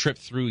trip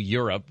through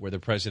Europe, where the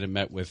president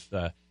met with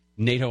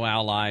NATO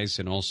allies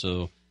and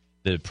also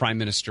the Prime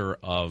Minister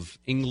of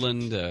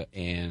England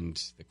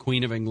and the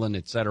Queen of England,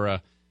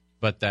 etc.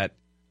 But that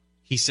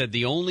he said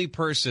the only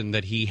person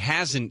that he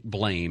hasn't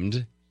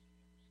blamed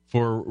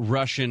for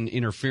Russian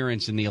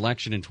interference in the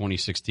election in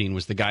 2016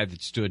 was the guy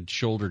that stood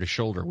shoulder to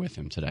shoulder with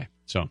him today.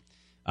 So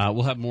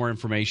we'll have more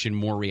information,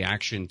 more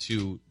reaction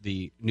to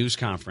the news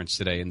conference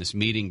today and this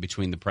meeting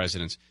between the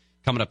presidents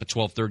coming up at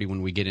 12:30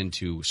 when we get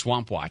into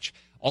Swamp Watch.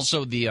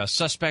 Also, the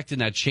suspect in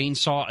that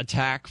chainsaw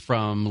attack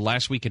from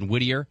last week in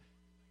Whittier,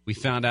 we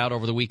found out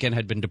over the weekend,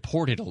 had been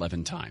deported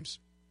 11 times.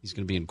 He's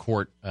going to be in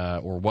court,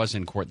 or was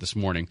in court this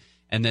morning.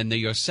 And then the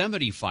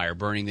Yosemite fire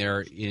burning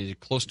there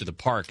close to the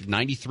park,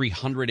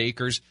 9,300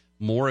 acres,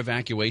 more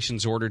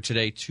evacuations ordered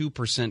today,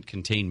 2%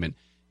 containment,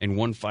 and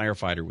one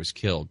firefighter was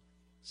killed.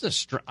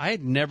 I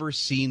had never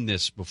seen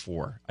this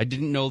before. I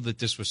didn't know that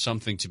this was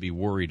something to be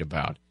worried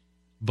about.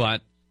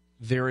 But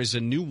there is a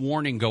new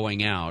warning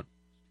going out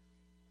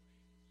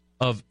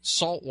of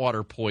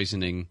saltwater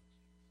poisoning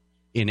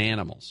in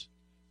animals,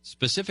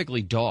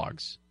 specifically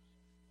dogs.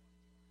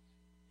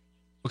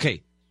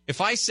 Okay,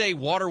 if I say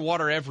water,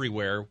 water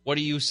everywhere, what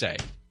do you say?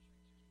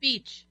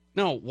 Beach.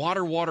 No,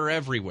 water, water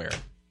everywhere.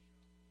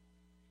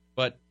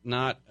 But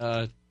not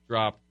a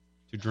drop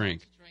to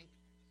drink.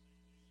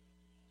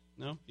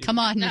 No? Come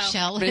on, no.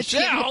 Michelle. Let's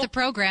get with the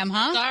program,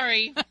 huh?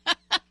 Sorry.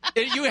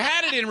 You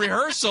had it in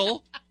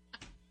rehearsal.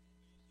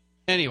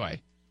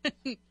 Anyway.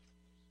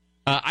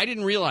 I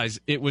didn't realize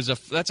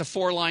that's a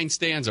 4-line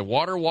stanza.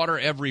 Water, water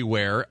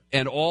everywhere,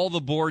 and all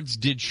the boards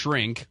did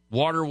shrink.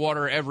 Water,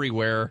 water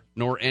everywhere,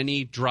 nor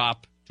any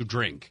drop to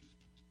drink.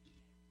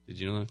 Did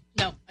you know that?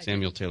 No.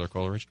 Samuel Taylor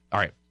Coleridge. All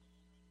right.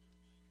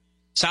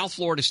 South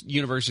Florida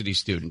University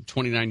student,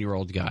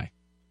 29-year-old guy,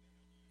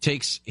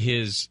 takes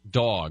his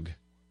dog,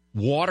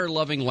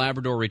 water-loving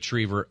Labrador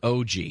Retriever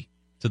OG,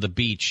 to the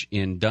beach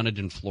in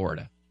Dunedin,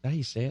 Florida. Is that how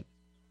you say it?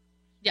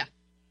 Yeah.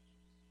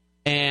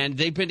 And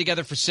they've been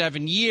together for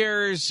 7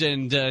 years,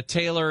 and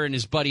Taylor and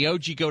his buddy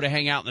OG go to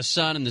hang out in the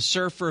sun and the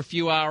surf for a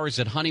few hours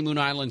at Honeymoon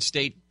Island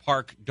State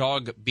Park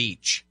Dog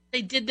Beach.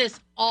 They did this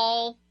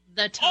all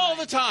the time. All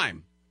the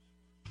time.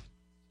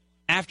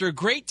 After a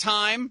great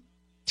time,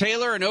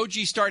 Taylor and OG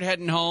start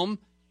heading home.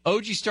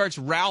 OG starts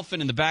ralphing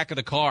in the back of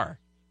the car.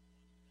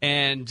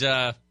 And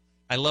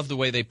I love the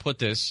way they put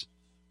this.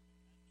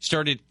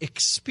 Started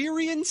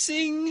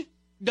experiencing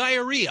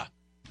diarrhea.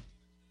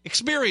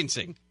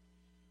 Experiencing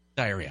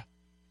diarrhea,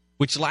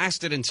 which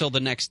lasted until the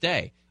next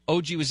day.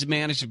 OG was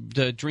managed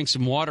to drink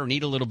some water and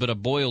eat a little bit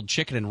of boiled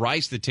chicken and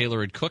rice that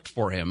Taylor had cooked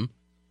for him.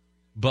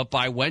 But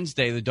by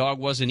Wednesday, the dog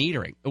wasn't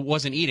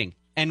eating.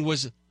 and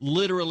was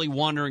literally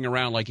wandering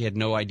around like he had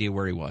no idea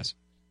where he was.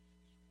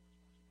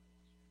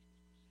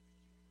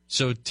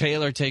 So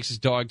Taylor takes his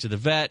dog to the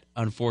vet.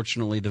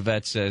 Unfortunately, the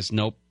vet says,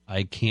 nope,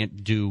 I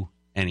can't do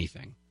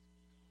anything.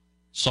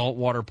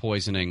 Saltwater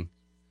poisoning,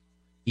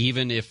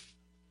 even if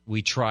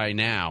we try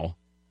now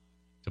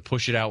to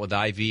push it out with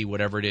IV,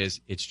 whatever it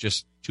is, it's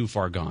just too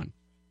far gone.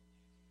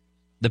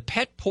 The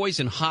Pet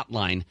Poison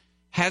Hotline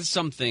has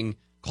something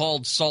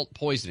called salt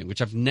poisoning,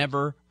 which I've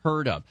never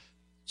heard of.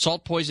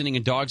 Salt poisoning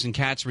in dogs and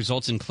cats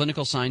results in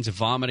clinical signs of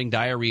vomiting,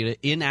 diarrhea,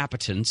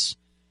 inappetence,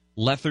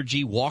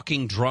 lethargy,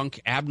 walking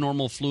drunk,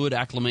 abnormal fluid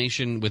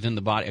accumulation within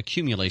the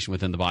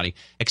body,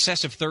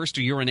 excessive thirst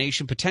or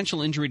urination,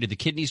 potential injury to the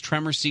kidneys,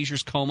 tremors,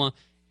 seizures, coma,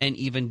 and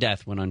even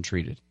death when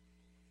untreated.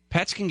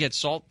 Pets can get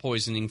salt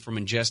poisoning from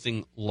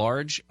ingesting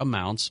large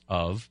amounts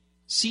of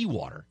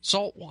seawater,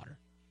 salt water.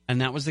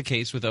 And that was the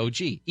case with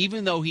OG.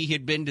 Even though he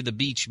had been to the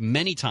beach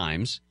many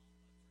times,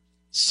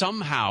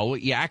 somehow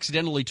he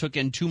accidentally took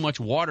in too much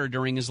water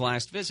during his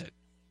last visit.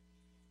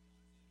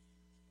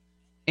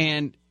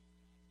 And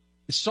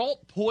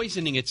salt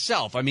poisoning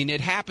itself, I mean,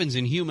 it happens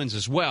in humans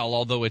as well,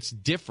 although it's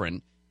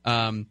different.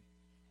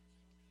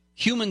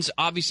 Humans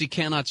obviously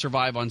cannot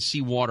survive on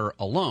seawater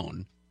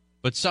alone,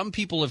 but some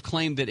people have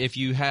claimed that if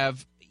you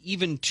have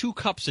even 2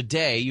 cups a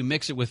day, you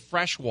mix it with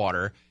fresh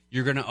water,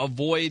 you're going to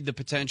avoid the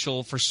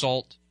potential for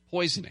salt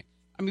poisoning.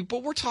 I mean,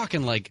 but we're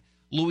talking like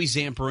Louis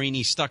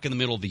Zamperini stuck in the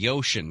middle of the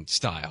ocean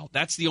style.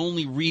 That's the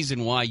only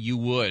reason why you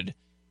would,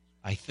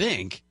 I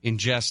think,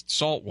 ingest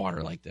salt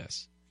water like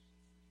this.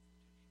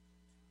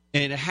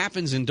 And it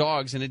happens in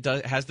dogs, and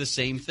it has the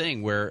same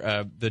thing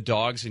where the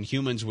dogs and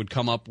humans would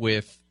come up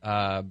with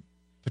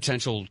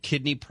potential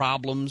kidney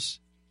problems.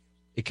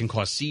 It can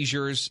cause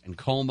seizures and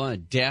coma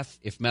and death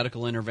if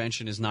medical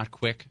intervention is not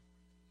quick.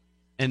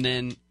 And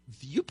then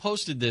you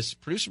posted this,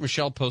 producer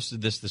Michelle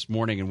posted this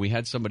morning, and we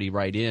had somebody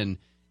write in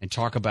and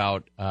talk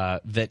about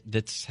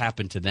that's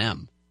happened to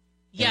them.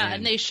 Yeah,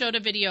 and they showed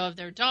a video of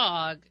their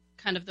dog,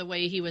 kind of the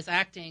way he was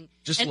acting.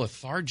 Just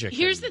lethargic.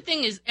 Here's the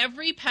thing is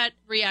every pet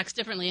reacts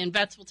differently, and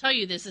vets will tell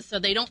you this, is so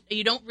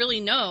you don't really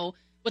know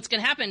what's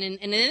going to happen. And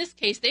in this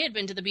case, they had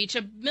been to the beach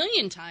a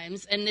million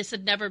times, and this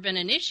had never been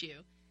an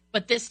issue.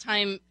 But this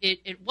time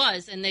it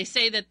was. And they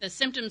say that the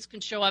symptoms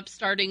can show up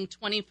starting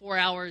 24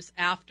 hours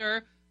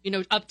after,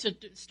 up to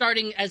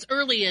starting as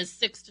early as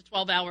 6 to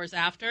 12 hours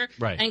after.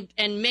 Right.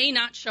 And may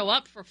not show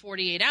up for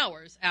 48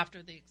 hours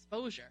after the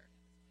exposure.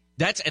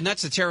 That's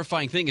the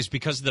terrifying thing, is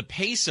because of the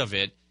pace of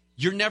it,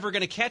 you're never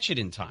going to catch it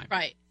in time.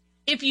 Right.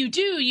 If you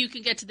do, you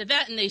can get to the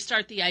vet and they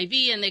start the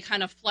IV and they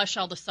kind of flush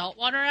all the salt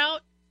water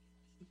out.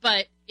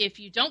 But if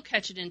you don't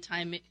catch it in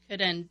time, it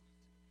could end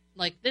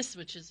like this,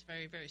 which is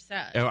very, very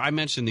sad. I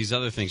mentioned these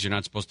other things you're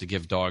not supposed to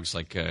give dogs,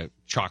 like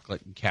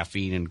chocolate, and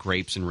caffeine, and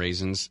grapes and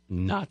raisins.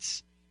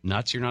 Nuts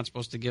you're not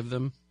supposed to give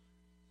them.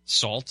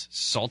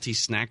 Salty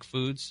snack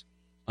foods,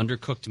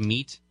 undercooked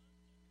meat,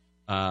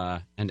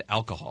 and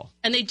alcohol.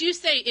 And they do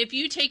say if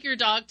you take your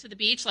dog to the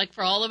beach, like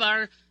for all of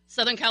our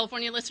Southern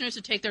California listeners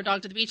who take their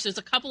dog to the beach, there's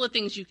a couple of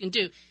things you can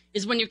do.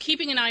 Is when you're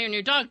keeping an eye on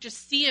your dog,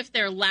 just see if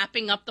they're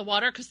lapping up the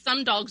water, because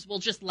some dogs will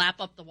just lap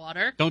up the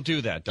water. Don't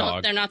do that,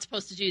 dog. They're not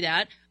supposed to do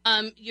that.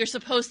 You're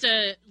supposed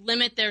to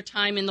limit their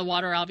time in the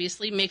water,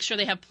 obviously. Make sure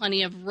they have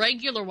plenty of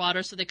regular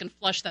water so they can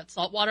flush that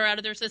salt water out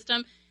of their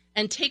system.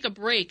 And take a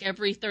break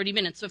every 30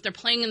 minutes. So if they're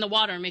playing in the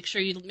water, make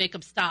sure you make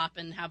them stop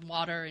and have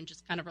water and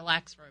just kind of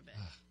relax for a bit.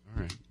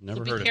 All right.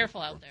 Never so heard of it. Be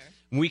careful out there.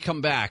 When we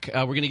come back,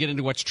 we're going to get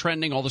into what's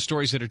trending, all the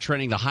stories that are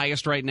trending the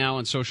highest right now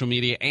on social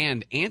media,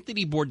 and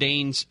Anthony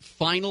Bourdain's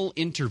final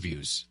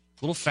interviews.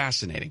 A little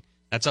fascinating.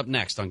 That's up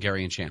next on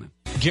Gary and Shannon.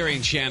 Gary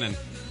and Shannon,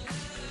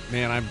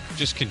 man, I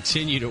just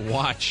continue to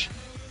watch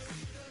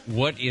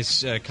what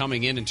is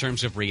coming in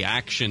terms of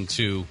reaction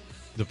to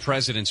the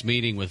president's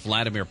meeting with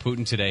Vladimir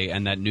Putin today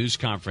and that news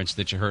conference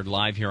that you heard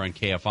live here on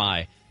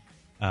KFI.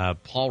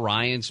 Paul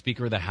Ryan,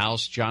 Speaker of the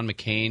House, John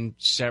McCain,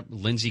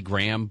 Lindsey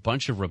Graham,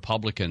 bunch of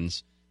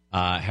Republicans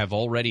have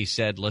already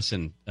said,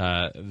 listen,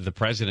 the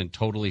president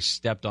totally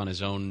stepped on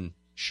his own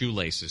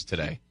shoelaces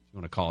today, if you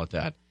want to call it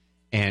that,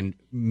 and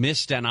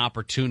missed an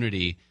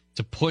opportunity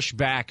to push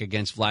back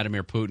against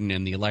Vladimir Putin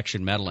and the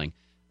election meddling.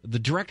 The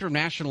Director of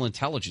National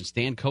Intelligence,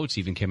 Dan Coates,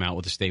 even came out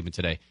with a statement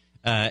today.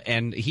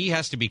 And he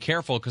has to be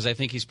careful because I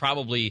think he's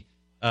probably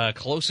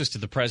closest to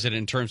the president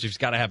in terms of he's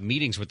got to have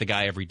meetings with the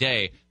guy every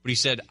day. But he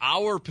said,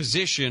 our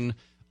position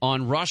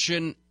on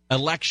Russian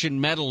election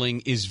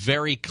meddling is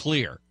very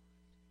clear,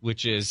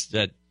 which is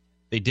that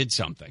they did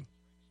something.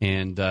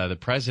 And the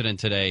president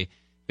today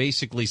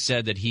basically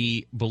said that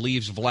he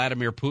believes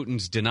Vladimir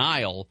Putin's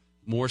denial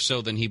more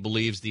so than he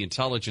believes the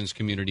intelligence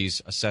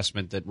community's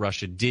assessment that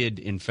Russia did,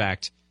 in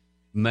fact,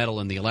 meddle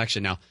in the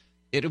election. Now,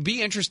 it'll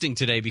be interesting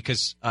today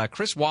because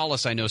Chris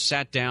Wallace, I know,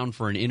 sat down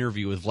for an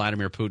interview with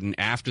Vladimir Putin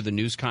after the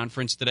news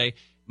conference today.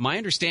 My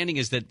understanding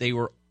is that they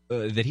were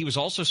that he was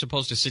also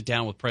supposed to sit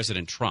down with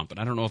President Trump, and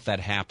I don't know if that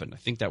happened. I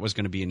think that was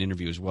going to be an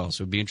interview as well,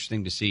 so it'd be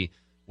interesting to see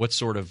what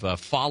sort of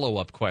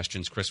follow-up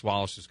questions Chris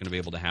Wallace is going to be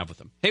able to have with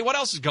them. Hey, what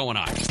else is going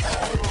on?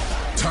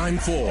 Time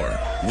for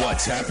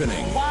What's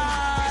Happening.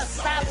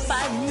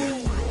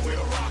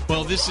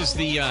 Well, this is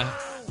the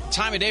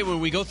time of day when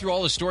we go through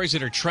all the stories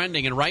that are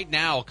trending, and right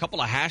now a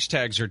couple of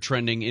hashtags are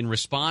trending in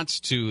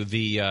response to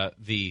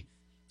the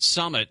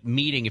summit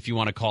meeting, if you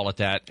want to call it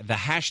that. The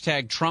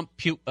hashtag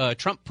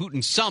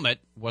Trump-Putin summit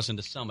wasn't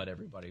a summit,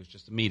 everybody. It was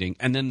just a meeting.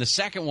 And then the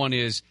second one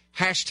is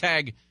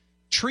hashtag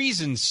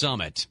treason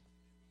summit.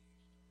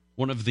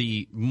 One of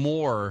the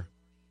more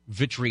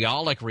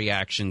vitriolic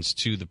reactions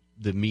to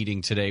the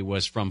meeting today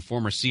was from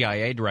former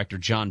CIA Director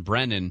John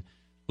Brennan,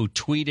 who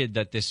tweeted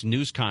that this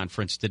news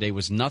conference today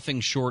was nothing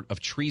short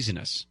of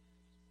treasonous.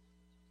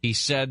 He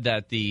said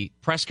that the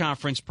press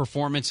conference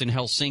performance in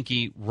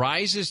Helsinki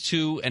rises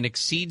to and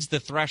exceeds the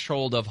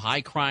threshold of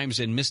high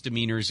crimes and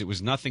misdemeanors. It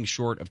was nothing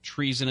short of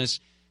treasonous.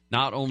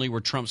 Not only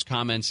were Trump's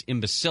comments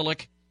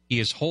imbecilic, he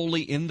is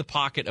wholly in the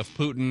pocket of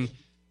Putin.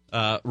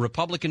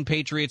 Republican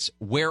patriots,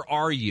 where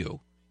are you?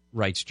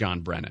 Writes John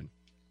Brennan.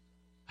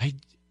 I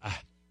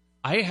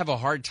have a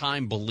hard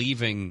time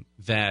believing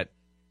that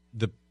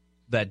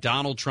that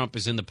Donald Trump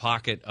is in the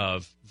pocket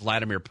of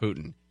Vladimir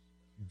Putin.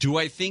 Do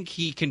I think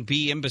he can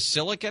be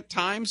imbecilic at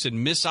times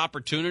and miss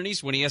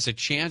opportunities when he has a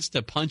chance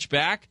to punch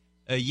back?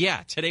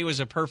 Yeah, today was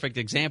a perfect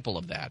example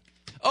of that.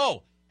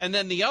 Oh, and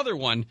then the other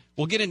one,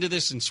 we'll get into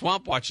this in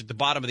Swamp Watch at the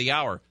bottom of the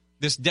hour.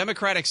 This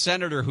Democratic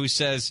senator who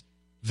says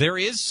there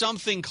is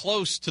something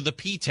close to the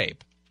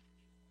P-tape.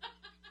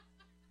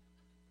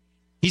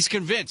 He's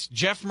convinced.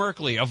 Jeff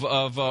Merkley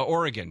of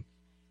Oregon.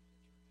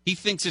 He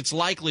thinks it's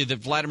likely that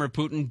Vladimir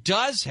Putin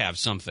does have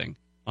something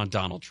on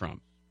Donald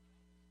Trump.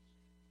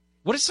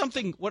 What is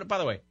something, by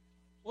the way,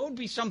 what would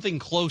be something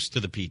close to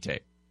the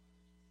P-tape?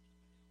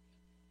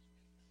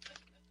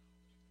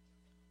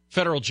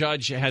 Federal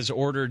judge has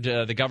ordered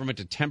the government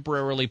to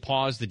temporarily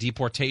pause the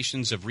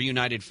deportations of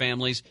reunited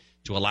families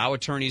to allow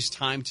attorneys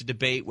time to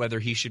debate whether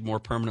he should more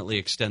permanently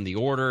extend the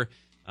order.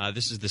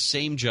 This is the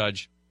same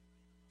judge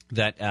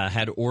that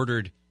had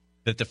ordered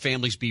that the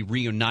families be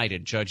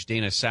reunited. Judge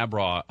Dana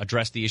Sabraw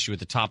addressed the issue at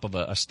the top of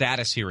a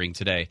status hearing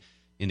today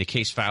in the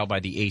case filed by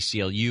the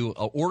ACLU,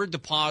 ordered the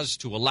pause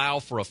to allow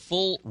for a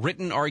full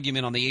written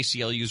argument on the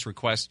ACLU's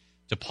request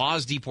to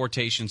pause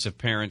deportations of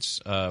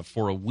parents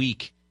for a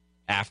week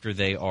after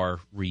they are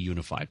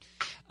reunified.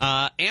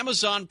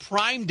 Amazon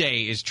Prime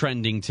Day is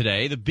trending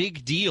today. The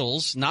big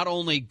deals, not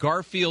only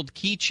Garfield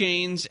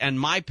keychains and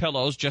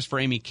MyPillows, just for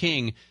Amy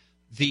King,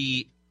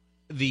 the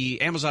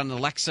Amazon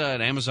Alexa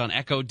and Amazon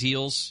Echo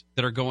deals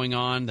that are going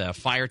on, the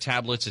Fire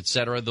tablets,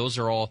 etc., those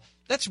are all,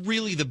 that's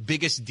really the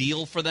biggest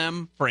deal for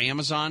them, for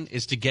Amazon,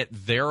 is to get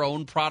their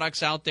own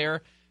products out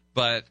there.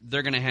 But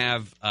they're going to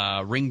have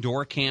Ring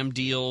Door Cam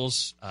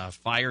deals,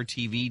 Fire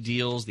TV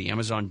deals, the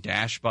Amazon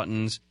Dash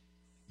buttons.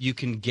 You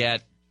can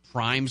get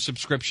Prime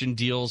subscription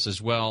deals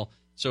as well.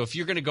 So if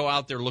you're going to go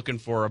out there looking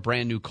for a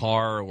brand new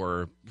car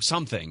or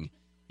something,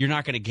 you're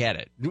not going to get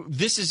it.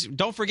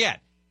 Don't forget,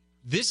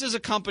 this is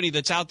a company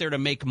that's out there to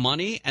make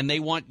money, and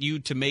they want you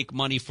to make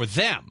money for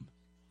them.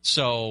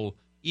 So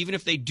even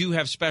if they do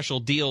have special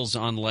deals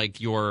on, like,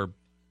 your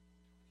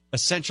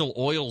essential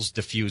oils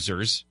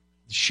diffusers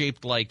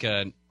shaped like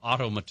an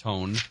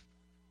automaton,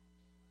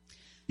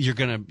 Why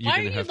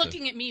are you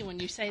looking at me when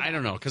you say that? I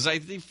don't know, because I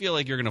feel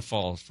like you're going to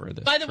fall for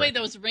this. By the way,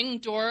 those Ring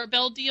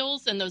doorbell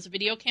deals and those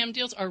video cam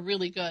deals are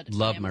really good.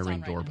 Love my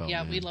Ring doorbell.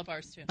 Yeah, we love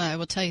ours too. I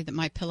will tell you that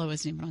MyPillow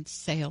isn't even on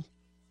sale.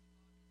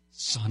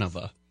 Son of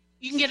a...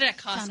 You can get it at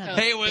Costco.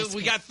 Hey,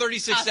 we got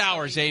 36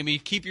 hours, Amy.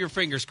 Keep your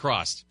fingers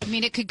crossed. I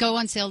mean, it could go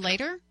on sale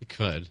later. It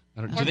could.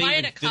 Buy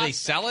it at Costco. Do they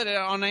sell it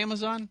on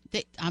Amazon?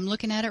 I'm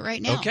looking at it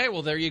right now. Okay,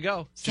 well, there you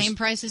go. Same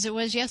price as it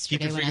was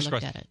yesterday when I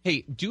looked at it.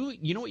 Hey,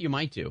 you know what you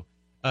might do?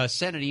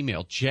 Send an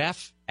email,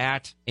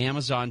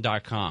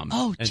 jeff@amazon.com.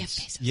 Oh, Jeff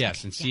Bezos. Yes,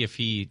 okay, and see if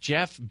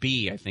Jeff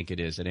B, I think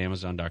it is, at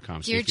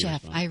amazon.com. Dear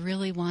Jeff, I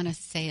really want a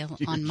sale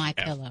on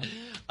MyPillow.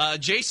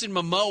 Jason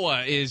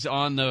Momoa is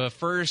on the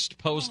first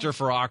poster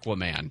for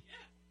Aquaman.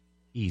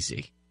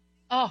 Easy.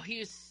 Oh, he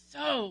is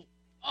so...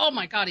 Oh,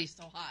 my God, he's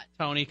so hot.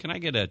 Tony, can I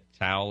get a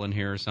towel in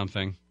here or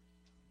something?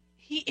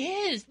 He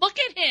is. Look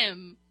at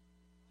him.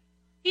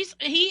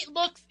 He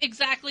looks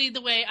exactly the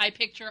way I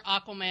picture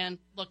Aquaman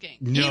looking.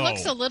 No, he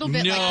looks a little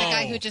bit like the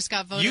guy who just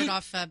got voted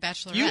off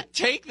Bachelorette. You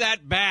take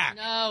that back.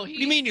 No, what do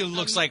you mean he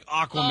looks like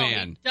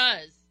Aquaman? Oh, he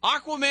does.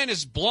 Aquaman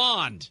is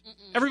blonde.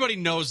 Everybody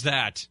knows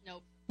that.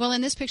 Nope. Well,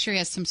 in this picture, he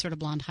has some sort of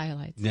blonde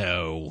highlights.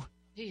 No.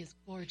 He is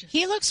gorgeous.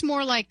 He looks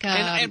more like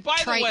and by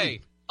Triton, the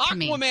way,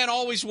 Aquaman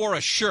always wore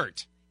a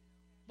shirt.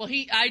 Well,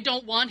 I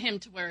don't want him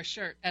to wear a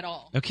shirt at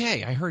all.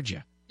 Okay, I heard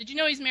you. Did you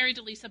know he's married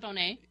to Lisa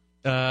Bonet?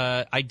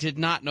 I did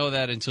not know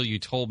that until you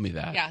told me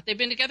that. Yeah, they've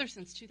been together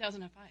since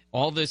 2005.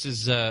 All this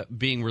is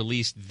being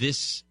released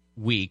this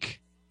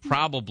week,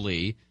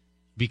 probably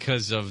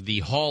because of the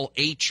Hall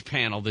H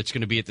panel that's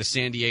going to be at the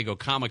San Diego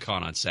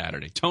Comic-Con on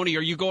Saturday. Tony,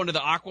 are you going to the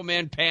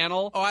Aquaman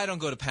panel? Oh, I don't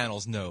go to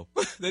panels, no.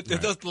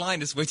 The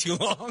line is way too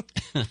long.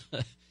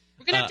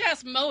 We're going to have to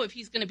ask Mo if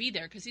he's going to be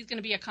there because he's going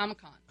to be at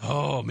Comic-Con.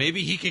 Oh,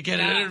 maybe he could get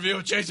an interview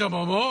with Jason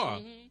Momoa.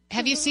 Mm-hmm.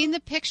 Have you seen the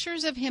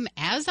pictures of him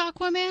as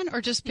Aquaman or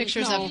just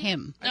pictures of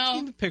him? I've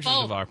seen the pictures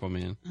both. of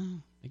Aquaman.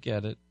 Oh. I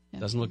get it.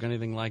 Doesn't look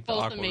anything like the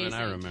Both Aquaman amazing.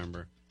 I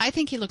remember. I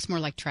think he looks more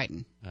like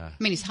Triton. I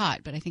mean, he's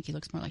hot, but I think he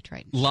looks more like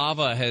Triton.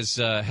 Lava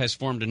has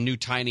formed a new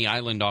tiny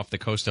island off the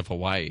coast of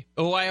Hawaii.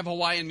 Oh, I have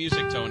Hawaiian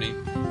music, Tony.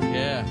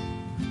 Yeah.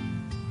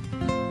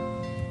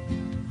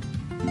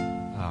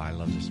 Oh, I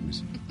love this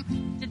music.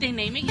 Did they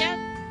name it yet?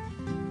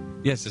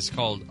 Yes, it's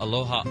called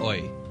Aloha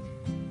Oi.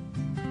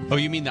 Oh,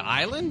 you mean the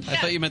island? I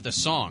thought you meant the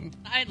song.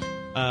 The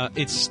island.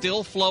 It's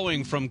still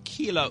flowing from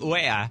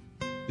Kilauea.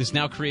 It's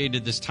now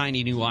created this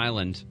tiny new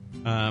island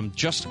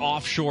just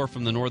offshore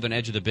from the northern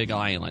edge of the Big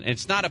Island. And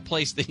it's not a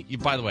place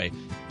that, by the way,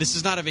 this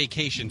is not a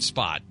vacation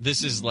spot.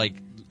 This is like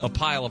a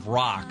pile of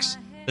rocks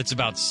that's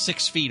about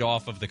 6 feet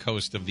off of the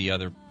coast of the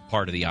other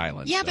part of the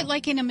island. Yeah, but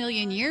like in a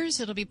million years,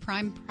 it'll be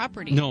prime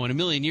property. No, in a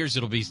million years,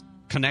 it'll be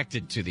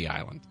connected to the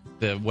island.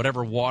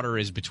 Whatever water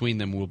is between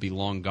them will be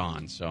long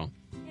gone. So,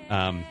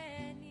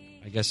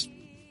 I guess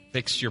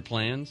fix your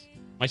plans.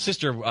 My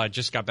sister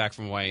just got back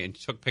from Hawaii and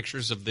took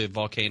pictures of the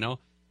volcano,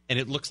 and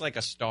it looks like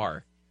a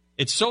star.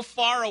 It's so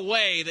far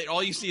away that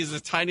all you see is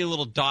this tiny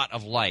little dot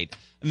of light.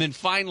 And then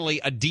finally,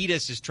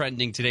 Adidas is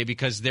trending today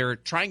because they're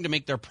trying to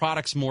make their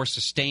products more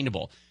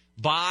sustainable.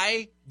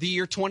 By the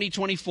year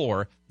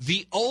 2024,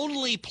 the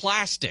only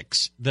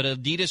plastics that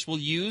Adidas will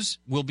use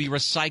will be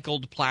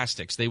recycled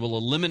plastics. They will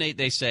eliminate,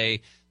 they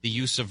say, the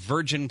use of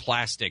virgin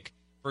plastic.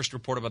 First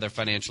reported by their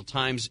Financial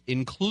Times,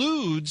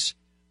 includes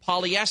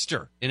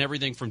polyester in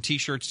everything from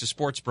T-shirts to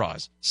sports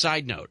bras.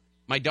 Side note,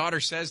 my daughter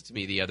says to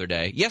me the other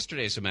day,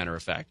 yesterday as a matter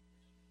of fact,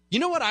 you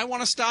know what I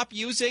want to stop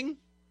using?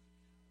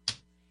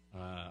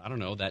 I don't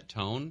know, that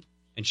tone.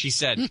 And she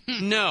said,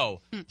 no,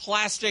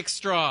 plastic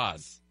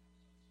straws.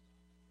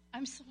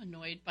 I'm so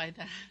annoyed by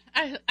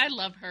that. I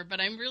love her,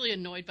 but I'm really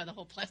annoyed by the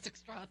whole plastic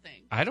straw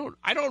thing. I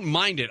don't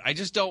mind it. I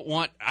just don't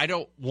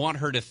want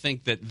her to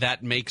think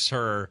that makes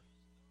her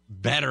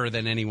better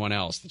than anyone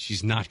else, that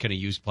she's not going to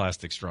use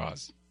plastic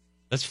straws.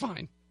 That's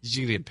fine. She's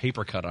going to get a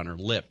paper cut on her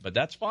lip, but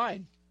that's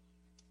fine.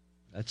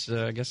 That's,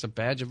 I guess, a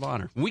badge of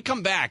honor. When we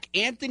come back,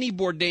 Anthony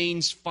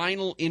Bourdain's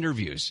final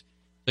interviews.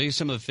 Tell you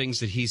some of the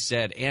things that he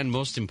said, and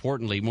most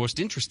importantly, most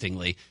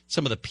interestingly,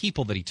 some of the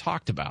people that he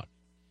talked about.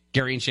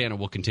 Gary and Shannon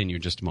will continue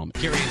in just a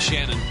moment. Gary and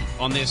Shannon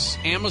on this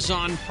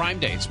Amazon Prime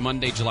Day. It's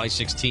Monday, July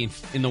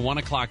 16th. In the 1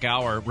 o'clock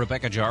hour,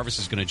 Rebecca Jarvis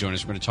is going to join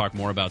us. We're going to talk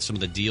more about some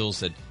of the deals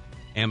that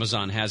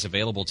Amazon has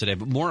available today.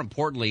 But more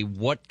importantly,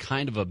 what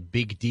kind of a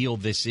big deal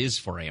this is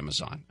for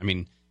Amazon. I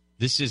mean,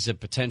 this is a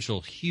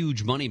potential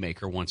huge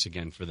moneymaker once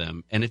again for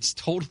them. And it's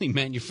totally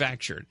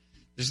manufactured.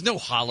 There's no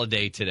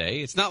holiday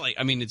today. It's not like,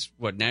 I mean, it's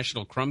what,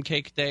 National Crumb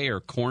Cake Day or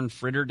Corn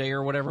Fritter Day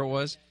or whatever it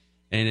was.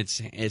 And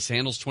it's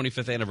Handel's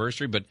 25th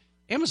anniversary, but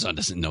Amazon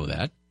doesn't know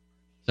that.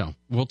 So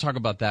we'll talk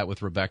about that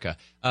with Rebecca.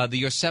 The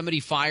Yosemite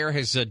fire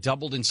has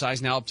doubled in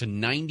size now up to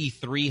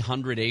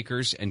 9,300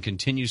 acres and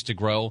continues to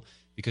grow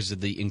because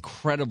of the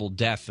incredible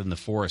death in the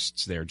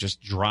forests there.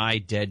 Just dry,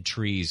 dead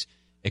trees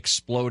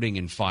exploding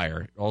in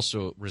fire. It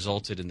also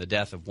resulted in the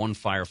death of one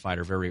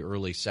firefighter very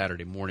early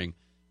Saturday morning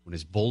when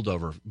his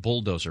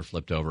bulldozer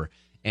flipped over.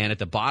 And at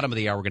the bottom of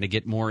the hour, we're going to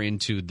get more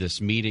into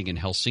this meeting in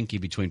Helsinki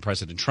between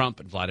President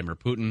Trump and Vladimir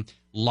Putin.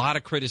 A lot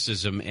of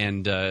criticism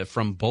and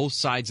from both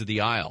sides of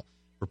the aisle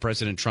for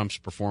President Trump's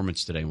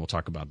performance today, and we'll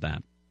talk about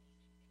that.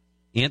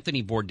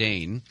 Anthony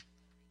Bourdain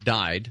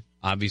died,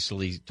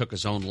 obviously took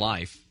his own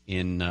life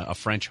in a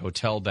French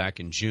hotel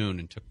back in June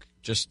and took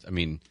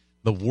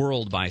the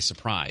world by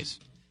surprise.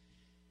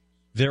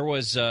 There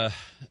was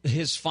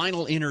his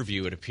final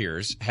interview, it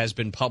appears, has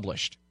been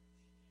published.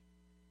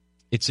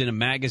 It's in a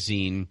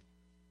magazine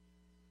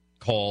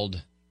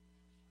called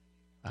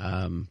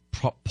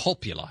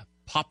Popula.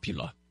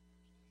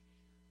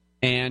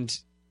 And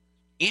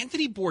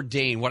Anthony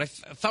Bourdain, what I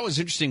thought was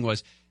interesting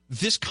was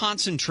this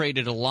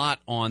concentrated a lot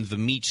on the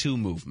Me Too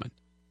movement.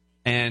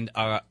 And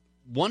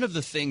one of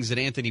the things that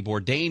Anthony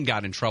Bourdain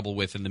got in trouble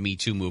with in the Me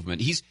Too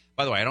movement,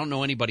 by the way, I don't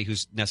know anybody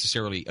who's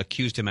necessarily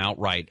accused him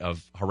outright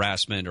of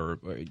harassment or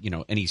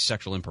any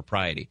sexual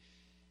impropriety.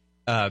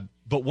 But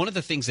one of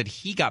the things that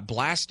he got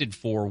blasted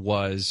for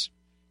was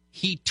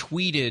he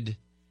tweeted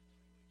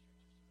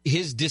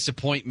his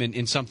disappointment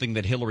in something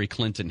that Hillary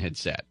Clinton had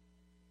said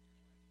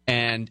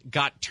and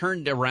got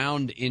turned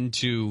around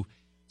into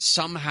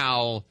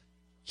somehow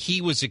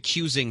he was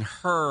accusing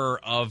her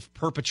of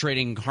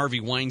perpetrating Harvey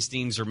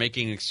Weinstein's or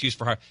making an excuse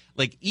for her.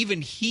 Like,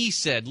 even he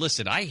said,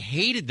 listen, I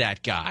hated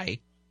that guy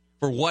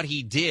for what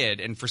he did,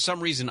 and for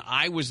some reason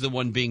I was the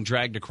one being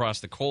dragged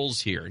across the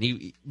coals here.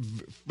 And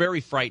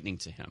very frightening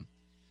to him.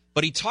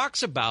 But he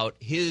talks about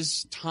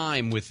his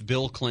time with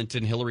Bill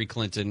Clinton, Hillary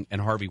Clinton, and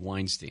Harvey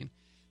Weinstein.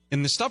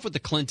 And the stuff with the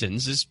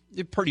Clintons is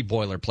pretty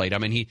boilerplate. I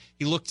mean, he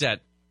looked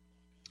at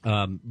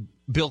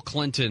Bill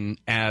Clinton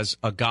as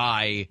a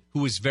guy who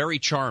was very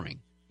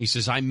charming. He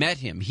says, I met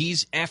him.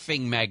 He's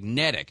effing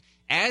magnetic,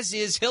 as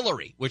is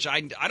Hillary, which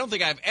I don't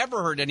think I've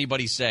ever heard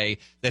anybody say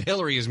that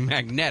Hillary is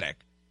magnetic.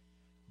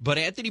 But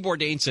Anthony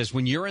Bourdain says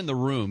when you're in the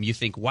room, you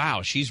think,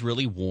 wow, she's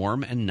really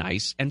warm and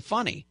nice and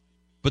funny.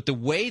 But the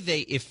way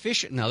they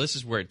now this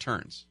is where it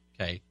turns,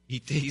 okay?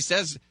 He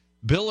says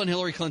Bill and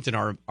Hillary Clinton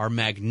are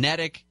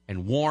magnetic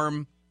and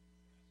warm.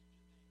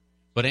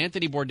 But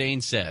Anthony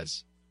Bourdain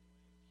says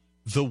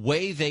the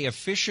way they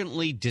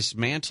efficiently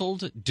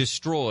dismantled,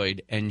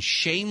 destroyed, and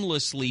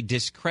shamelessly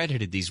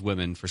discredited these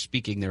women for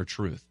speaking their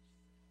truth.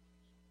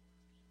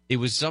 It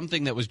was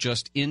something that was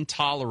just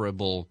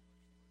intolerable,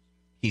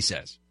 he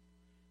says,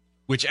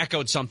 which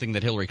echoed something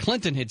that Hillary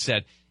Clinton had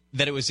said,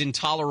 that it was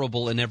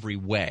intolerable in every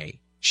way.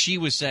 She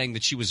was saying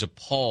that she was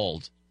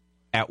appalled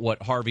at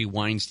what Harvey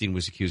Weinstein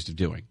was accused of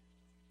doing.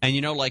 And,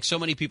 like so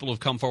many people have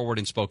come forward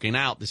and spoken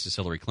out, this is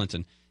Hillary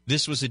Clinton,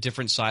 this was a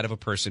different side of a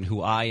person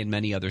who I and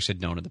many others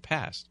had known in the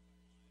past.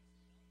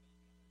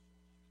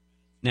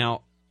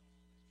 Now,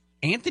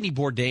 Anthony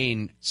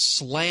Bourdain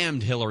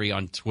slammed Hillary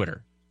on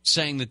Twitter,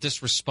 saying that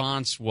this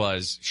response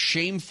was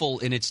shameful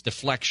in its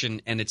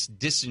deflection and its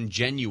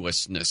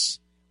disingenuousness.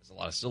 There's a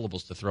lot of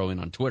syllables to throw in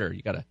on Twitter.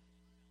 You gotta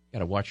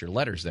watch your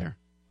letters there.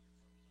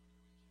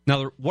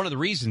 Now, one of the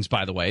reasons,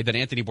 by the way, that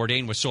Anthony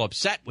Bourdain was so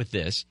upset with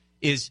this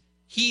is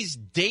he's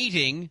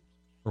dating,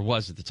 or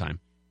was at the time,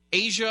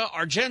 Asia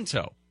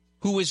Argento,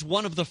 who is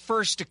one of the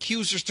first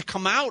accusers to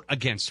come out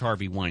against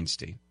Harvey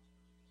Weinstein.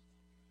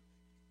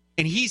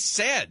 And he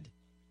said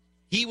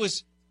he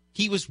was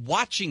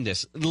watching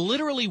this,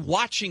 literally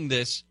watching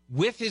this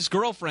with his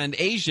girlfriend,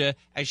 Asia,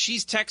 as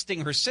she's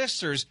texting her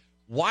sisters,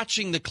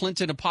 watching the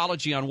Clinton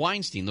apology on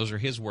Weinstein. Those are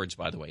his words,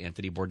 by the way.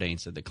 Anthony Bourdain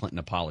said that Clinton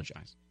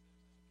apologized.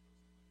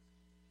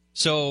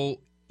 So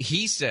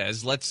he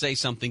says, let's say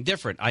something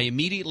different. I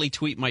immediately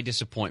tweet my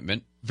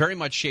disappointment, very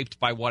much shaped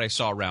by what I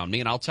saw around me.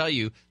 And I'll tell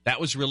you,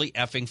 that was really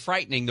effing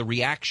frightening, the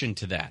reaction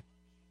to that.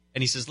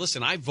 And he says,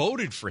 listen, I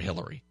voted for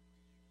Hillary.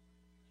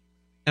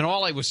 And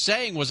all I was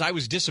saying was I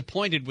was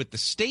disappointed with the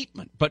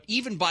statement. But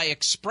even by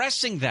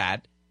expressing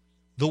that,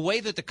 the way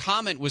that the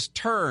comment was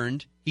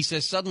turned, he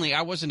says, suddenly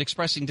I wasn't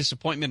expressing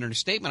disappointment in her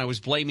statement. I was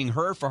blaming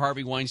her for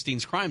Harvey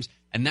Weinstein's crimes.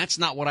 And that's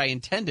not what I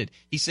intended.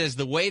 He says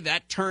the way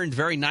that turned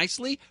very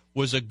nicely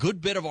was a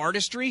good bit of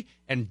artistry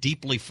and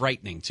deeply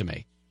frightening to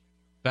me.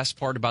 Best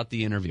part about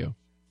the interview.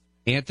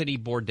 Anthony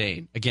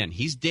Bourdain. Again,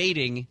 he's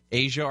dating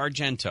Asia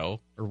Argento,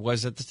 or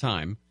was at the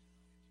time,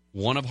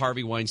 one of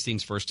Harvey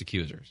Weinstein's first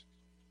accusers.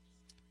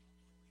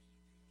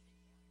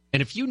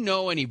 And if you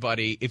know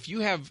anybody, if you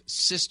have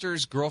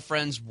sisters,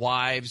 girlfriends,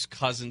 wives,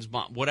 cousins,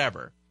 mom,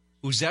 whatever,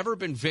 who's ever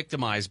been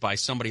victimized by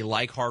somebody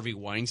like Harvey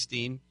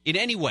Weinstein in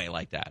any way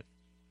like that,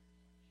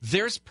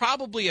 there's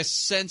probably a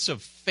sense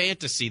of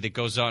fantasy that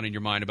goes on in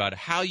your mind about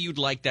how you'd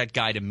like that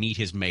guy to meet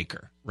his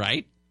maker,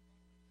 right?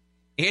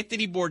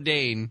 Anthony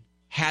Bourdain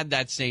had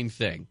that same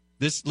thing.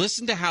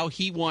 Listen to how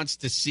he wants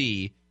to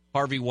see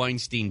Harvey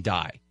Weinstein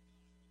die.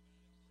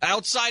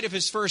 Outside of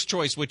his first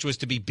choice, which was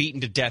to be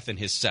beaten to death in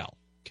his cell,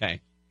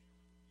 okay?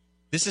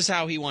 This is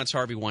how he wants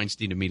Harvey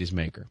Weinstein to meet his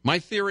maker. My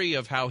theory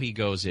of how he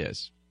goes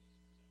is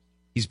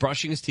he's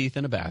brushing his teeth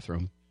in a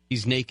bathroom.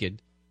 He's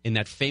naked in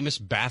that famous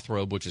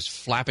bathrobe, which is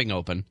flapping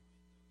open.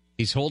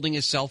 He's holding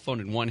his cell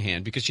phone in one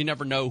hand because you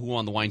never know who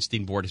on the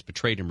Weinstein board has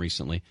betrayed him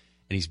recently.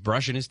 And he's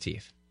brushing his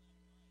teeth.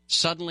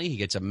 Suddenly, he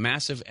gets a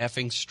massive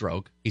effing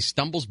stroke. He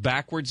stumbles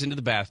backwards into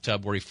the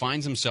bathtub where he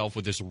finds himself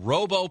with his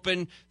robe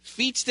open,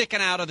 feet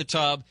sticking out of the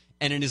tub,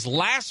 and in his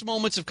last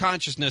moments of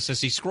consciousness, as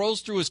he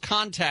scrolls through his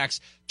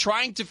contacts,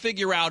 trying to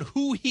figure out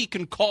who he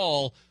can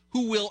call,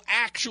 who will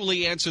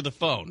actually answer the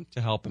phone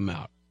to help him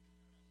out.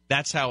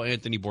 That's how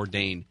Anthony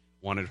Bourdain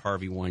wanted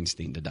Harvey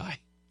Weinstein to die.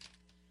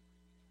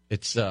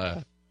 It's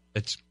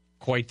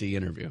quite the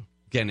interview.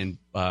 Again, in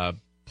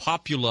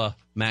Popula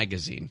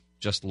magazine,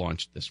 just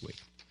launched this week.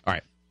 All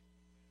right.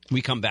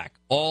 We come back.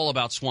 All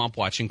about Swamp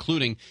Watch,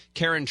 including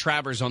Karen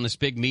Travers on this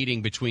big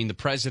meeting between the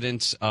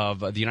presidents of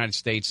the United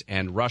States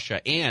and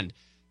Russia. And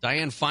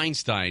Dianne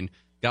Feinstein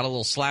got a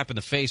little slap in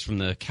the face from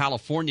the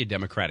California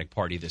Democratic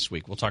Party this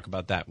week. We'll talk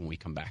about that when we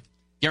come back.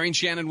 Gary and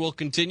Shannon will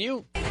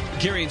continue.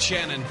 Gary and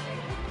Shannon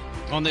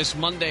on this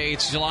Monday.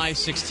 It's July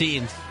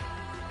 16th.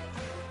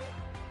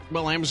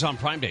 Well, Amazon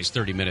Prime Day is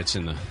 30 minutes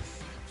in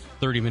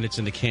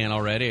the can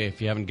already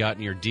if you haven't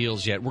gotten your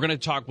deals yet. We're going to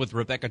talk with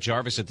Rebecca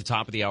Jarvis at the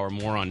top of the hour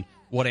more on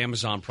what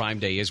Amazon Prime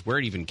Day is, where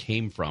it even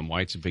came from,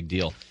 why it's a big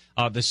deal.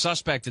 The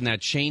suspect in that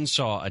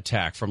chainsaw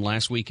attack from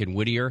last week in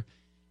Whittier,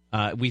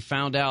 we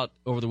found out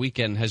over the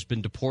weekend, has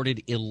been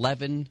deported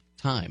 11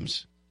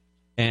 times.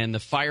 And the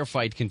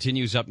firefight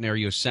continues up near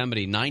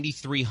Yosemite.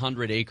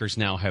 9,300 acres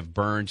now have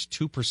burned.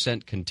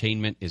 2%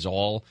 containment is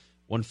all.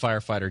 One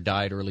firefighter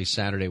died early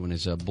Saturday when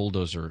his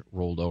bulldozer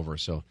rolled over.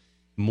 So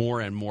more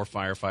and more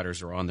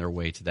firefighters are on their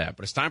way to that.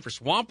 But it's time for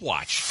Swamp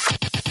Watch.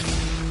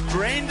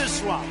 Drain the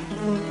swamp.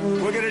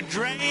 We're going to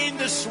drain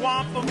the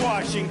swamp of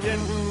Washington.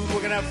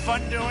 We're going to have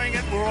fun doing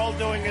it. We're all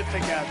doing it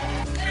together.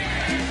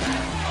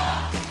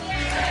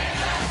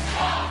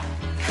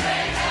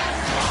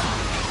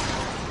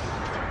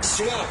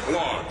 Swamp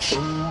Watch.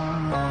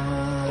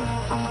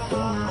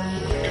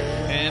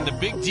 And a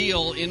big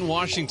deal in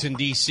Washington,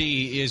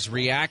 D.C. is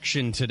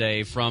reaction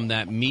today from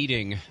that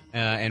meeting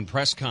and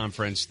press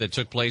conference that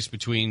took place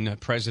between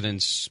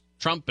Presidents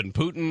Trump and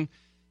Putin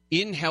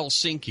in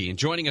Helsinki. And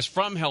joining us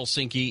from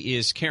Helsinki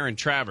is Karen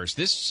Travers.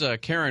 This,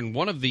 Karen,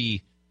 one of the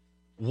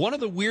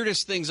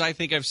weirdest things I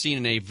think I've seen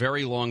in a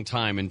very long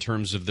time in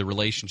terms of the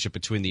relationship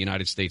between the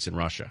United States and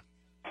Russia.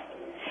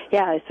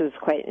 Yeah, this was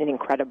quite an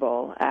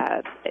incredible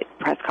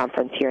press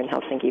conference here in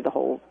Helsinki, the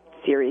whole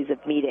series of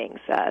meetings.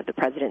 The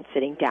president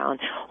sitting down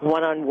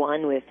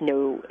one-on-one with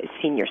no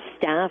senior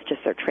staff,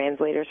 just their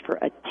translators for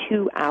a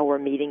 2-hour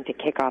meeting to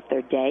kick off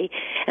their day.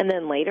 And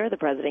then later, the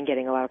president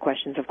getting a lot of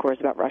questions, of course,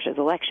 about Russia's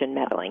election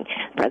meddling.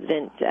 The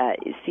president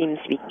seems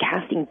to be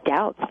casting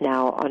doubts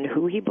now on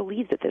who he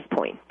believes at this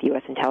point. The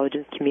U.S.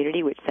 intelligence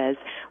community, which says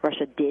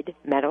Russia did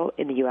meddle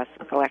in the U.S.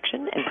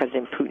 election and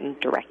President Putin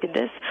directed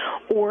this,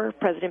 or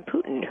President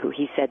Putin, who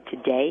he said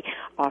today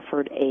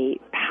offered a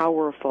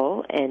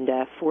powerful and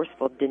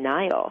forceful denial.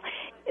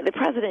 The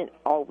president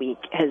all week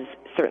has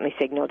certainly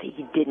signaled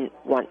he didn't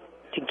want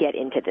to get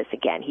into this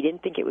again. He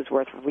didn't think it was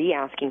worth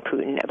re-asking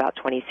Putin about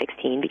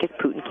 2016 because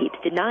Putin keeps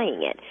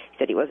denying it. He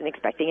said he wasn't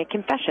expecting a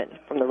confession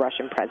from the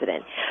Russian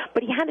president.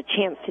 But he had a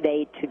chance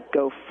today to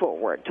go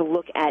forward, to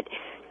look at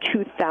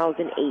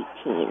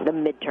 2018, the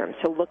midterms,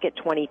 to look at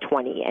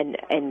 2020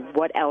 and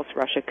what else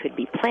Russia could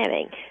be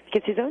planning.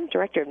 Because his own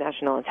director of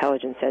national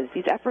intelligence says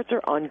these efforts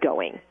are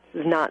ongoing.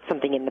 This is not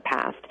something in the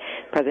past.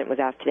 The president was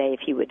asked today if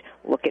he would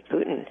look at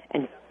Putin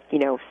and,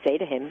 say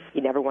to him,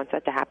 he never wants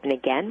that to happen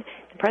again.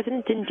 The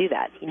president didn't do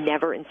that. He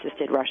never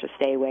insisted Russia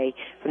stay away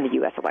from the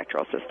U.S.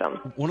 electoral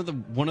system. One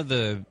of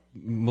the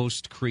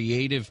most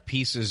creative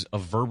pieces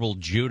of verbal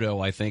judo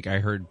I think I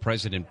heard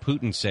President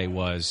Putin say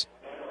was,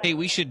 hey,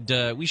 we should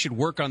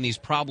work on these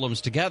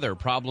problems together,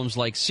 problems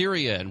like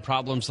Syria and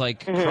problems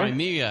like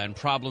Crimea and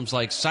problems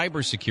like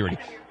cybersecurity.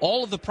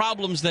 All of the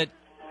problems that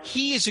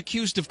he is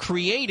accused of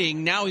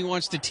creating, now he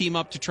wants to team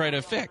up to try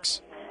to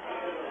fix.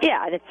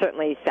 Yeah, and it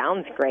certainly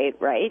sounds great,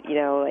 right?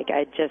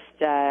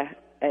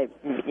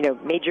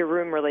 Made your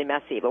room really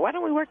messy, but why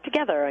don't we work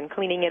together on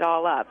cleaning it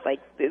all up? Like,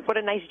 what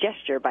a nice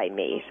gesture by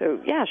me. So,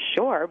 yeah,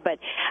 sure, but,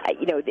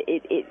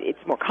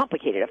 it's more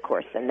complicated, of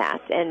course, than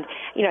that. And,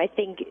 I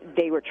think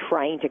they were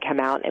trying to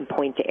come out and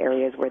point to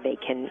areas where they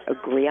can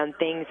agree on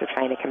things. They're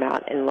trying to come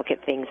out and look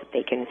at things that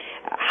they can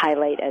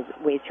highlight as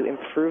ways to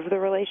improve the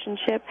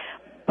relationship.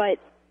 But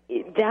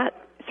that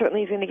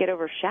certainly is going to get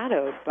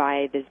overshadowed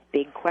by this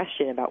big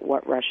question about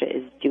what Russia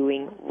is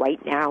doing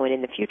right now and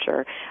in the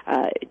future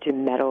to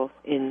meddle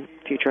in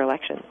future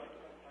elections.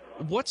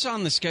 What's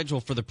on the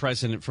schedule for the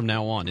president from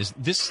now on? Is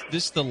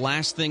this the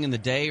last thing in the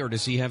day, or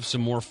does he have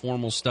some more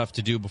formal stuff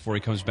to do before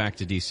he comes back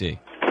to D.C.?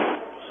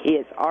 He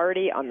is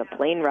already on the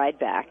plane ride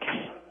back.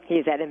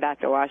 He's heading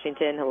back to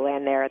Washington. He'll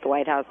land there at the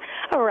White House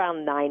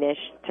around 9-ish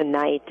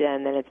tonight,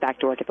 and then it's back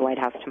to work at the White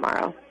House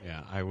tomorrow.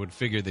 Yeah, I would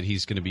figure that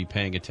he's going to be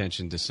paying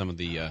attention to some of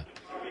the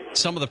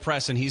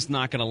press, and he's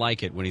not going to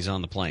like it when he's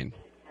on the plane.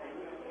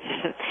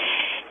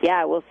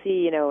 Yeah, we'll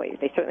see.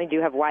 They certainly do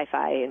have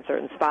Wi-Fi in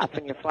certain spots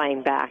when you're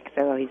flying back,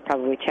 so he's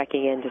probably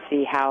checking in to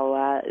see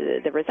how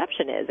the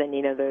reception is and,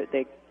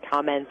 the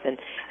comments and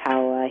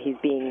how he's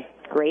being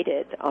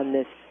graded on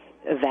this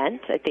event.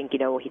 I think,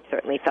 he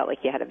certainly felt like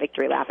he had a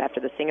victory lap after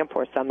the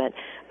Singapore summit.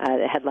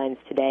 The headlines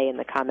today and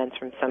the comments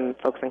from some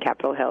folks on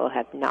Capitol Hill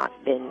have not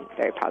been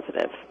very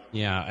positive.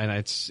 Yeah, and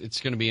it's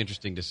going to be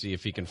interesting to see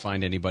if he can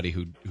find anybody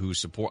who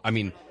support. I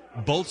mean,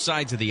 both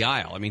sides of the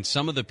aisle. I mean,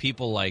 some of the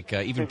people like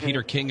even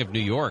Peter King of New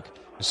York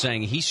was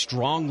saying he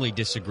strongly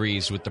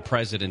disagrees with the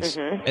president's,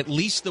 at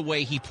least the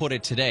way he put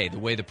it today, the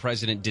way the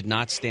president did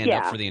not stand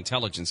up for the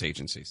intelligence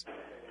agencies.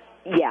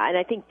 Yeah, and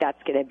I think that's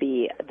going to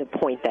be the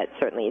point that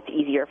certainly it's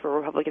easier for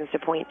Republicans to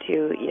point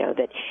to,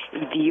 that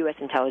the U.S.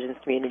 intelligence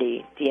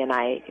community,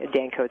 DNI,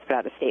 Dan Coates put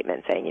out a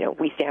statement saying,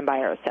 we stand by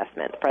our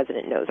assessment. The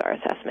president knows our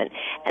assessment.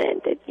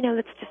 And,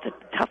 it's just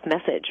a tough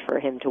message for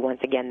him to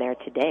once again there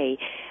today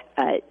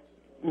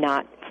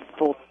not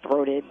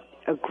full-throated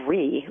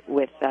agree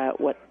with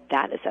what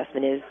that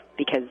assessment is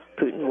because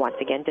Putin once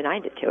again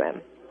denied it to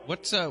him.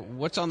 What's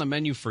on the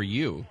menu for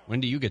you? When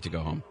do you get to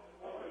go home?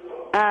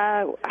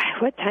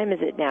 What time is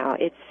it now?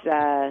 It's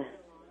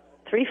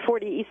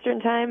 3:40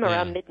 Eastern time,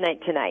 around midnight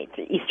tonight,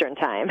 Eastern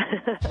time.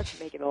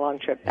 Making a long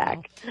trip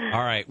back.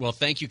 All right. Well,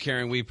 thank you,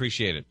 Karen. We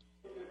appreciate it.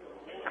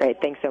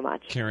 Great. Thanks so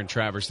much. Karen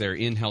Travers there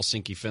in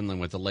Helsinki,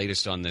 Finland, with the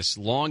latest on this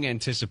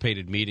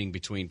long-anticipated meeting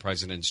between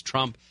Presidents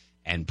Trump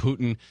and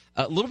Putin.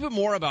 A little bit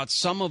more about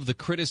some of the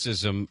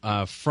criticism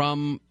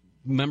from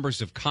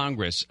members of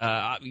Congress.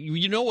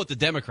 You know what the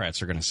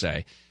Democrats are going to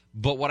say.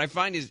 But what I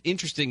find is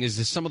interesting is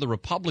that some of the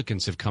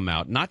Republicans have come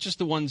out, not just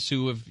the ones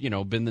who have,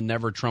 been the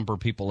never-Trumper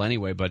people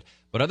anyway, but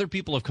other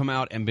people have come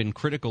out and been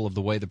critical of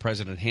the way the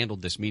president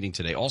handled this meeting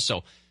today.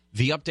 Also,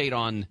 the update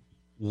on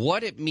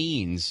what it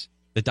means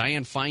that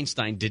Dianne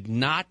Feinstein did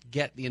not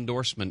get the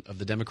endorsement of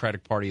the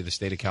Democratic Party of the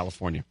state of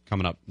California.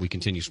 Coming up, we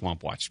continue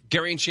Swamp Watch.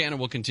 Gary and Shannon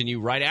will continue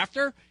right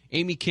after.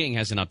 Amy King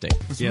has an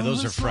update. Yeah,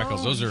 those are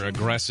freckles. Those are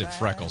aggressive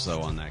freckles,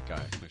 though, on that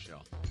guy,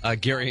 Michelle.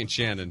 Gary and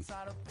Shannon.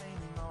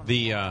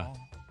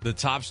 The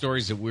top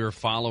stories that we're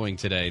following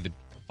today, the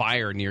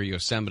fire near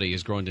Yosemite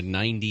has grown to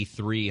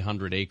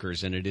 9,300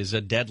 acres, and it is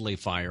a deadly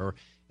fire.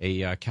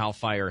 A CAL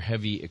FIRE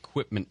heavy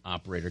equipment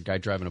operator, guy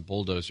driving a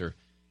bulldozer,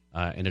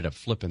 ended up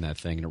flipping that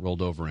thing, and it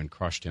rolled over and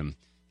crushed him.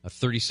 A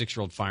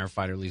 36-year-old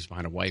firefighter leaves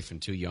behind a wife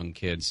and 2 young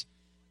kids.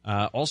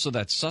 Also,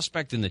 that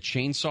suspect in the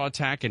chainsaw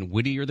attack in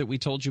Whittier that we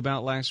told you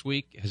about last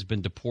week has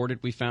been deported,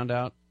 we found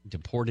out.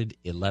 Deported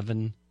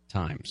 11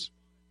 times.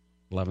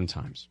 11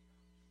 times.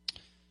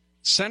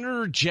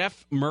 Senator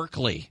Jeff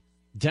Merkley,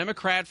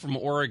 Democrat from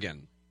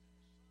Oregon,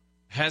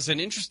 has an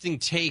interesting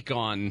take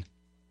on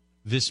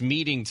this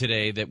meeting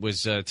today that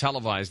was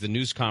televised, the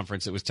news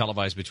conference that was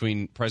televised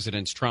between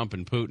Presidents Trump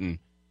and Putin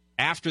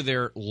after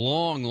their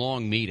long,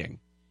 long meeting.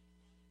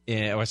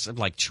 It was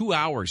like 2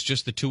 hours,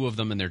 just the two of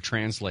them and their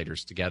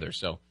translators together.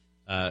 So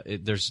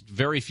there's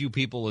very few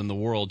people in the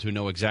world who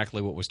know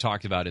exactly what was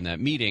talked about in that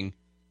meeting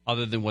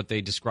other than what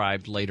they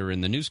described later in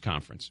the news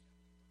conference.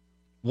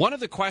 One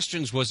of the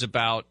questions was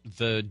about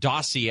the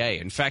dossier.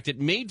 In fact, it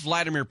made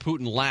Vladimir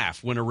Putin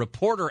laugh when a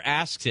reporter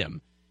asked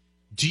him,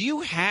 do you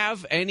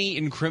have any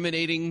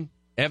incriminating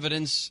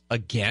evidence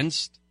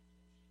against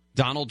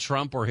Donald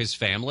Trump or his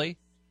family?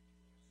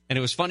 And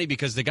it was funny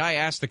because the guy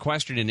asked the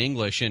question in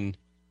English, and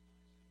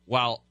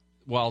while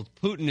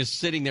Putin is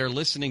sitting there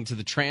listening to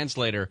the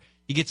translator,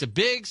 he gets a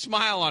big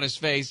smile on his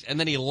face, and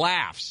then he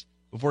laughs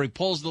before he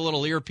pulls the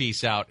little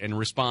earpiece out and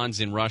responds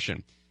in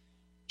Russian.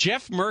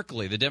 Jeff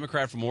Merkley, the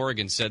Democrat from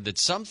Oregon, said that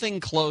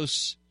something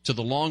close to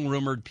the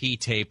long-rumored P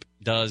tape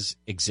does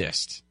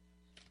exist.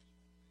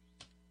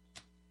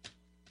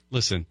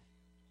 Listen,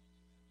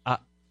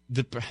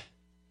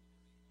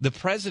 the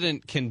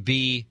president can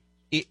be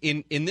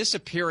in this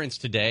appearance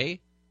today.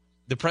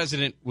 The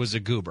president was a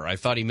goober. I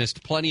thought he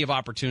missed plenty of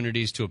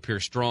opportunities to appear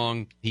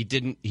strong. He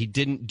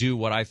didn't do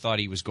what I thought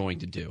he was going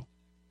to do.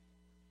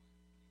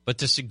 But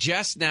to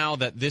suggest now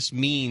that this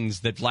means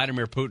that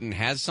Vladimir Putin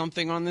has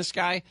something on this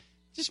guy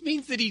just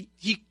means that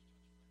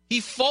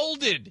he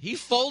folded. He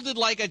folded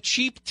like a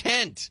cheap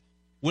tent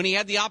when he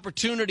had the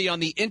opportunity on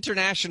the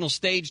international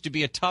stage to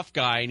be a tough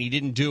guy, and he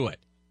didn't do it.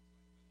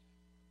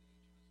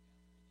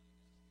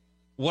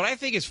 What I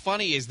think is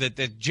funny is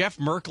that Jeff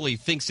Merkley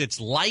thinks it's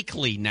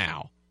likely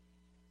now.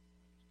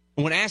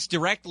 When asked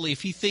directly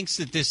if he thinks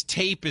that this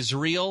tape is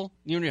real,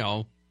 you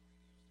know,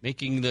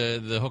 making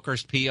the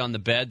hookers pee on the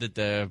bed that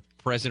the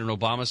President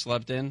Obama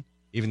slept in,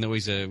 even though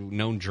he's a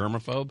known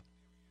germaphobe,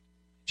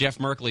 Jeff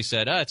Merkley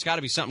said, it's got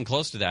to be something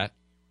close to that.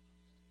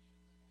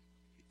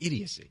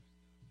 Idiocy.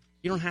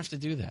 You don't have to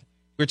do that.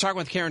 We were talking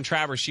with Karen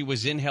Travers. She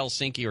was in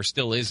Helsinki, or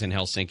still is in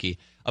Helsinki,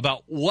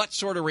 about what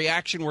sort of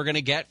reaction we're going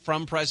to get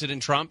from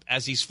President Trump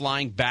as he's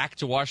flying back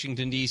to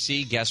Washington,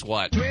 D.C. Guess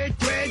what? Tweet,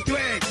 tweet,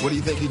 tweet. What do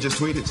you think he just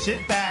tweeted?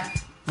 Sit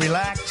back,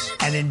 relax,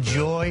 and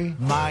enjoy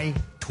my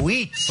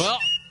tweets. Well,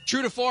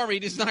 true to form,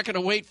 he's not going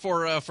to wait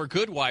for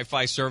good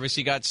Wi-Fi service.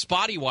 He got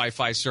spotty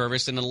Wi-Fi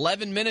service, and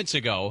 11 minutes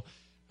ago,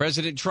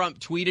 President Trump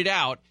tweeted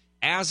out,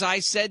 as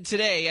I said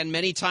today and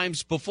many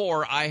times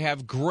before, I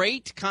have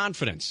great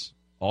confidence,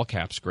 all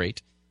caps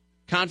great,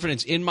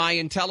 confidence in my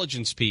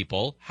intelligence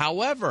people.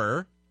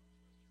 However,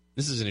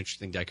 this is an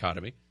interesting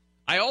dichotomy.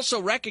 I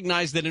also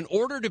recognize that in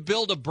order to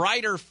build a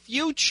brighter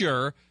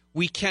future,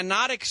 we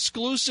cannot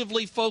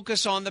exclusively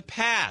focus on the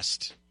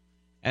past.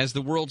 As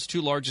the world's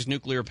 2 largest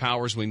nuclear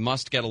powers, we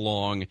must get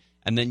along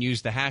and then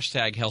use the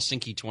hashtag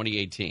Helsinki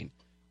 2018.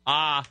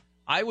 I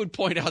would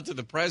point out to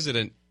the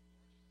president,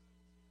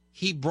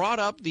 he brought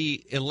up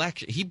the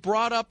election. He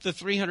brought up the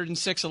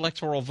 306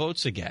 electoral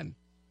votes again.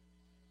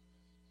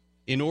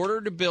 In order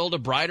to build a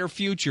brighter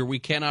future, we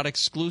cannot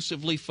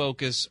exclusively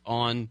focus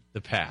on the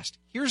past.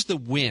 Here's the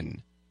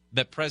win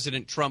that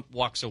President Trump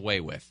walks away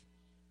with,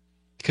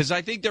 because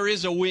I think there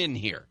is a win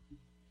here.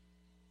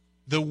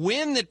 The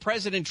win that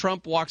President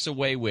Trump walks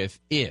away with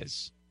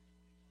is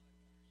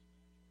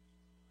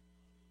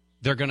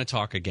they're going to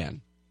talk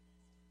again.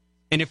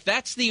 And if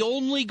that's the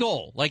only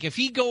goal, like if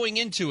he going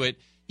into it,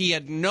 he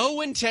had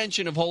no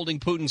intention of holding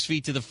Putin's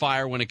feet to the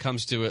fire when it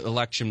comes to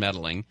election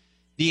meddling.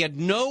 He had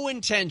no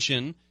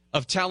intention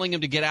of telling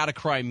him to get out of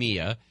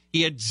Crimea.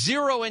 He had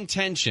zero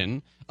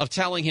intention of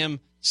telling him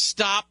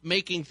stop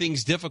making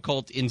things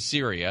difficult in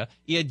Syria.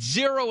 He had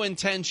zero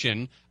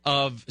intention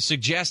of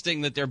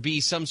suggesting that there be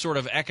some sort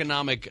of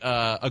economic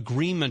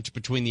agreement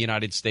between the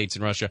United States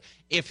and Russia.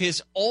 If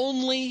his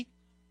only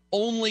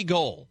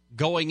goal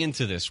going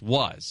into this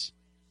was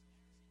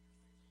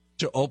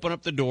to open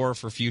up the door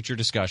for future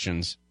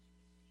discussions,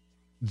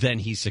 then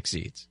he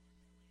succeeds,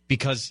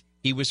 because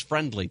he was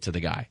friendly to the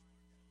guy.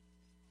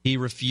 He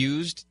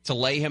refused to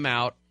lay him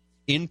out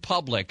in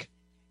public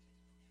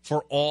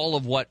for all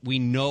of what we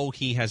know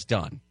he has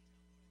done.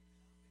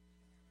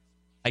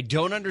 I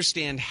don't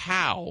understand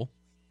how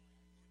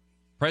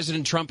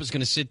President Trump is going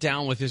to sit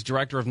down with his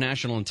director of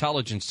national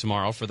intelligence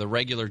tomorrow for the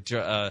regular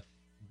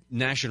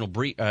national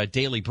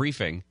daily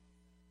briefing,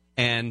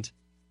 and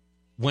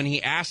when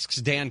he asks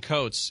Dan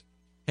Coats,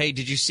 hey,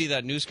 did you see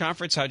that news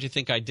conference? How'd you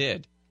think I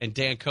did? And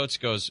Dan Coats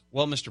goes,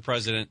 well, Mr.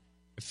 President,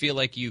 I feel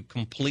like you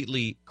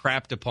completely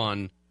crapped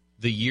upon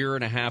the year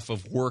and a half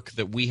of work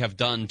that we have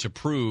done to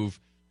prove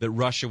that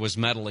Russia was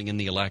meddling in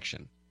the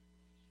election.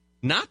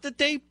 Not that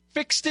they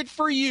fixed it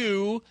for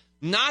you,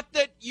 not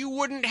that you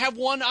wouldn't have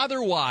won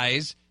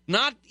otherwise,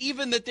 not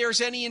even that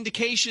there's any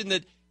indication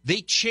that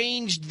they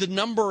changed the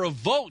number of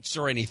votes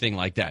or anything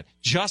like that,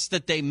 just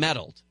that they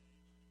meddled.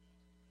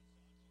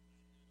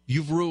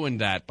 You've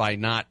ruined that by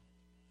not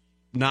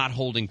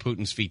holding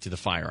Putin's feet to the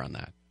fire on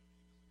that.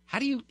 How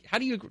do you,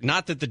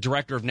 not that the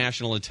director of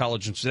national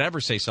intelligence would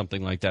ever say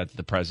something like that to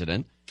the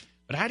president,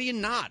 but how do you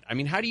not? I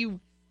mean, how do you,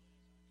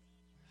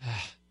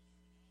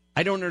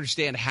 I don't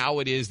understand how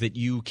it is that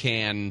you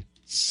can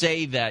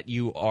say that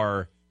you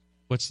are,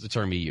 what's the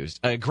term he used?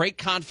 Great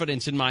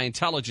confidence in my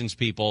intelligence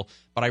people,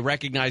 but I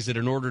recognize that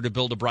in order to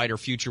build a brighter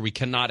future, we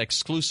cannot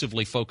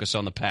exclusively focus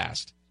on the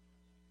past.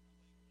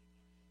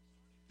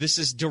 This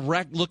is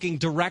looking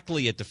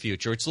directly at the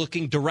future. It's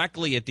looking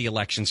directly at the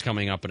elections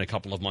coming up in a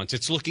couple of months.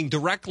 It's looking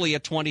directly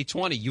at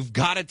 2020. You've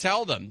got to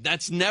tell them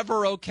that's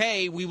never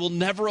okay. We will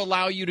never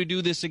allow you to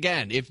do this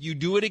again. If you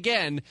do it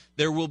again,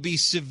 there will be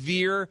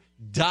severe,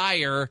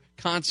 dire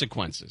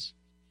consequences.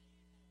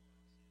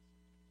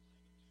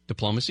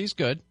 Diplomacy is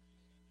good.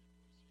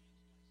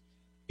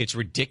 It's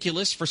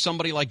ridiculous for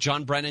somebody like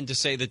John Brennan to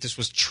say that this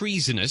was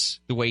treasonous,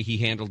 the way he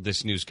handled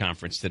this news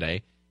conference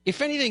today.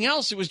 If anything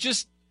else, it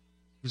was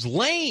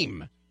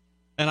lame.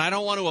 And I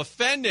don't want to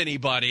offend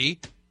anybody,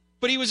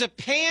 but he was a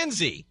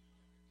pansy.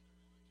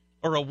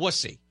 Or a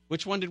wussy.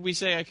 Which one did we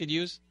say I could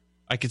use?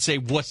 I could say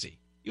wussy.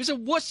 He was a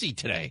wussy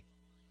today.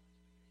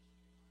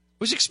 I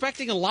was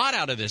expecting a lot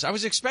out of this. I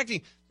was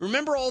expecting,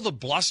 remember all the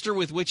bluster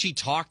with which he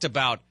talked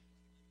about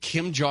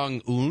Kim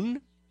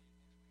Jong-un?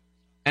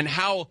 And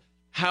how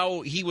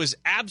he was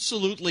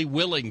absolutely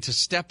willing to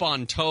step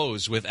on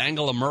toes with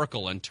Angela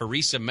Merkel and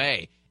Theresa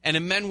May and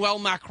Emmanuel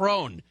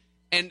Macron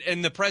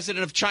and the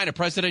president of China,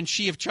 President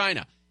Xi of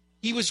China.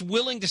 He was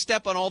willing to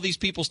step on all these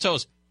people's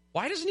toes.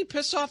 Why doesn't he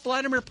piss off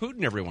Vladimir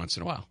Putin every once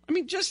in a while? I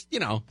mean, just,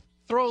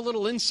 throw a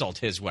little insult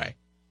his way.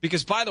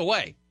 Because, by the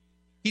way,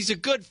 he's a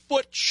good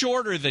foot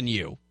shorter than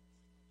you.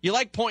 You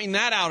like pointing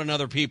that out in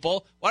other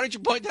people. Why don't you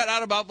point that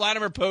out about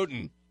Vladimir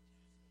Putin?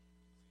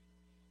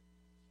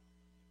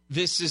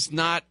 This is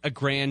not a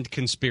grand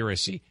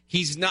conspiracy.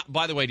 He's not,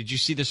 by the way, did you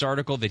see this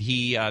article that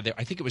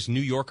I think it was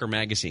New Yorker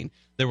magazine.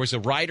 There was a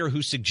writer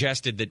who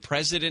suggested that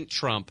President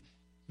Trump,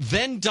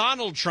 then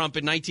Donald Trump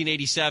in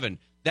 1987,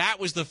 that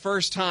was the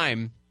first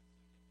time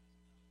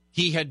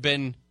he had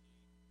been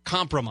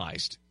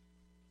compromised.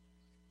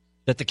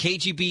 That the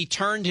KGB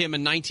turned him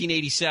in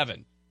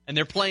 1987. And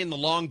they're playing the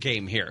long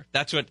game here.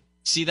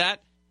 See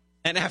that?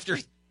 And after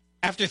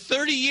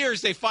 30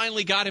 years, they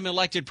finally got him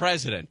elected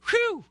president.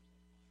 Whew!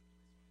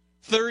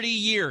 30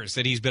 years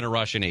that he's been a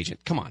Russian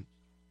agent. Come on.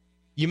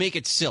 You make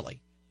it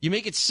silly. You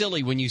make it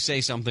silly when you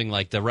say something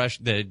like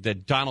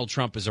that Donald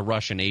Trump is a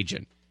Russian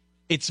agent.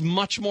 It's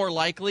much more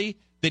likely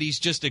that he's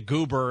just a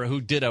goober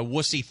who did a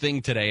wussy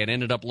thing today and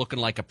ended up looking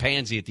like a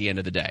pansy at the end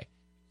of the day.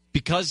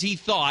 Because he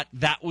thought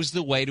that was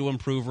the way to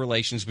improve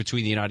relations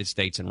between the United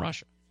States and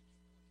Russia.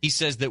 He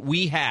says that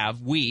we,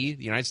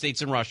 the United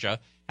States and Russia,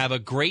 have a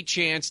great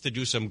chance to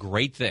do some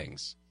great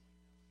things.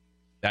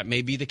 That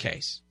may be the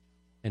case.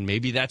 And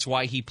maybe that's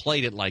why he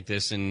played it like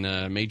this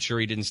and made sure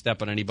he didn't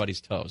step on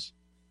anybody's toes.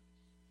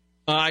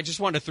 I just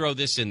wanted to throw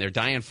this in there.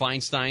 Dianne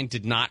Feinstein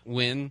did not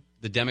win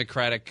the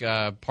Democratic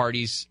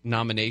Party's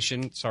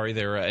nomination.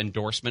 Their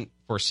endorsement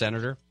for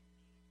senator.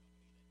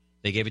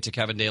 They gave it to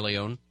Kevin De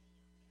Leon.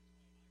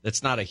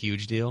 That's not a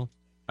huge deal.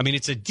 I mean,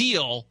 it's a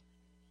deal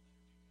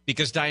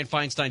because Dianne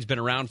Feinstein's been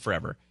around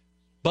forever.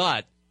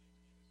 But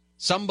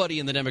somebody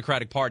in the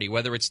Democratic Party,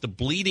 whether it's the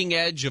bleeding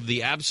edge of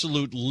the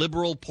absolute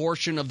liberal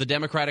portion of the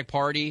Democratic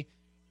Party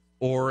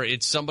or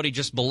it's somebody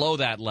just below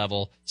that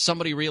level,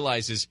 somebody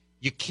realizes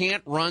you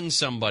can't run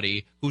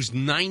somebody who's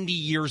 90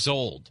 years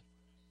old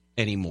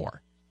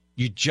anymore.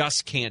 You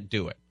just can't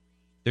do it.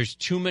 There's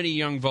too many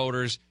young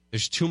voters.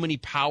 There's too many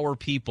power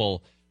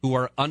people who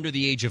are under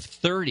the age of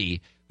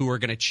 30 who are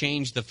going to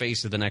change the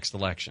face of the next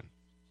election.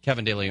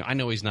 Kevin De Leon, I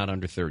know he's not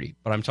under 30,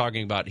 but I'm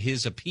talking about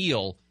his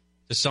appeal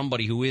to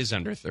somebody who is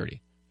under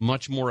 30.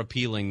 Much more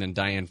appealing than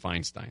Dianne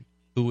Feinstein,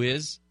 who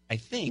is, I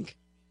think,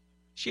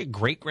 is she a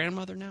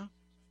great-grandmother now?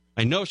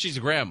 I know she's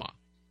a grandma.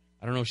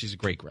 I don't know if she's a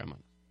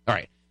great-grandmother. All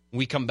right, when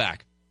we come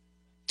back,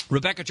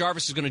 Rebecca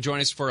Jarvis is going to join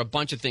us for a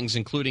bunch of things,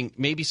 including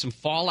maybe some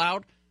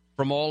fallout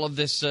from all of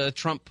this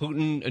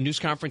Trump-Putin news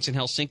conference in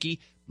Helsinki.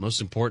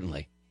 Most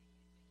importantly,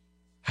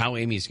 how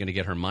Amy's going to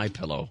get her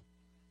MyPillow.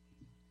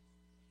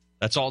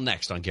 That's all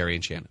next on Gary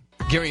and Shannon.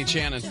 Gary and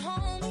Shannon.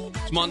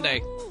 It's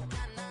Monday.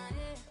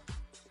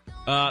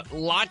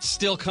 Lots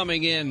still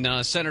coming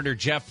in. Senator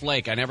Jeff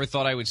Flake. I never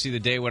thought I would see the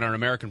day when our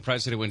American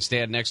president would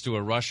stand next to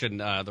the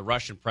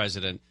Russian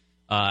president,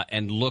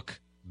 and look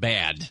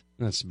bad.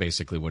 That's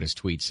basically what his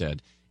tweet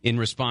said. In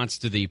response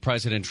to the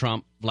President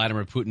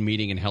Trump-Vladimir Putin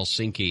meeting in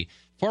Helsinki,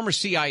 former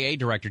CIA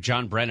Director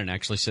John Brennan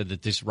actually said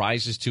that this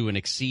rises to and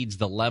exceeds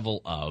the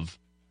level of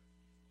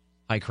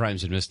high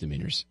crimes and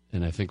misdemeanors.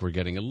 And I think we're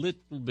getting a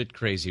little bit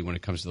crazy when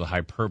it comes to the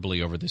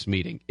hyperbole over this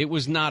meeting. It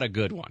was not a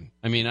good one.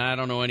 I mean, I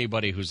don't know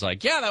anybody who's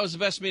like, yeah, that was the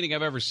best meeting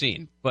I've ever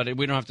seen. But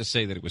we don't have to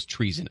say that it was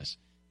treasonous.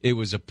 It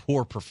was a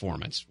poor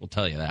performance, we'll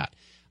tell you that.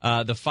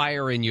 The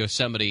fire in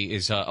Yosemite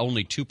is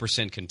only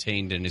 2%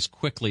 contained and is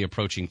quickly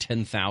approaching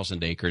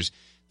 10,000 acres.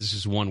 This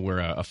is one where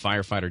a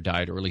firefighter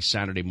died early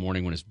Saturday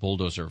morning when his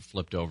bulldozer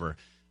flipped over.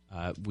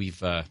 We've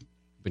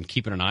been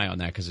keeping an eye on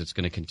that because it's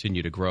going to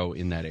continue to grow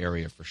in that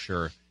area for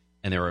sure.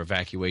 And there are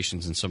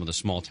evacuations in some of the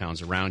small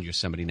towns around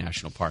Yosemite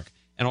National Park.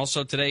 And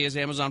also today is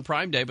Amazon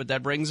Prime Day, but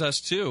that brings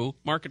us to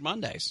Market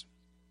Mondays.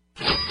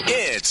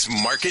 It's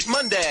Market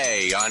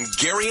Monday on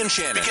Gary and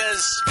Shannon.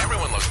 Because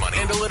everyone loves money.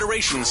 And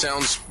alliteration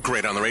sounds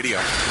great on the radio.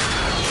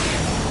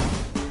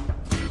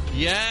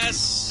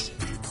 Yes.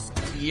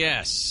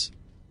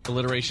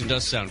 Alliteration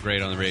does sound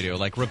great on the radio.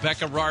 Like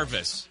Rebecca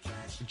Rarvis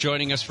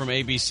joining us from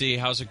ABC.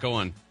 How's it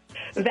going?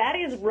 That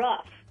is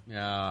rough.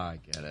 Yeah, I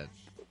get it.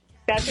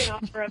 That's an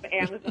offer of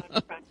Amazon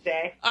Prime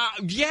Day.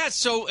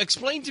 So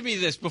explain to me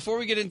this before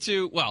we get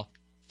into, well,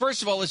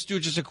 first of all, let's do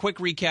just a quick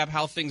recap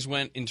how things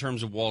went in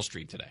terms of Wall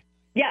Street today.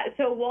 Yeah,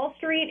 so Wall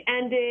Street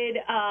ended,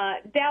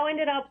 Dow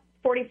ended up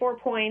 44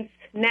 points,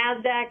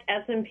 NASDAQ,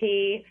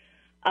 S&P,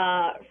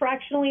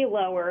 fractionally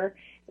lower.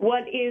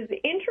 What is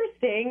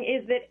interesting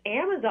is that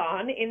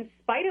Amazon, in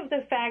spite of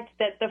the fact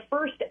that the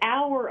first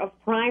hour of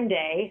Prime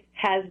Day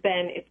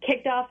it's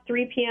kicked off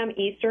 3 p.m.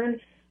 Eastern,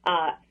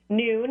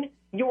 noon,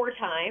 your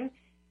time,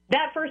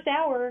 that first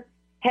hour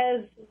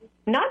has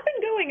not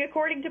been going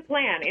according to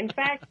plan. In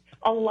fact,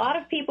 a lot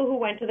of people who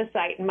went to the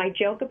site, and my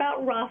joke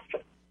about rough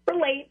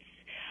relates,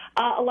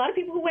 a lot of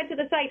people who went to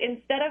the site,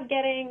 instead of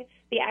getting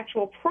the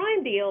actual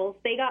Prime deals,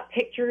 they got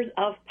pictures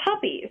of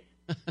puppies.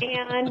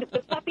 And the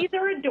puppies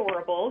are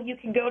adorable. You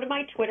can go to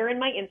my Twitter and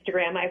my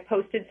Instagram. I've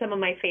posted some of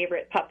my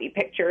favorite puppy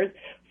pictures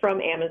from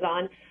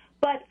Amazon.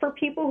 But for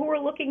people who are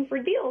looking for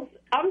deals,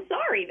 I'm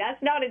sorry,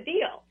 that's not a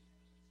deal.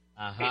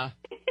 Uh-huh.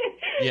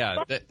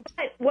 Yeah. But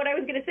what I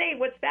was going to say,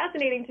 what's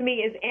fascinating to me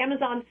is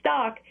Amazon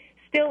stock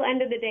still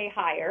ended the day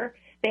higher.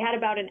 They had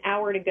about an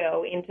hour to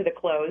go into the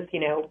close,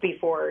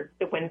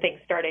 when things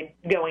started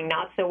going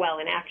not so well.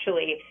 And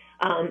actually,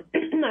 I'm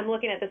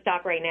looking at the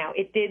stock right now.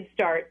 It did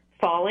start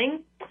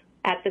falling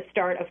at the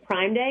start of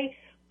Prime Day.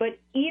 But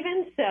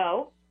even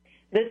so,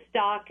 the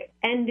stock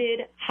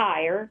ended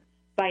higher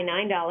by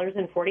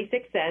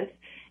 $9.46.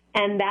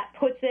 And that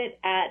puts it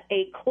at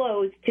a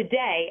close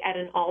today at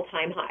an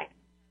all-time high.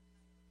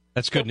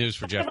 That's good news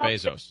for Jeff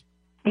Bezos.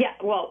 Yeah,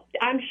 well,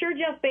 I'm sure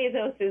Jeff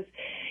Bezos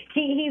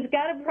he's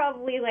got to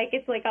probably,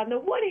 it's like on the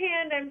one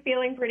hand, I'm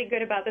feeling pretty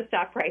good about the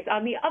stock price.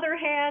 On the other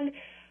hand,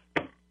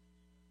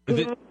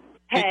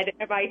 head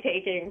am I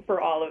taking for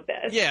all of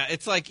this? Yeah,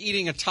 it's like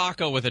eating a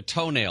taco with a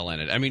toenail in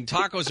it. I mean,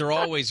 tacos are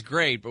always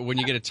great, but when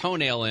you get a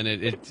toenail in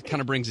it, it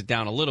kind of brings it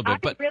down a little bit.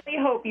 I really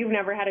hope you've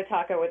never had a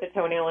taco with a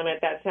toenail in it.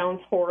 That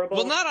sounds horrible.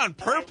 Well, not on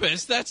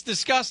purpose. That's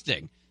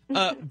disgusting.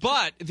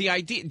 But the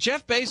idea,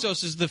 Jeff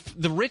Bezos is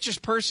the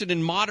richest person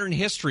in modern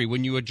history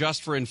when you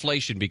adjust for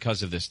inflation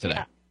because of this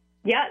today.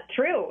 Yeah,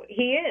 true.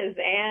 He is.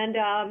 And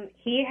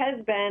he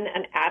has been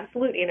an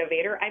absolute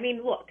innovator. I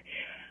mean, look,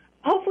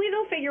 hopefully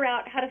they'll figure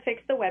out how to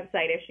fix the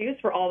website issues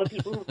for all the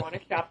people who want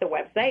to shop the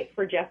website,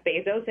 for Jeff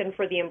Bezos and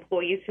for the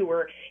employees who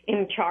were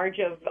in charge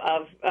of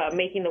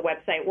making the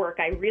website work.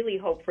 I really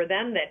hope for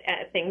them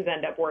that things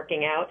end up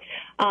working out.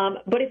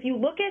 But if you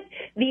look at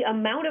the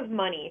amount of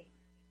money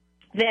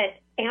that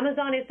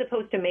Amazon is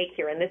supposed to make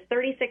here in this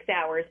 36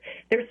 hours,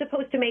 they're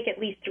supposed to make at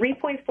least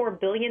 $3.4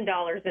 billion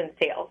in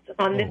sales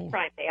on this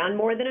Prime Day, on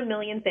more than 1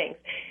 million things.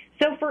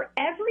 So for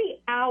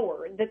every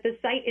hour that the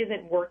site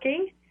isn't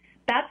working,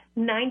 that's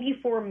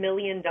 $94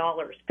 million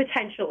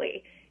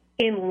potentially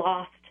in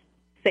lost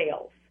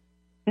sales.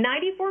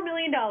 $94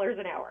 million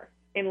an hour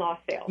in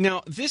lost sales.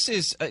 Now, this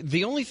is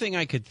the only thing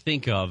I could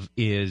think of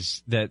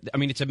is that, I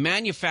mean, it's a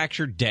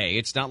manufactured day.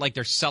 It's not like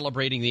they're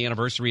celebrating the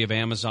anniversary of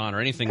Amazon or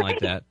anything like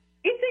that.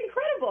 It's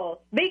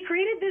incredible. They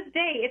created this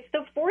day. It's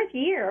the 4th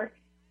year.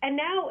 And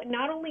now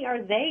not only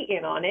are they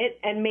in on it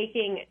and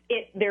making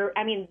it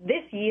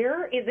this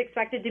year is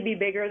expected to be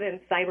bigger than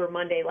Cyber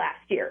Monday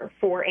last year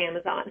for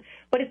Amazon.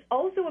 But it's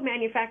also a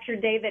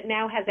manufactured day that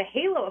now has a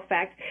halo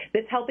effect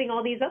that's helping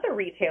all these other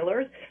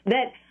retailers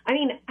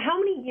how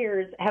many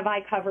years have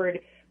I covered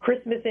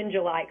Christmas in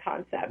July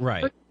concept?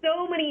 Right. For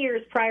so many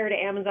years prior to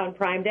Amazon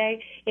Prime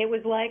Day, it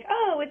was like,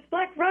 it's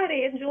Black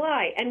Friday in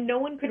July, and no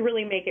one could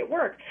really make it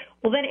work.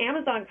 Well, then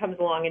Amazon comes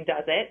along and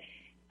does it,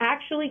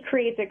 actually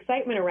creates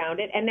excitement around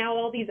it, and now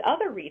all these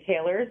other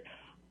retailers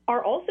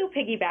are also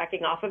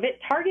piggybacking off of it.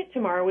 Target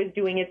tomorrow is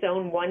doing its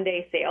own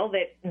one-day sale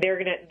that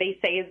they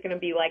say is going to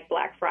be like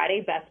Black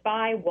Friday. Best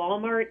Buy,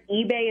 Walmart,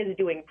 eBay is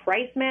doing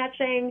price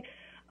matching.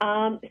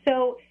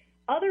 So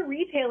other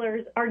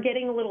retailers are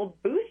getting a little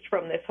boost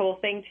from this whole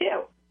thing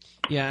too.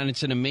 Yeah, and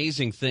it's an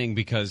amazing thing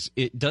because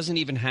it doesn't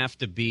even have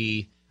to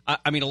be.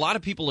 A lot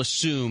of people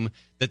assume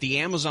that the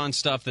Amazon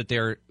stuff that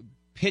they're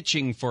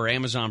pitching for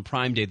Amazon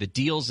Prime Day, the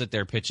deals that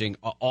they're pitching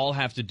all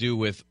have to do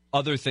with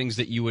other things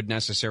that you would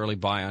necessarily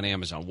buy on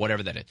Amazon,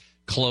 whatever that is,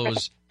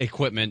 clothes,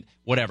 equipment,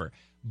 whatever.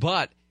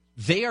 But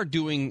they are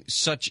doing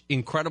such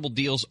incredible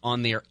deals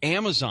on their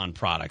Amazon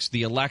products,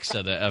 the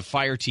Alexa, the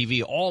Fire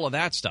TV, all of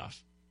that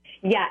stuff.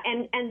 Yeah,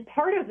 and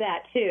part of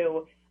that,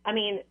 too, I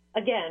mean,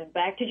 again,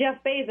 back to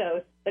Jeff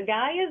Bezos, the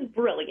guy is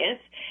brilliant,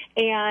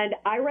 and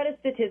I read a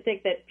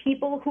statistic that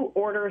people who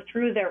order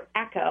through their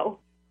Echo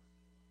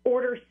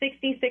order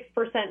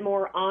 66%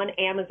 more on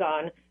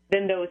Amazon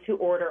than those who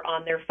order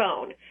on their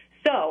phone.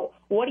 So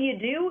what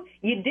do?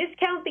 You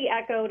discount the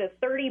Echo to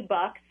 $30,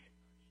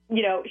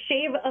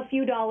 shave a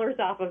few dollars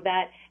off of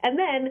that, and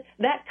then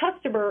that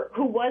customer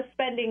who was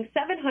spending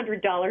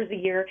 $700 a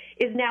year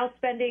is now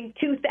spending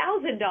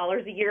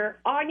 $2,000 a year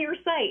on your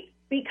site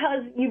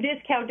because you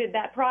discounted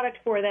that product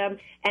for them,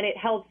 and it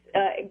helps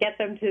get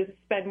them to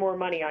spend more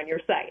money on your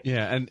site.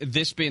 Yeah, and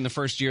this being the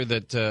first year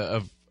that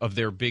of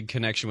their big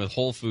connection with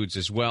Whole Foods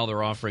as well,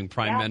 they're offering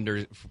Prime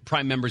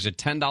members a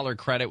 $10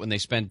 credit when they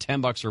spend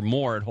 $10 or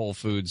more at Whole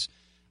Foods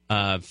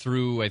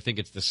through, I think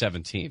it's the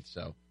 17th.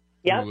 So.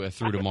 Yep.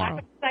 Through tomorrow.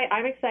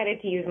 I'm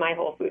excited to use my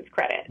Whole Foods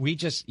credit.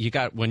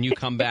 When you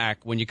come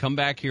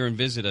back here and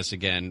visit us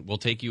again, we'll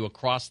take you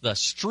across the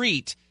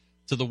street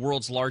to the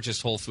world's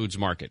largest Whole Foods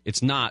market.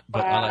 It's not,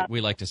 but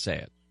we like to say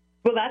it.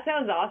 Well, that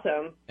sounds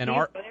awesome. And Can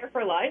you go there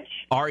for lunch?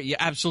 Yeah,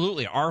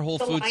 absolutely. Our Whole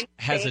Foods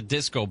has a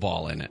disco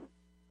ball in it.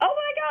 Oh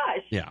my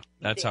gosh. Yeah,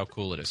 that's how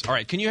cool it is. All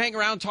right, can you hang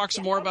around and talk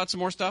some more about some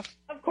more stuff?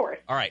 Of course.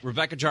 All right,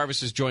 Rebecca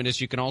Jarvis has joined us.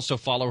 You can also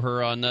follow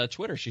her on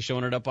Twitter. She's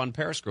showing it up on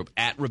Periscope,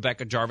 at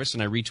Rebecca Jarvis,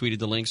 and I retweeted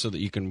the link so that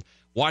you can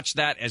watch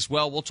that as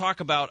well. We'll talk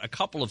about a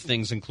couple of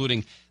things,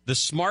 including the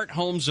smart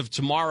homes of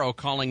tomorrow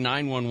calling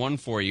 911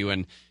 for you.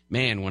 And,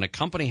 man, when a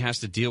company has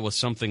to deal with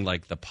something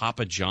like the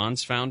Papa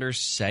John's founder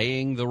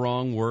saying the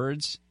wrong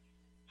words,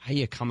 how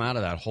you come out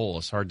of that hole,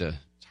 it's hard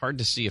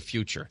to see a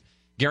future.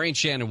 Gary and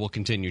Shannon will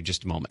continue in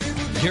just a moment.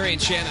 Gary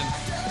and Shannon,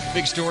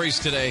 big stories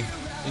today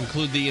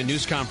include the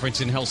news conference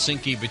in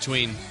Helsinki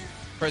between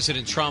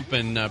President Trump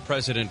and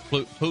President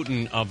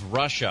Putin of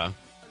Russia.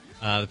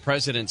 The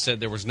president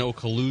said there was no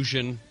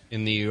collusion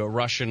in the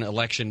Russian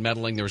election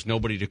meddling. There was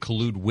nobody to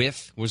collude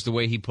with, was the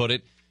way he put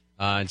it,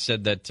 and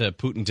said that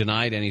Putin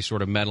denied any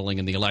sort of meddling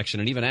in the election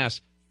and even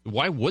asked,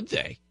 why would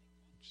they?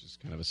 Which is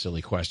kind of a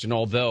silly question,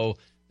 although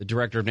the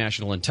director of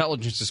national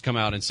intelligence has come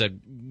out and said,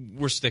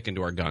 we're sticking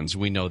to our guns.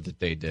 We know that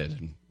they did,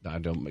 and I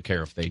don't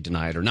care if they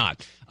deny it or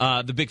not.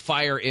 The big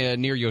fire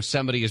near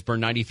Yosemite has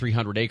burned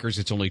 9,300 acres.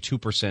 It's only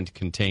 2%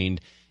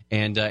 contained.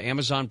 And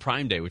Amazon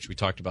Prime Day, which we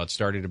talked about,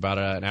 started about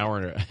an hour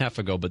and a half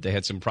ago, but they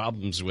had some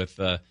problems with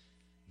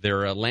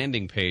their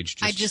landing page.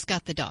 I just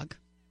got the dog.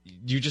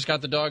 You just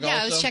got the dog also?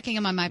 Yeah, I was checking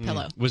him on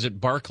MyPillow. Was it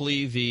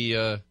Barkley,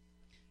 the...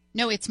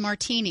 No, it's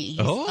Martini. He's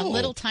a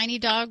little tiny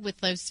dog with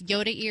those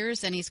Yoda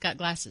ears, and he's got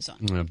glasses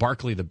on.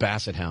 Barkley the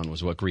Basset Hound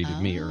was what greeted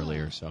me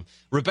earlier. So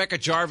Rebecca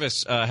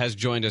Jarvis has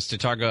joined us to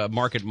talk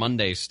Market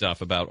Monday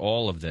stuff about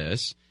all of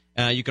this.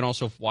 You can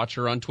also watch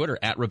her on Twitter,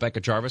 at Rebecca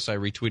Jarvis. I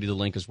retweeted the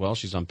link as well.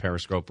 She's on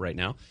Periscope right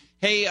now.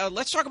 Hey,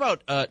 let's talk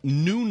about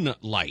Noon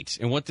Light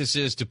and what this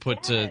is to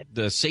put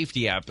the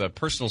safety app, the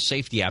personal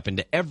safety app,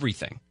 into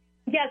everything.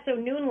 Yeah, so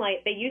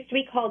Noonlight, they used to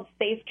be called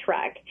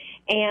SafeTrack,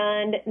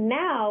 and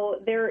now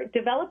they're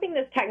developing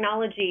this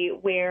technology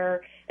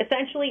where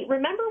essentially,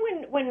 remember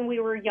when we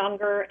were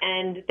younger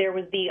and there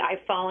was the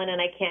I've fallen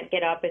and I can't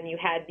get up and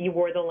you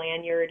wore the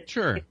lanyard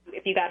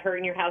if you got hurt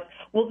in your house?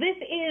 Well, this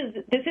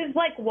is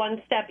like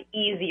one step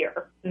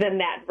easier than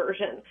that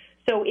version.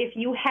 So if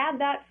you had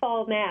that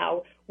fall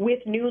now with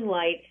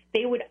Noonlight,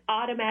 they would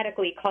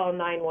automatically call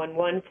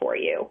 911 for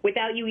you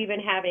without you even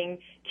having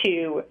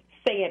to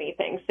say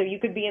anything. So you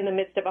could be in the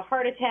midst of a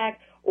heart attack,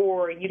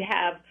 or you'd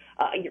have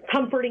you're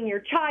comforting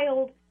your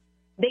child.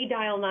 They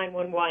dial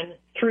 911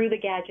 through the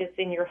gadgets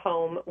in your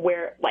home,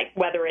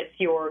 whether it's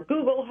your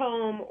Google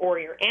Home or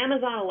your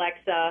Amazon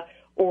Alexa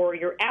or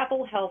your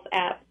Apple Health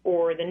app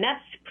or the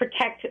Nest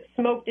Protect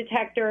smoke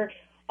detector.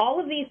 All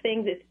of these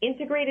things, it's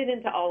integrated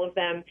into all of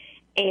them,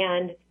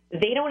 and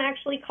they don't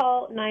actually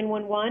call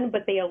 911,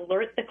 but they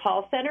alert the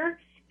call center,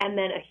 and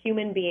then a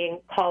human being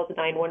calls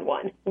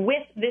 911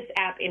 with this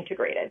app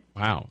integrated.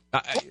 Wow.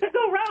 What could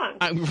go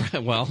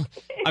wrong? Well,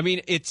 I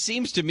mean, it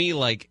seems to me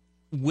like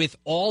with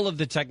all of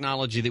the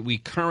technology that we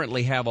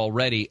currently have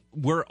already,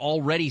 we're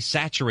already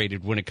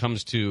saturated when it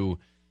comes to,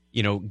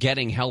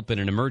 getting help in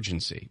an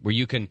emergency, where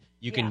you can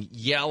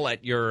yell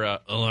at your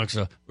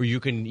Alexa, or you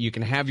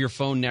can have your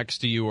phone next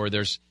to you, or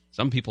there's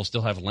some people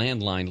still have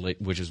landline,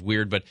 which is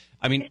weird. But,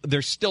 I mean,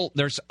 there's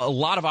a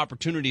lot of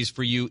opportunities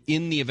for you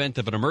in the event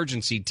of an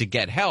emergency to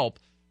get help.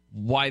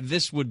 Why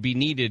this would be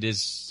needed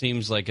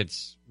seems like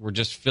we're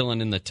just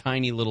filling in the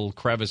tiny little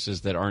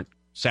crevices that aren't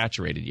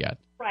saturated yet.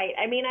 Right.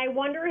 I mean, I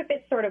wonder if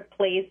it sort of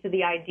plays to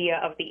the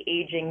idea of the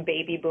aging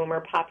baby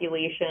boomer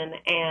population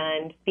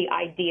and the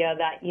idea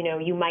that,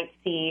 you might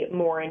see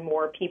more and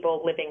more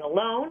people living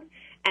alone.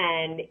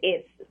 And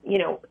it's,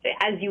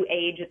 as you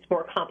age, it's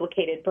more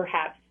complicated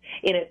perhaps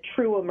in a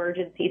true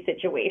emergency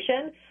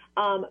situation.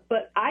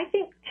 But I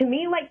think, to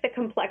me, like, the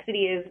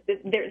complexity is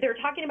they're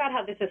talking about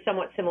how this is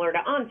somewhat similar to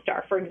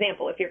OnStar. For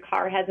example, if your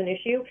car has an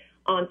issue,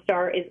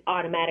 OnStar is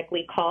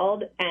automatically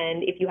called,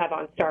 and if you have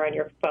OnStar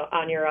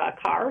on your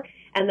car,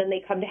 and then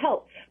they come to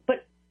help.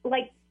 But,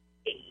 like,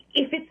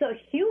 if it's a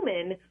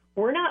human,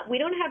 we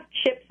don't have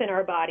chips in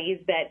our bodies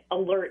that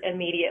alert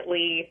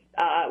immediately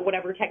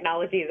whatever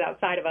technology is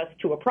outside of us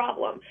to a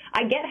problem.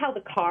 I get how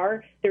the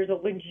car, there's a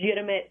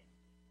legitimate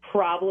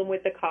problem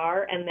with the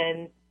car, and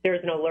then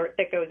there's an alert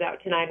that goes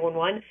out to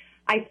 911.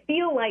 I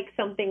feel like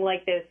something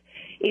like this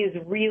is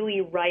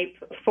really ripe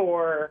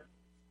for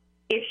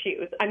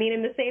issues. I mean,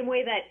 in the same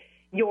way that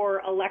your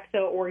Alexa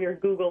or your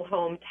Google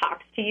Home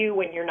talks to you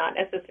when you're not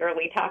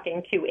necessarily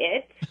talking to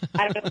it.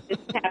 I don't know if this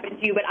has happened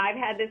to you, but I've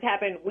had this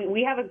happen.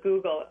 We have a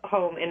Google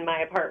Home in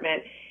my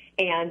apartment,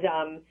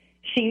 and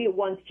she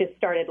once just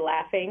started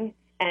laughing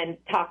and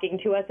talking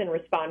to us and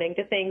responding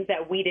to things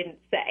that we didn't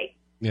say.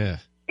 Yeah.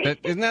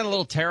 Isn't that a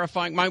little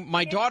terrifying?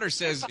 My daughter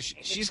says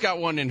she's got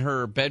one in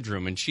her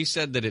bedroom, and she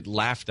said that it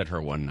laughed at her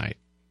one night.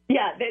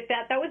 Yeah,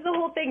 that was the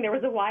whole thing. There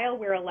was a while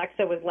where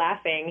Alexa was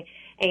laughing,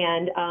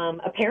 and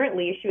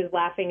apparently she was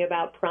laughing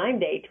about Prime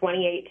Day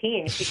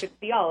 2018. She could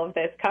see all of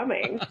this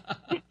coming.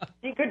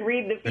 She could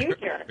read the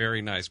future.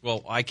 Very nice.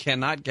 Well, I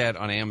cannot get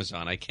on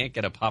Amazon. I can't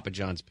get a Papa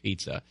John's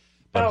pizza.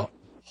 But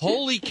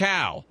holy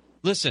cow.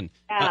 Listen,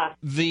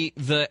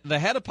 the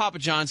head of Papa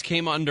John's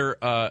came under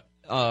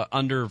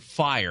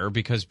fire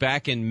because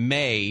back in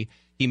May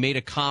he made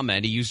a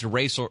comment. He used a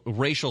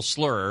racial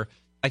slur.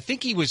 I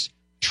think he was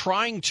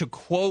trying to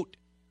quote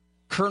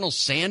Colonel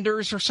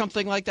Sanders or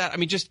something like that. I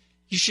mean,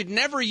 you should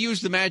never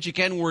use the magic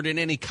N-word in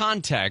any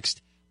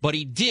context, but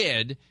he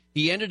did.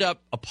 He ended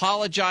up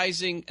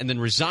apologizing and then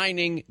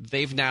resigning.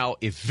 They've now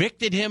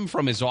evicted him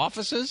from his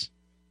offices.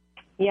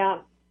 Yeah.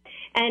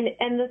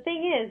 And the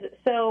thing is,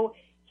 so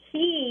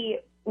he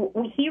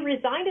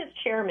resigned as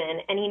chairman,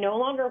 and he no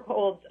longer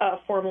holds a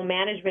formal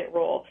management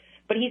role,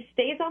 but he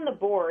stays on the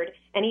board,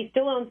 and he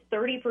still owns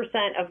 30%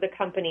 of the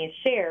company's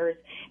shares,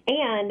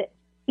 and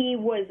he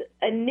was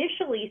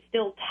initially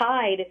still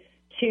tied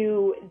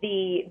to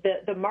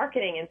the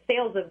marketing and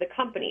sales of the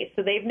company.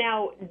 So they're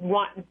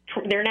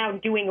now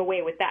doing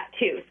away with that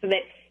too, so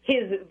that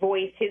his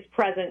voice, his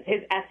presence,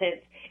 his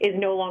essence is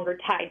no longer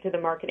tied to the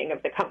marketing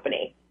of the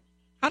company.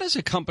 How does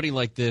a company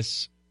like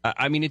this,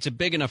 I mean, it's a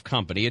big enough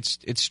company. It's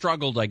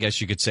struggled, I guess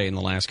you could say, in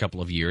the last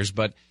couple of years,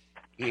 but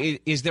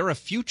is there a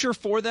future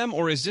for them,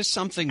 or is this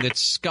something that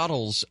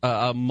scuttles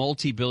a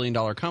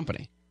multi-billion-dollar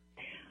company?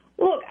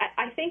 Look,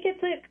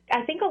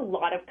 I think a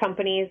lot of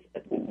companies,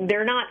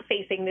 they're not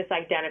facing this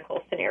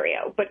identical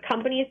scenario, but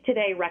companies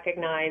today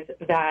recognize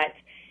that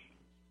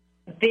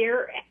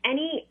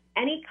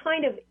any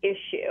kind of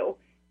issue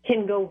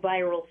can go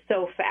viral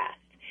so fast,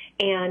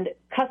 and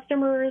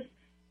customers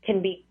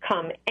can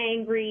become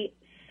angry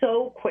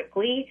so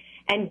quickly,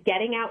 and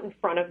getting out in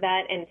front of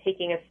that and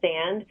taking a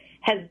stand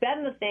has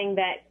been the thing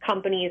that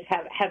companies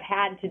have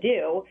had to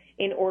do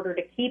in order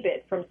to keep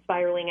it from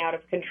spiraling out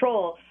of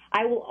control.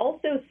 I will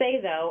also say,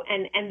 though,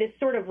 and this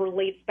sort of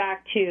relates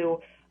back to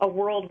a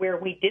world where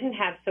we didn't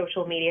have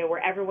social media,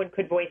 where everyone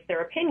could voice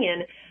their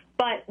opinion,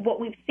 but what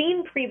we've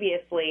seen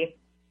previously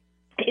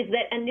is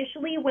that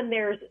initially when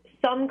there's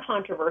some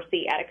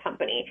controversy at a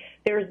company,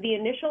 there's the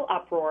initial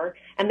uproar,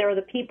 and there are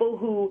the people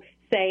who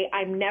say,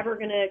 I'm never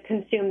going to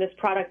consume this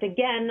product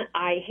again.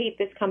 I hate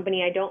this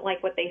company. I don't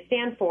like what they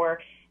stand for.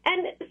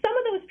 And some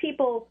of those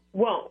people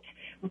won't.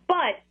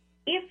 But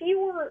if you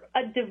were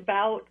a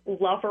devout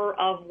lover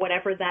of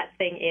whatever that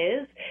thing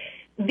is,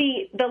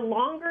 the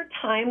longer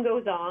time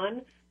goes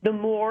on, the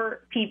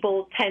more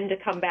people tend to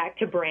come back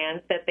to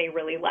brands that they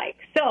really like.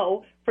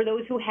 So for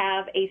those who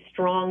have a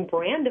strong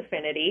brand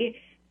affinity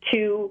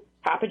to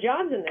Papa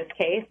John's in this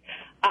case,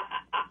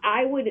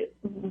 I would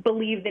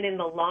believe that in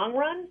the long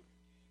run,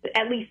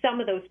 at least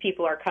some of those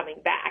people are coming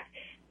back.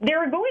 There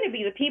are going to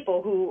be the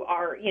people who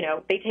are,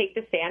 they take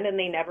the stand and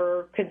they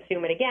never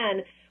consume it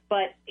again.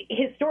 But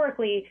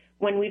historically,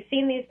 when we've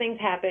seen these things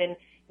happen,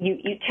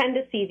 you tend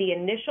to see the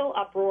initial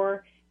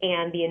uproar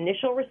and the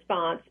initial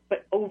response,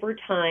 but over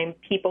time,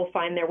 people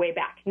find their way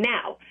back.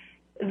 Now,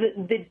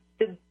 the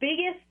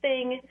biggest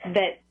thing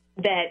that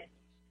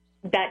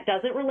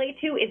doesn't relate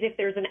to is if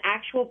there's an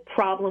actual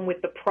problem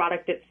with the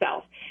product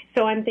itself.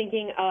 So I'm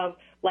thinking of,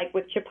 like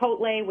with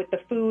Chipotle, with the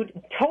food,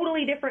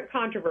 totally different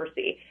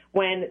controversy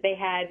when they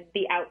had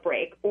the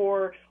outbreak,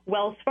 or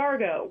Wells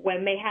Fargo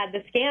when they had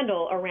the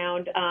scandal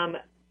around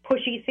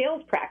pushy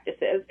sales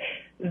practices.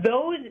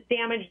 Those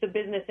damaged the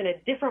business in a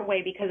different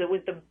way because it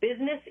was the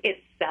business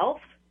itself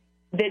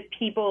that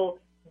people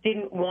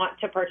didn't want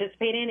to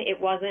participate in. It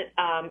wasn't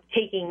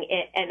taking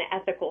an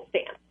ethical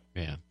stance.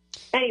 Yeah.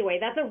 Anyway,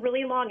 that's a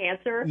really long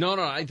answer. No,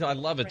 I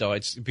love it, though.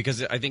 It's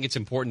because I think it's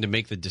important to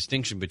make the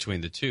distinction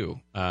between the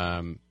two.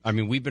 I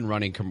mean,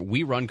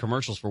 we run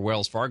commercials for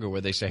Wells Fargo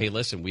where they say, hey,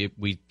 listen,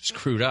 we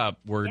screwed up.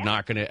 We're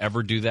not going to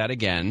ever do that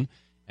again.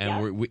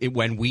 And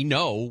when we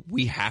know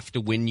we have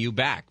to win you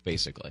back,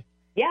 basically.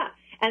 Yeah.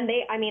 And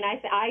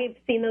I've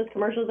seen those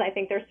commercials. I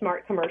think they're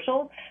smart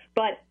commercials,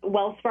 but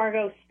Wells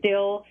Fargo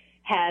still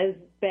has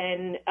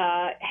been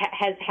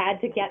has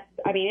had to get.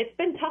 I mean, it's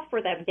been tough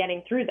for them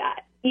getting through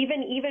that.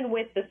 Even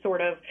with the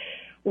sort of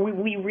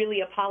we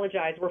really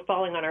apologize, we're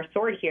falling on our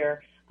sword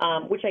here,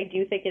 which I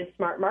do think is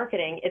smart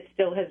marketing. It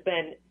still has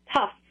been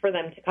tough for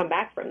them to come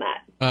back from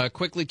that.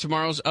 Quickly,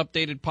 tomorrow's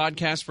updated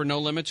podcast for No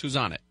Limits. Who's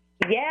on it?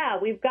 Yeah,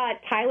 we've got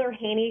Tyler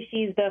Haney.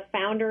 She's the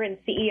founder and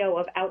CEO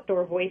of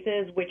Outdoor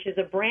Voices, which is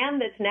a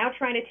brand that's now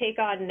trying to take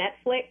on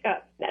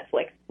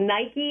Netflix,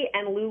 Nike,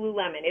 and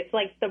Lululemon. It's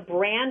like the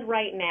brand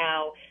right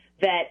now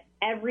that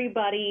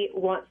everybody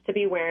wants to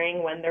be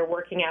wearing when they're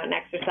working out and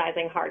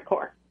exercising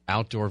hardcore.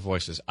 Outdoor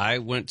Voices. I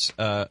went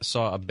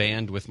saw a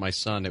band with my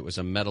son. It was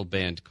a metal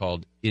band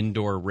called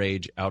Indoor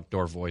Rage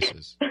Outdoor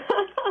Voices.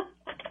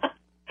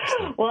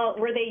 Well,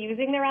 were they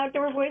using their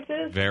outdoor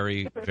voices?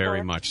 Very,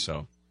 very much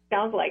so.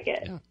 Sounds like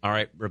it. Yeah. All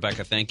right,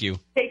 Rebecca, thank you.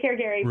 Take care,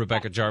 Gary.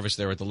 Rebecca Jarvis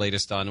there with the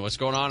latest on what's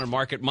going on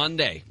Market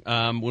Monday.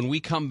 When we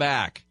come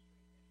back,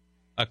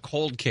 a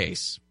cold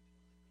case.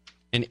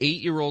 An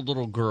 8-year-old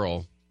little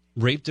girl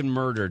raped and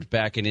murdered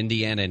back in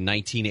Indiana in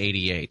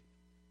 1988.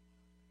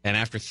 And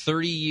after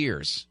 30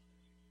 years,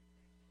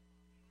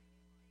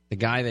 the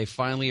guy they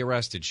finally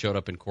arrested showed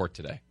up in court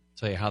today. I'll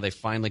tell you how they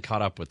finally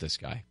caught up with this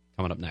guy.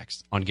 Coming up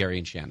next on Gary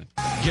and Shannon.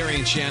 Gary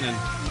and Shannon.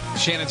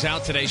 Shannon's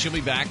out today. She'll be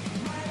back.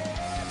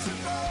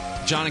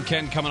 John and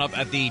Ken coming up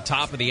at the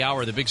top of the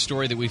hour. The big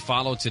story that we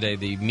follow today,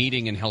 the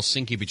meeting in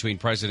Helsinki between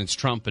Presidents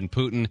Trump and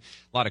Putin.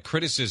 A lot of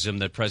criticism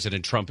that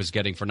President Trump is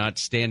getting for not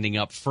standing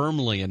up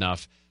firmly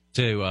enough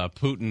to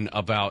Putin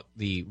about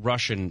the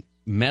Russian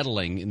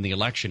meddling in the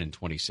election in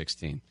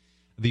 2016.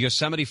 The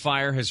Yosemite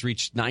fire has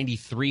reached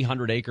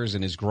 9,300 acres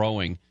and is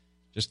growing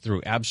just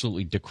through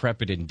absolutely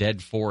decrepit and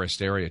dead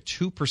forest area.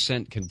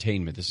 2%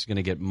 containment. This is going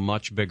to get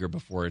much bigger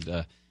before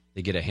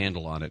they get a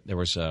handle on it. There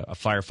was a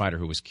firefighter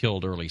who was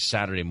killed early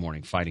Saturday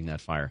morning fighting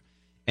that fire.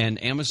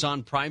 And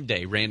Amazon Prime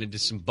Day ran into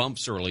some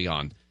bumps early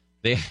on.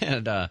 They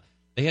had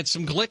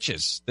some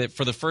glitches that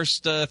for the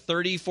first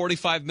 30,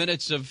 45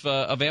 minutes of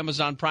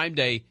Amazon Prime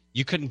Day,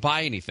 you couldn't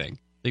buy anything.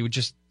 They would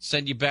just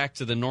send you back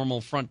to the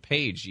normal front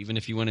page, even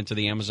if you went into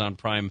the Amazon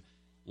Prime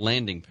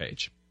landing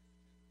page.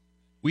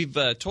 We've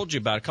told you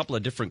about a couple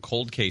of different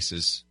cold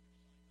cases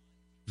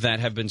that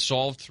have been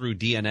solved through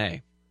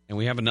DNA, and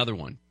we have another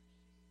one.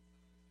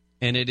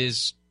 And it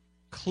is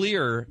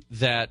clear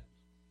that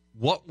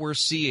what we're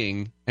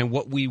seeing and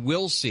what we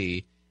will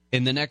see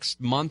in the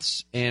next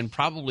months and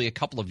probably a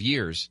couple of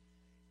years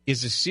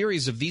is a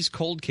series of these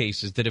cold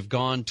cases that have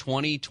gone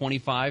 20,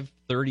 25,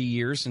 30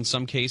 years in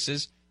some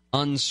cases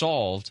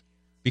unsolved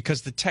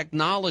because the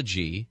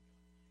technology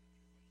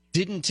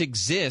didn't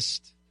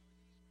exist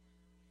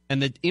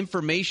and the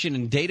information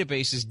and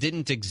databases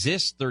didn't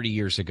exist 30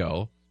 years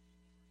ago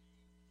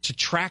to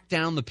track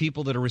down the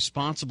people that are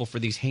responsible for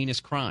these heinous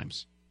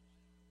crimes.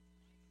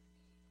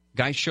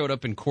 Guy showed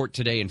up in court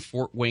today in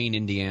Fort Wayne,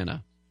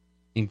 Indiana,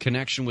 in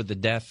connection with the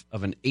death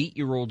of an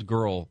 8-year-old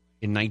girl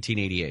in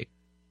 1988.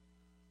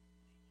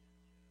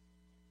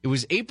 It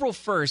was April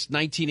 1st,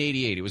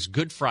 1988. It was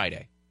Good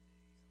Friday.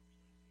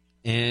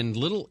 And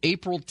little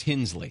April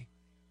Tinsley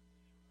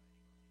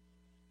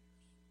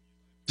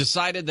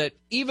decided that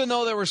even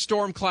though there were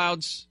storm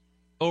clouds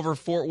over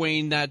Fort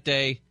Wayne that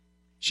day,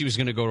 she was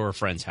going to go to her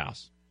friend's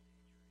house.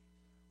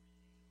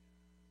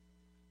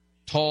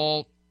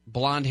 Tall,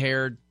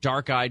 blonde-haired,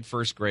 dark-eyed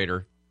first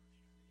grader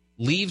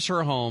leaves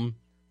her home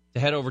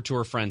to head over to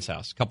her friend's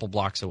house a couple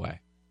blocks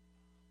away.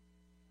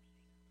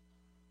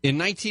 In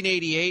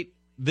 1988,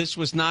 this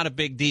was not a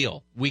big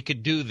deal. We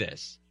could do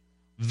this.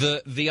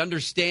 The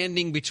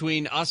understanding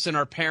between us and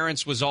our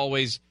parents was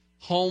always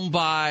home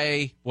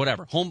by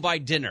whatever, home by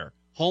dinner,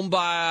 home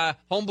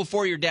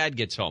before your dad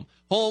gets home,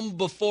 home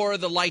before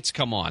the lights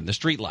come on, the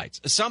street lights,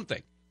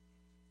 something.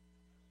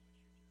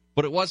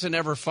 But it wasn't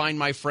ever find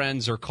my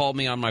friends or call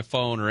me on my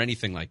phone or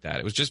anything like that.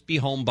 It was just be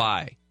home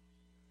by.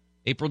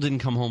 April didn't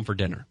come home for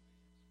dinner.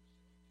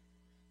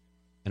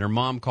 And her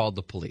mom called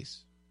the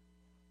police.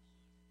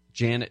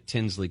 Janet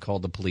Tinsley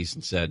called the police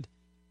and said,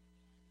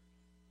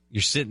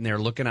 you're sitting there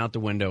looking out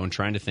the window and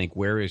trying to think,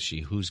 where is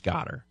she? Who's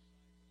got her?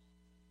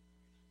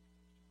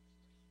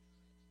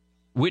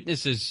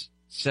 Witnesses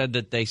said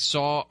that they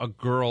saw a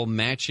girl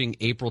matching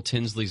April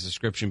Tinsley's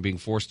description being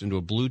forced into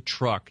a blue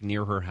truck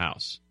near her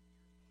house.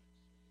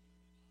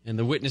 And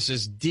the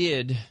witnesses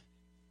did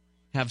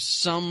have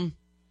some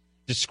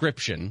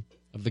description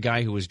of the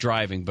guy who was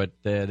driving, but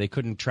they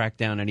couldn't track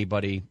down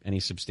any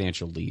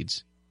substantial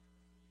leads.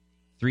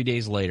 3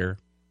 days later,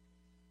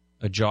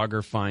 a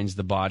jogger finds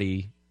the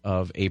body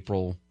of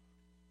April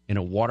in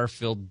a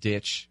water-filled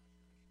ditch,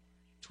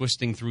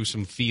 twisting through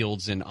some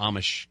fields in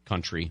Amish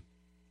country.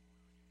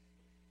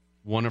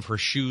 One of her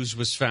shoes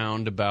was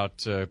found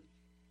about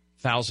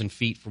 1,000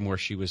 feet from where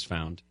she was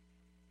found.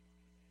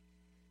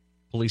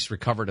 Police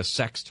recovered a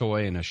sex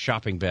toy and a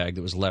shopping bag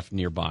that was left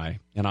nearby.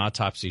 An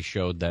autopsy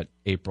showed that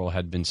April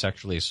had been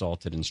sexually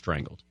assaulted and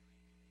strangled.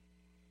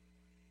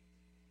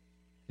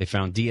 They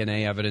found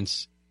DNA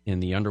evidence in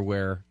the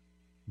underwear,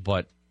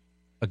 but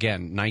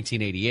again,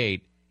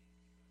 1988,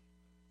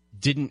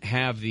 didn't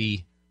have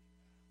the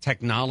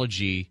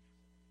technology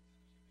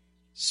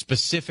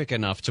specific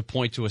enough to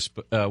point to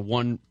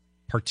one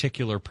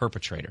particular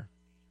perpetrator.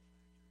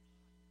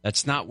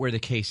 That's not where the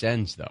case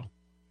ends, though.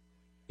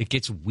 It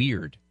gets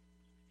weird.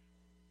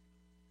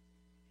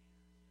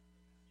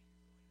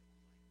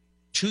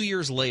 2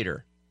 years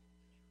later,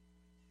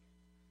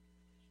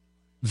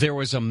 there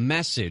was a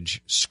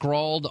message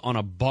scrawled on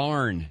a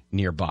barn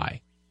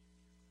nearby.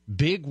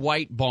 Big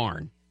white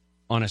barn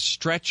on a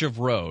stretch of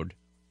road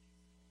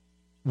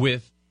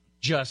with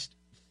just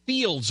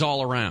fields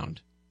all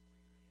around.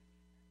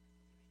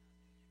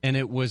 And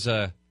it was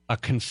a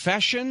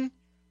confession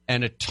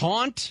and a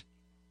taunt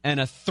and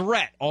a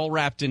threat all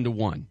wrapped into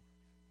one.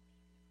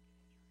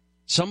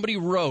 Somebody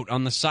wrote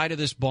on the side of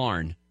this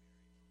barn,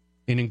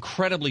 in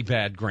incredibly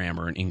bad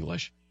grammar in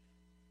English,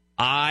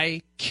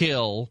 "I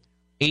kill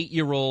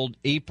 8-year-old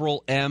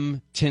April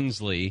M.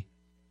 Tinsley.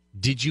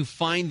 Did you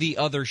find the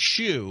other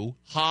shoe?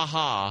 Ha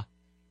ha.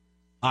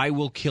 I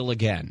will kill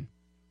again."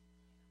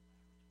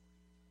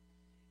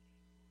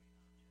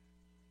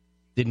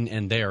 Didn't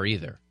end there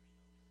either.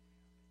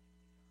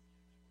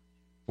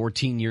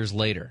 14 years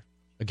later.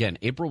 Again,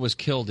 April was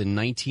killed in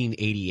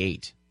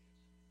 1988.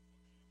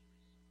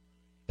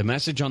 The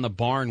message on the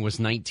barn was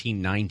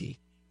 1990.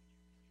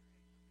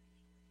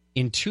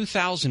 In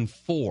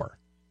 2004,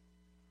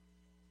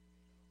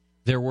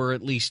 there were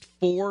at least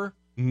 4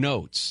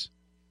 notes,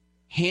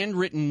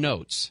 handwritten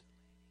notes,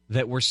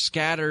 that were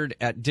scattered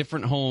at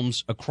different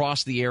homes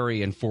across the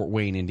area in Fort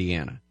Wayne,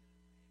 Indiana.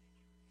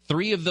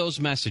 3 of those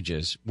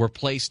messages were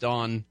placed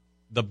on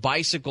the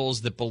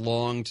bicycles that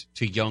belonged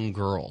to young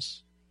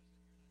girls.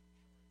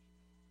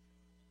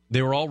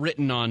 They were all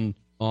written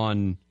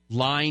on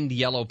lined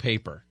yellow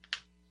paper.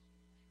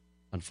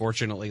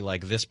 Unfortunately,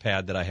 like this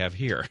pad that I have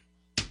here.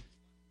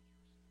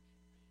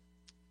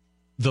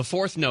 The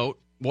 4th note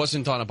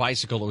wasn't on a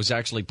bicycle. It was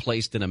actually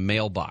placed in a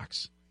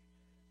mailbox.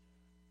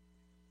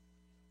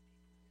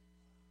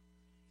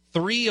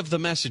 3 of the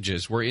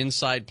messages were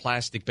inside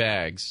plastic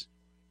bags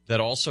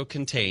that also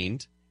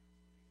contained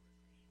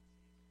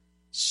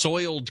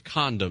soiled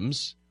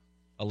condoms.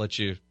 I'll let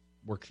you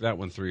work that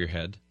one through your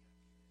head.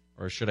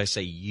 Or should I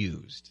say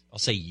used? I'll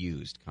say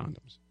used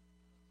condoms.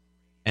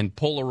 And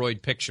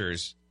Polaroid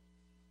pictures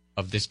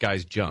of this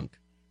guy's junk.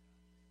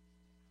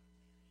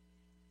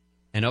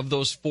 And of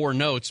those 4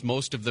 notes,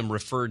 most of them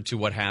referred to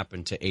what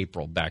happened to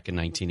April back in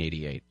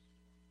 1988.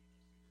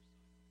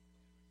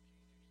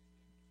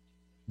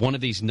 One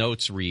of these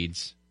notes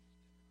reads,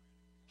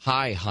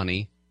 "Hi,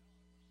 honey.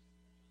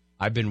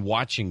 I've been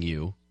watching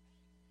you.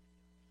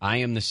 I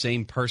am the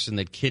same person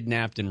that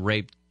kidnapped and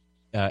raped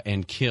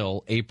and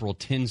killed April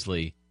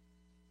Tinsley.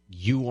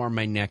 You are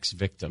my next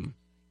victim."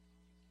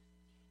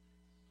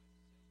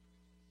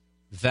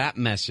 That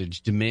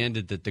message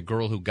demanded that the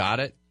girl who got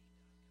it,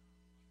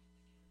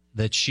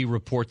 that she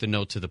report the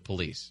note to the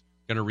police.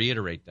 I'm going to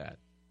reiterate that.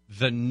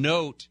 The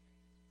note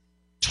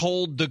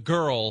told the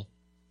girl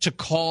to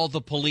call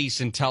the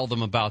police and tell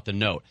them about the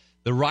note.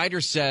 The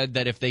writer said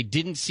that if they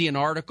didn't see an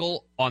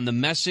article on the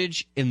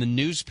message in the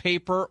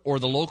newspaper or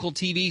the local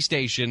TV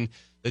station,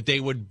 that they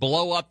would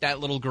blow up that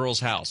little girl's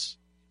house.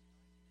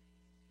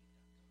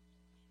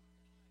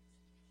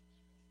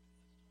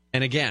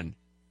 And again,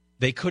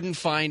 they couldn't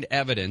find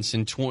evidence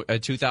in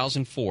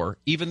 2004,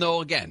 even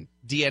though, again,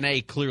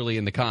 DNA clearly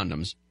in the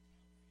condoms.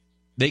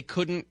 They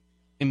couldn't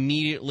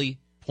immediately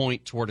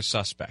point toward a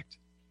suspect.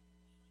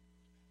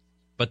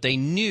 But they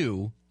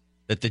knew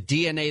that the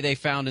DNA they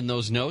found in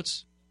those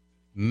notes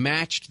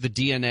matched the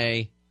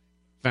DNA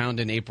found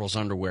in April's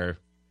underwear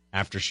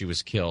after she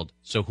was killed.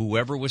 So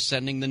whoever was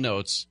sending the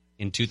notes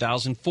in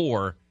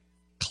 2004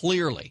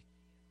 clearly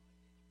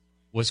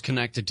was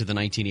connected to the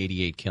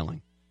 1988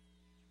 killing.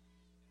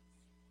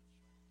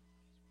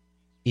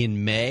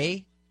 In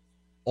May,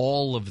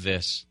 all of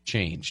this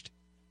changed.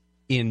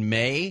 In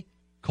May,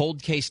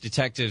 cold case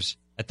detectives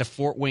at the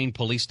Fort Wayne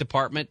Police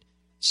Department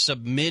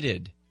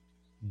submitted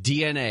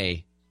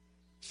DNA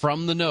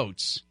from the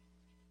notes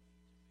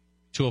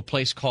to a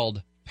place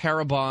called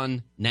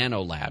Parabon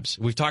Nanolabs.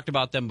 We've talked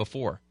about them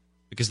before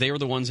because they were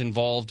the ones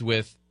involved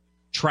with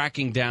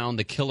tracking down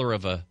the killer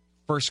of a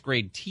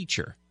first-grade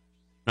teacher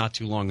not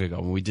too long ago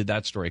when we did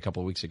that story a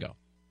couple of weeks ago.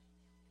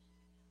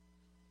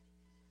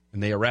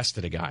 And they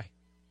arrested a guy.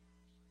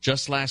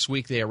 Just last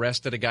week, they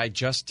arrested a guy.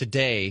 Just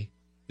today,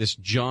 this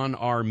John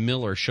R.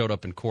 Miller showed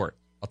up in court.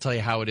 I'll tell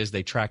you how it is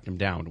they tracked him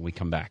down when we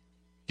come back.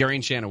 Gary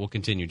and Shannon will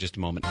continue in just a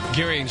moment.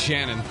 Gary and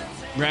Shannon,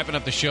 wrapping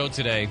up the show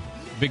today.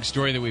 Big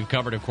story that we've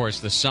covered, of course,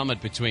 the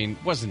summit between,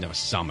 wasn't a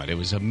summit, it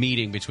was a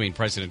meeting between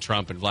President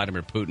Trump and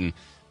Vladimir Putin.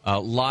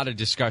 A lot of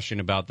discussion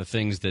about the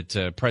things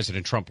that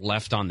President Trump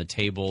left on the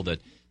table,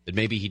 that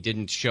maybe he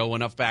didn't show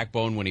enough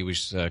backbone when he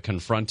was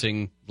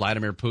confronting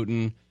Vladimir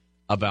Putin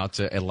about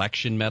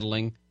election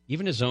meddling.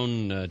 Even his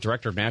own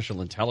director of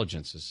national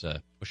intelligence is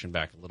pushing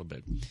back a little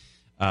bit.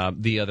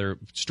 The other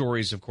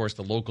stories, of course,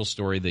 the local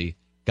story, the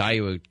guy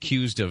who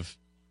accused of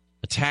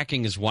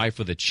attacking his wife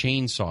with a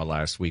chainsaw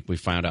last week, we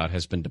found out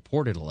has been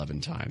deported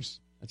 11 times.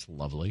 That's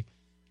lovely.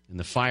 And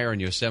the fire in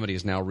Yosemite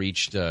has now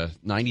reached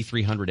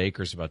 9,300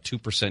 acres, about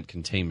 2%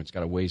 containment. It's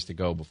got a ways to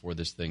go before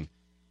this thing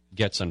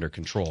gets under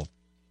control.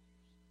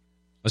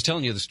 I was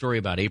telling you the story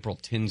about April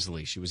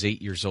Tinsley. She was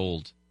 8 years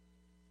old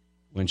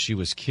when she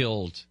was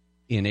killed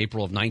in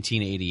April of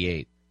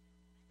 1988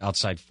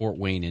 outside Fort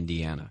Wayne,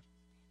 Indiana.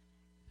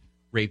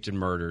 Raped and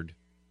murdered.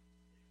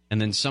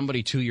 And then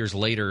somebody 2 years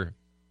later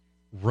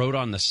wrote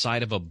on the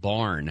side of a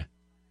barn,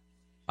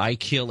 "I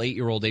kill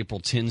 8-year-old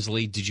April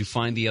Tinsley. Did you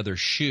find the other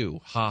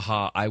shoe? Ha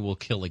ha, I will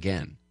kill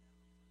again."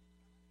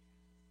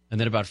 And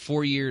then about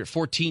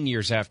 14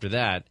 years after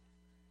that,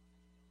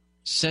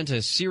 sent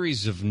a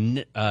series of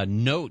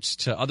notes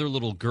to other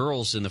little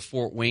girls in the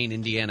Fort Wayne,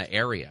 Indiana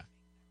area,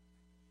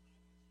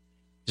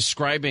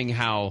 describing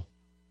how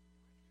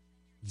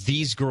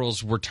these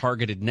girls were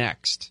targeted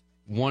next.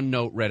 One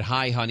note read,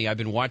 "Hi, honey, I've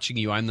been watching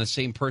you. I'm the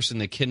same person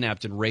that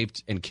kidnapped and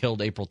raped and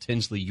killed April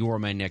Tinsley. You are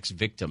my next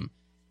victim."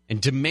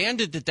 And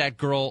demanded that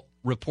girl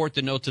report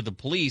the note to the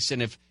police.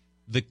 And if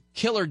the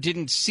killer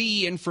didn't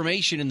see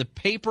information in the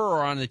paper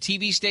or on the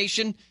TV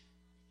station,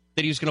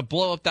 that he was going to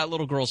blow up that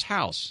little girl's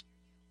house.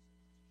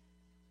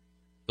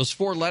 Those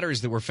 4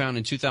 letters that were found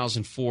in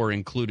 2004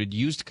 included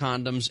used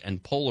condoms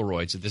and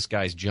Polaroids of this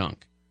guy's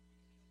junk.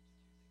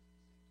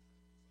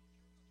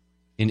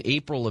 In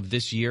April of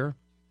this year,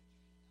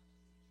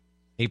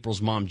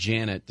 April's mom,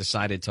 Janet,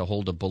 decided to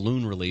hold a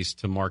balloon release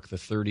to mark the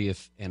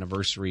 30th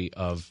anniversary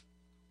of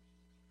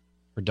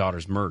her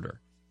daughter's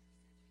murder,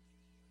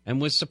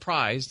 and was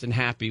surprised and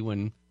happy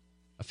when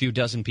a few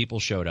dozen people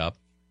showed up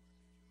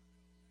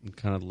and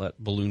kind of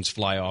let balloons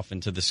fly off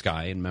into the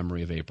sky in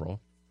memory of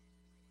April.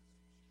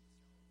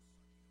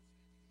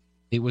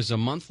 It was a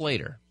month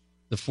later,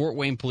 the Fort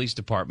Wayne Police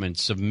Department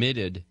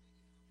submitted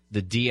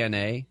the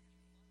DNA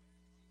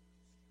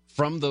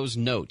from those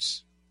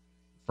notes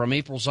from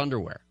April's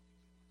underwear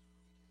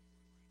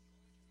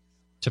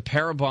to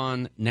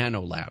Parabon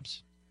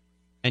Nanolabs.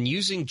 And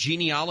using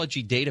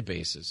genealogy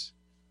databases,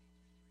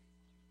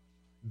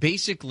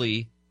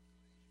 basically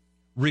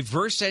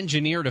reverse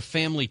engineered a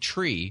family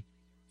tree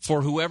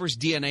for whoever's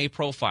DNA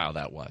profile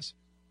that was,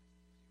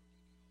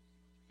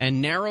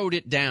 and narrowed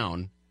it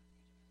down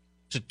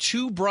to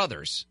 2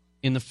 brothers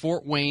in the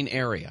Fort Wayne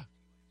area.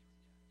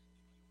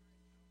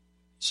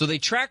 So they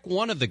track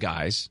one of the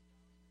guys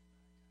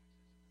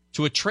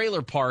to a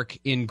trailer park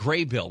in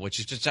Graybill, which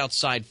is just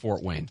outside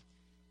Fort Wayne.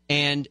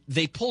 And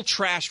they pull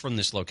trash from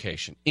this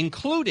location,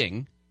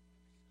 including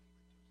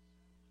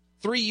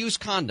 3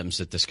 used condoms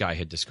that this guy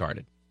had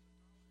discarded.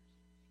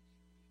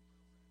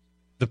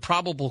 The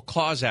probable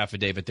cause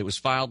affidavit that was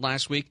filed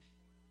last week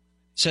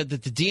said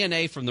that the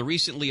DNA from the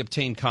recently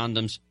obtained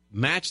condoms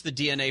matched the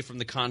DNA from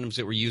the condoms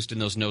that were used in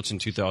those notes in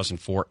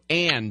 2004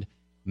 and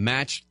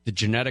matched the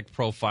genetic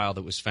profile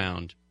that was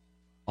found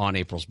on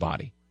April's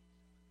body.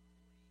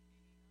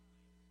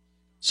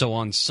 So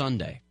on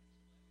Sunday,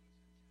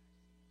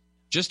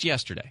 just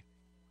yesterday,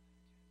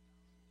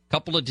 a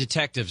couple of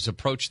detectives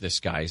approached this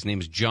guy. His name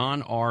is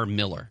John R.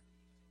 Miller,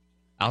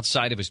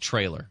 outside of his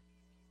trailer.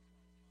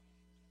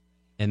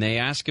 And they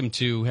asked him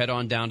to head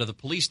on down to the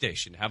police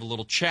station, have a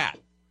little chat.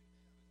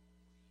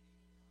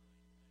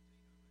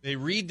 They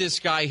read this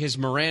guy his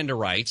Miranda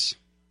rights.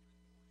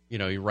 You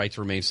know, your right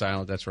to remain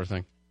silent, that sort of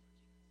thing.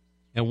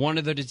 And one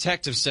of the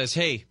detectives says,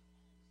 "Hey,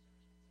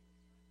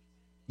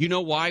 you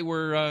know why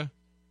we're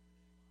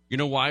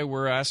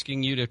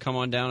asking you to come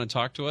on down and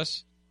talk to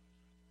us?"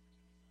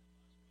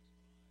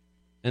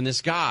 And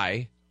this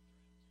guy,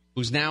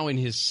 who's now in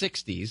his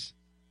 60s,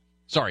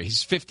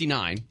 he's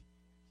 59.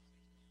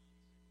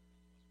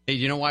 "Hey,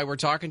 you know why we're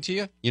talking to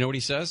you?" You know what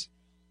he says?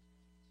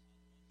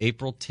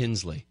 April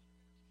Tinsley.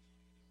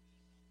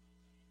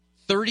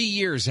 30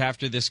 years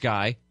after this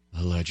guy,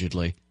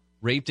 allegedly,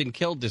 raped and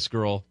killed this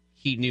girl,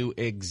 he knew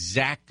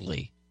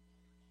exactly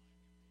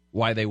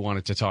why they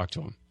wanted to talk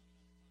to him.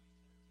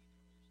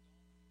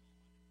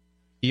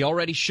 He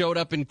already showed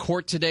up in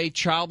court today,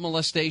 child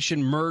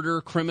molestation, murder,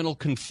 criminal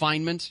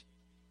confinement.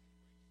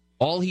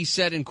 All he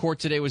said in court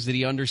today was that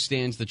he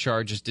understands the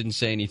charges, didn't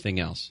say anything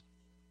else.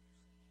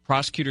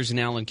 Prosecutors in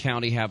Allen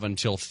County have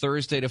until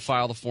Thursday to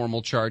file the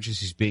formal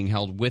charges. He's being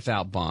held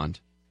without bond.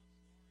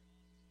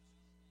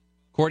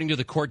 According to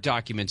the court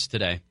documents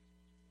today,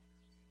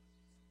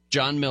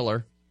 John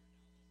Miller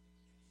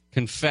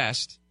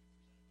confessed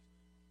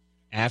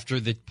after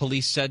the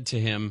police said to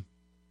him,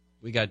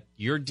 "We got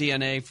your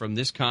DNA from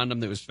this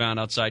condom that was found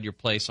outside your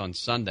place on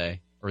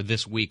Sunday," or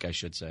this week, I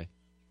should say.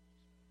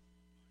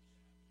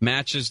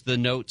 Matches the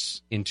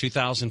notes in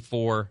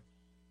 2004,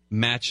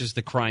 matches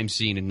the crime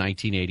scene in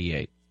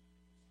 1988.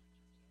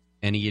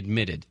 And he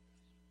admitted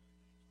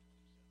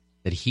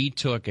that he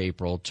took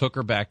April, took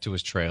her back to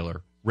his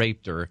trailer,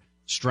 raped her,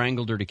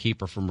 strangled her to keep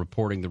her from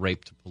reporting the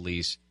rape to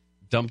police,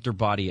 dumped her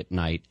body at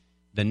night.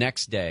 The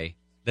next day,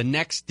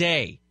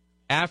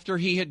 after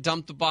he had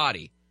dumped the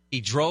body, he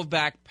drove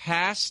back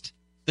past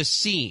the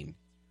scene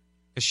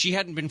because she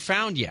hadn't been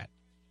found yet.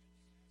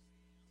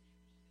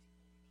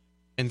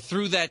 And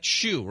threw that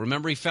shoe.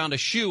 Remember, he found a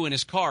shoe in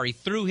his car. He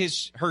threw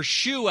her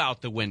shoe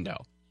out the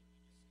window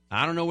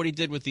I don't know what he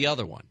did with the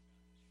other one.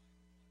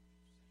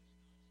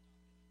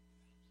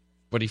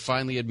 But he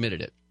finally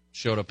admitted it.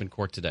 Showed up in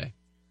court today.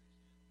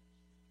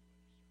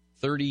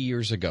 30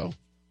 years ago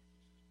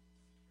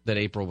that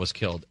April was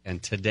killed,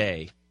 and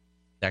today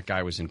that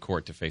guy was in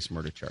court to face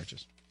murder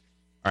charges.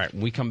 All right,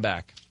 when we come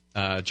back,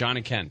 John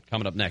and Ken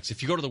coming up next.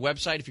 If you go to the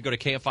website, if you go to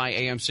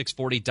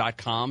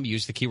KFIAM640.com,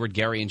 use the keyword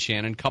Gary and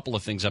Shannon, couple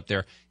of things up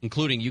there,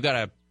 including you got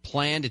a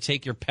plan to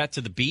take your pet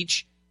to the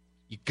beach.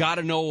 You got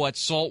to know what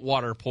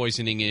saltwater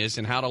poisoning is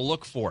and how to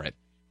look for it.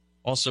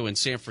 Also in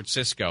San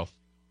Francisco,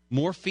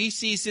 more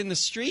feces in the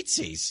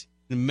streetsies.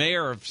 The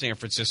mayor of San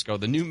Francisco,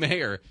 the new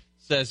mayor,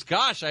 says,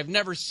 gosh, I've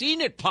never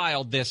seen it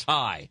piled this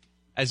high,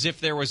 as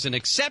if there was an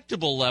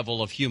acceptable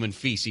level of human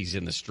feces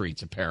in the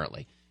streets,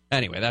 apparently.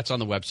 Anyway, that's on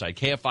the website,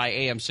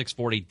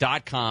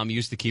 KFIAM640.com.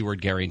 Use the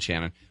keyword Gary and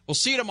Shannon. We'll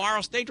see you tomorrow.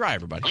 Stay dry,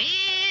 everybody.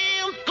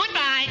 Well,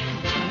 goodbye.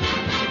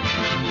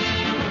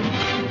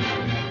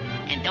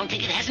 And don't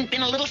think it hasn't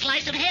been a little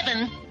slice of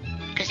heaven,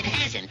 because it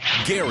hasn't.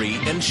 Gary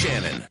and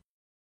Shannon.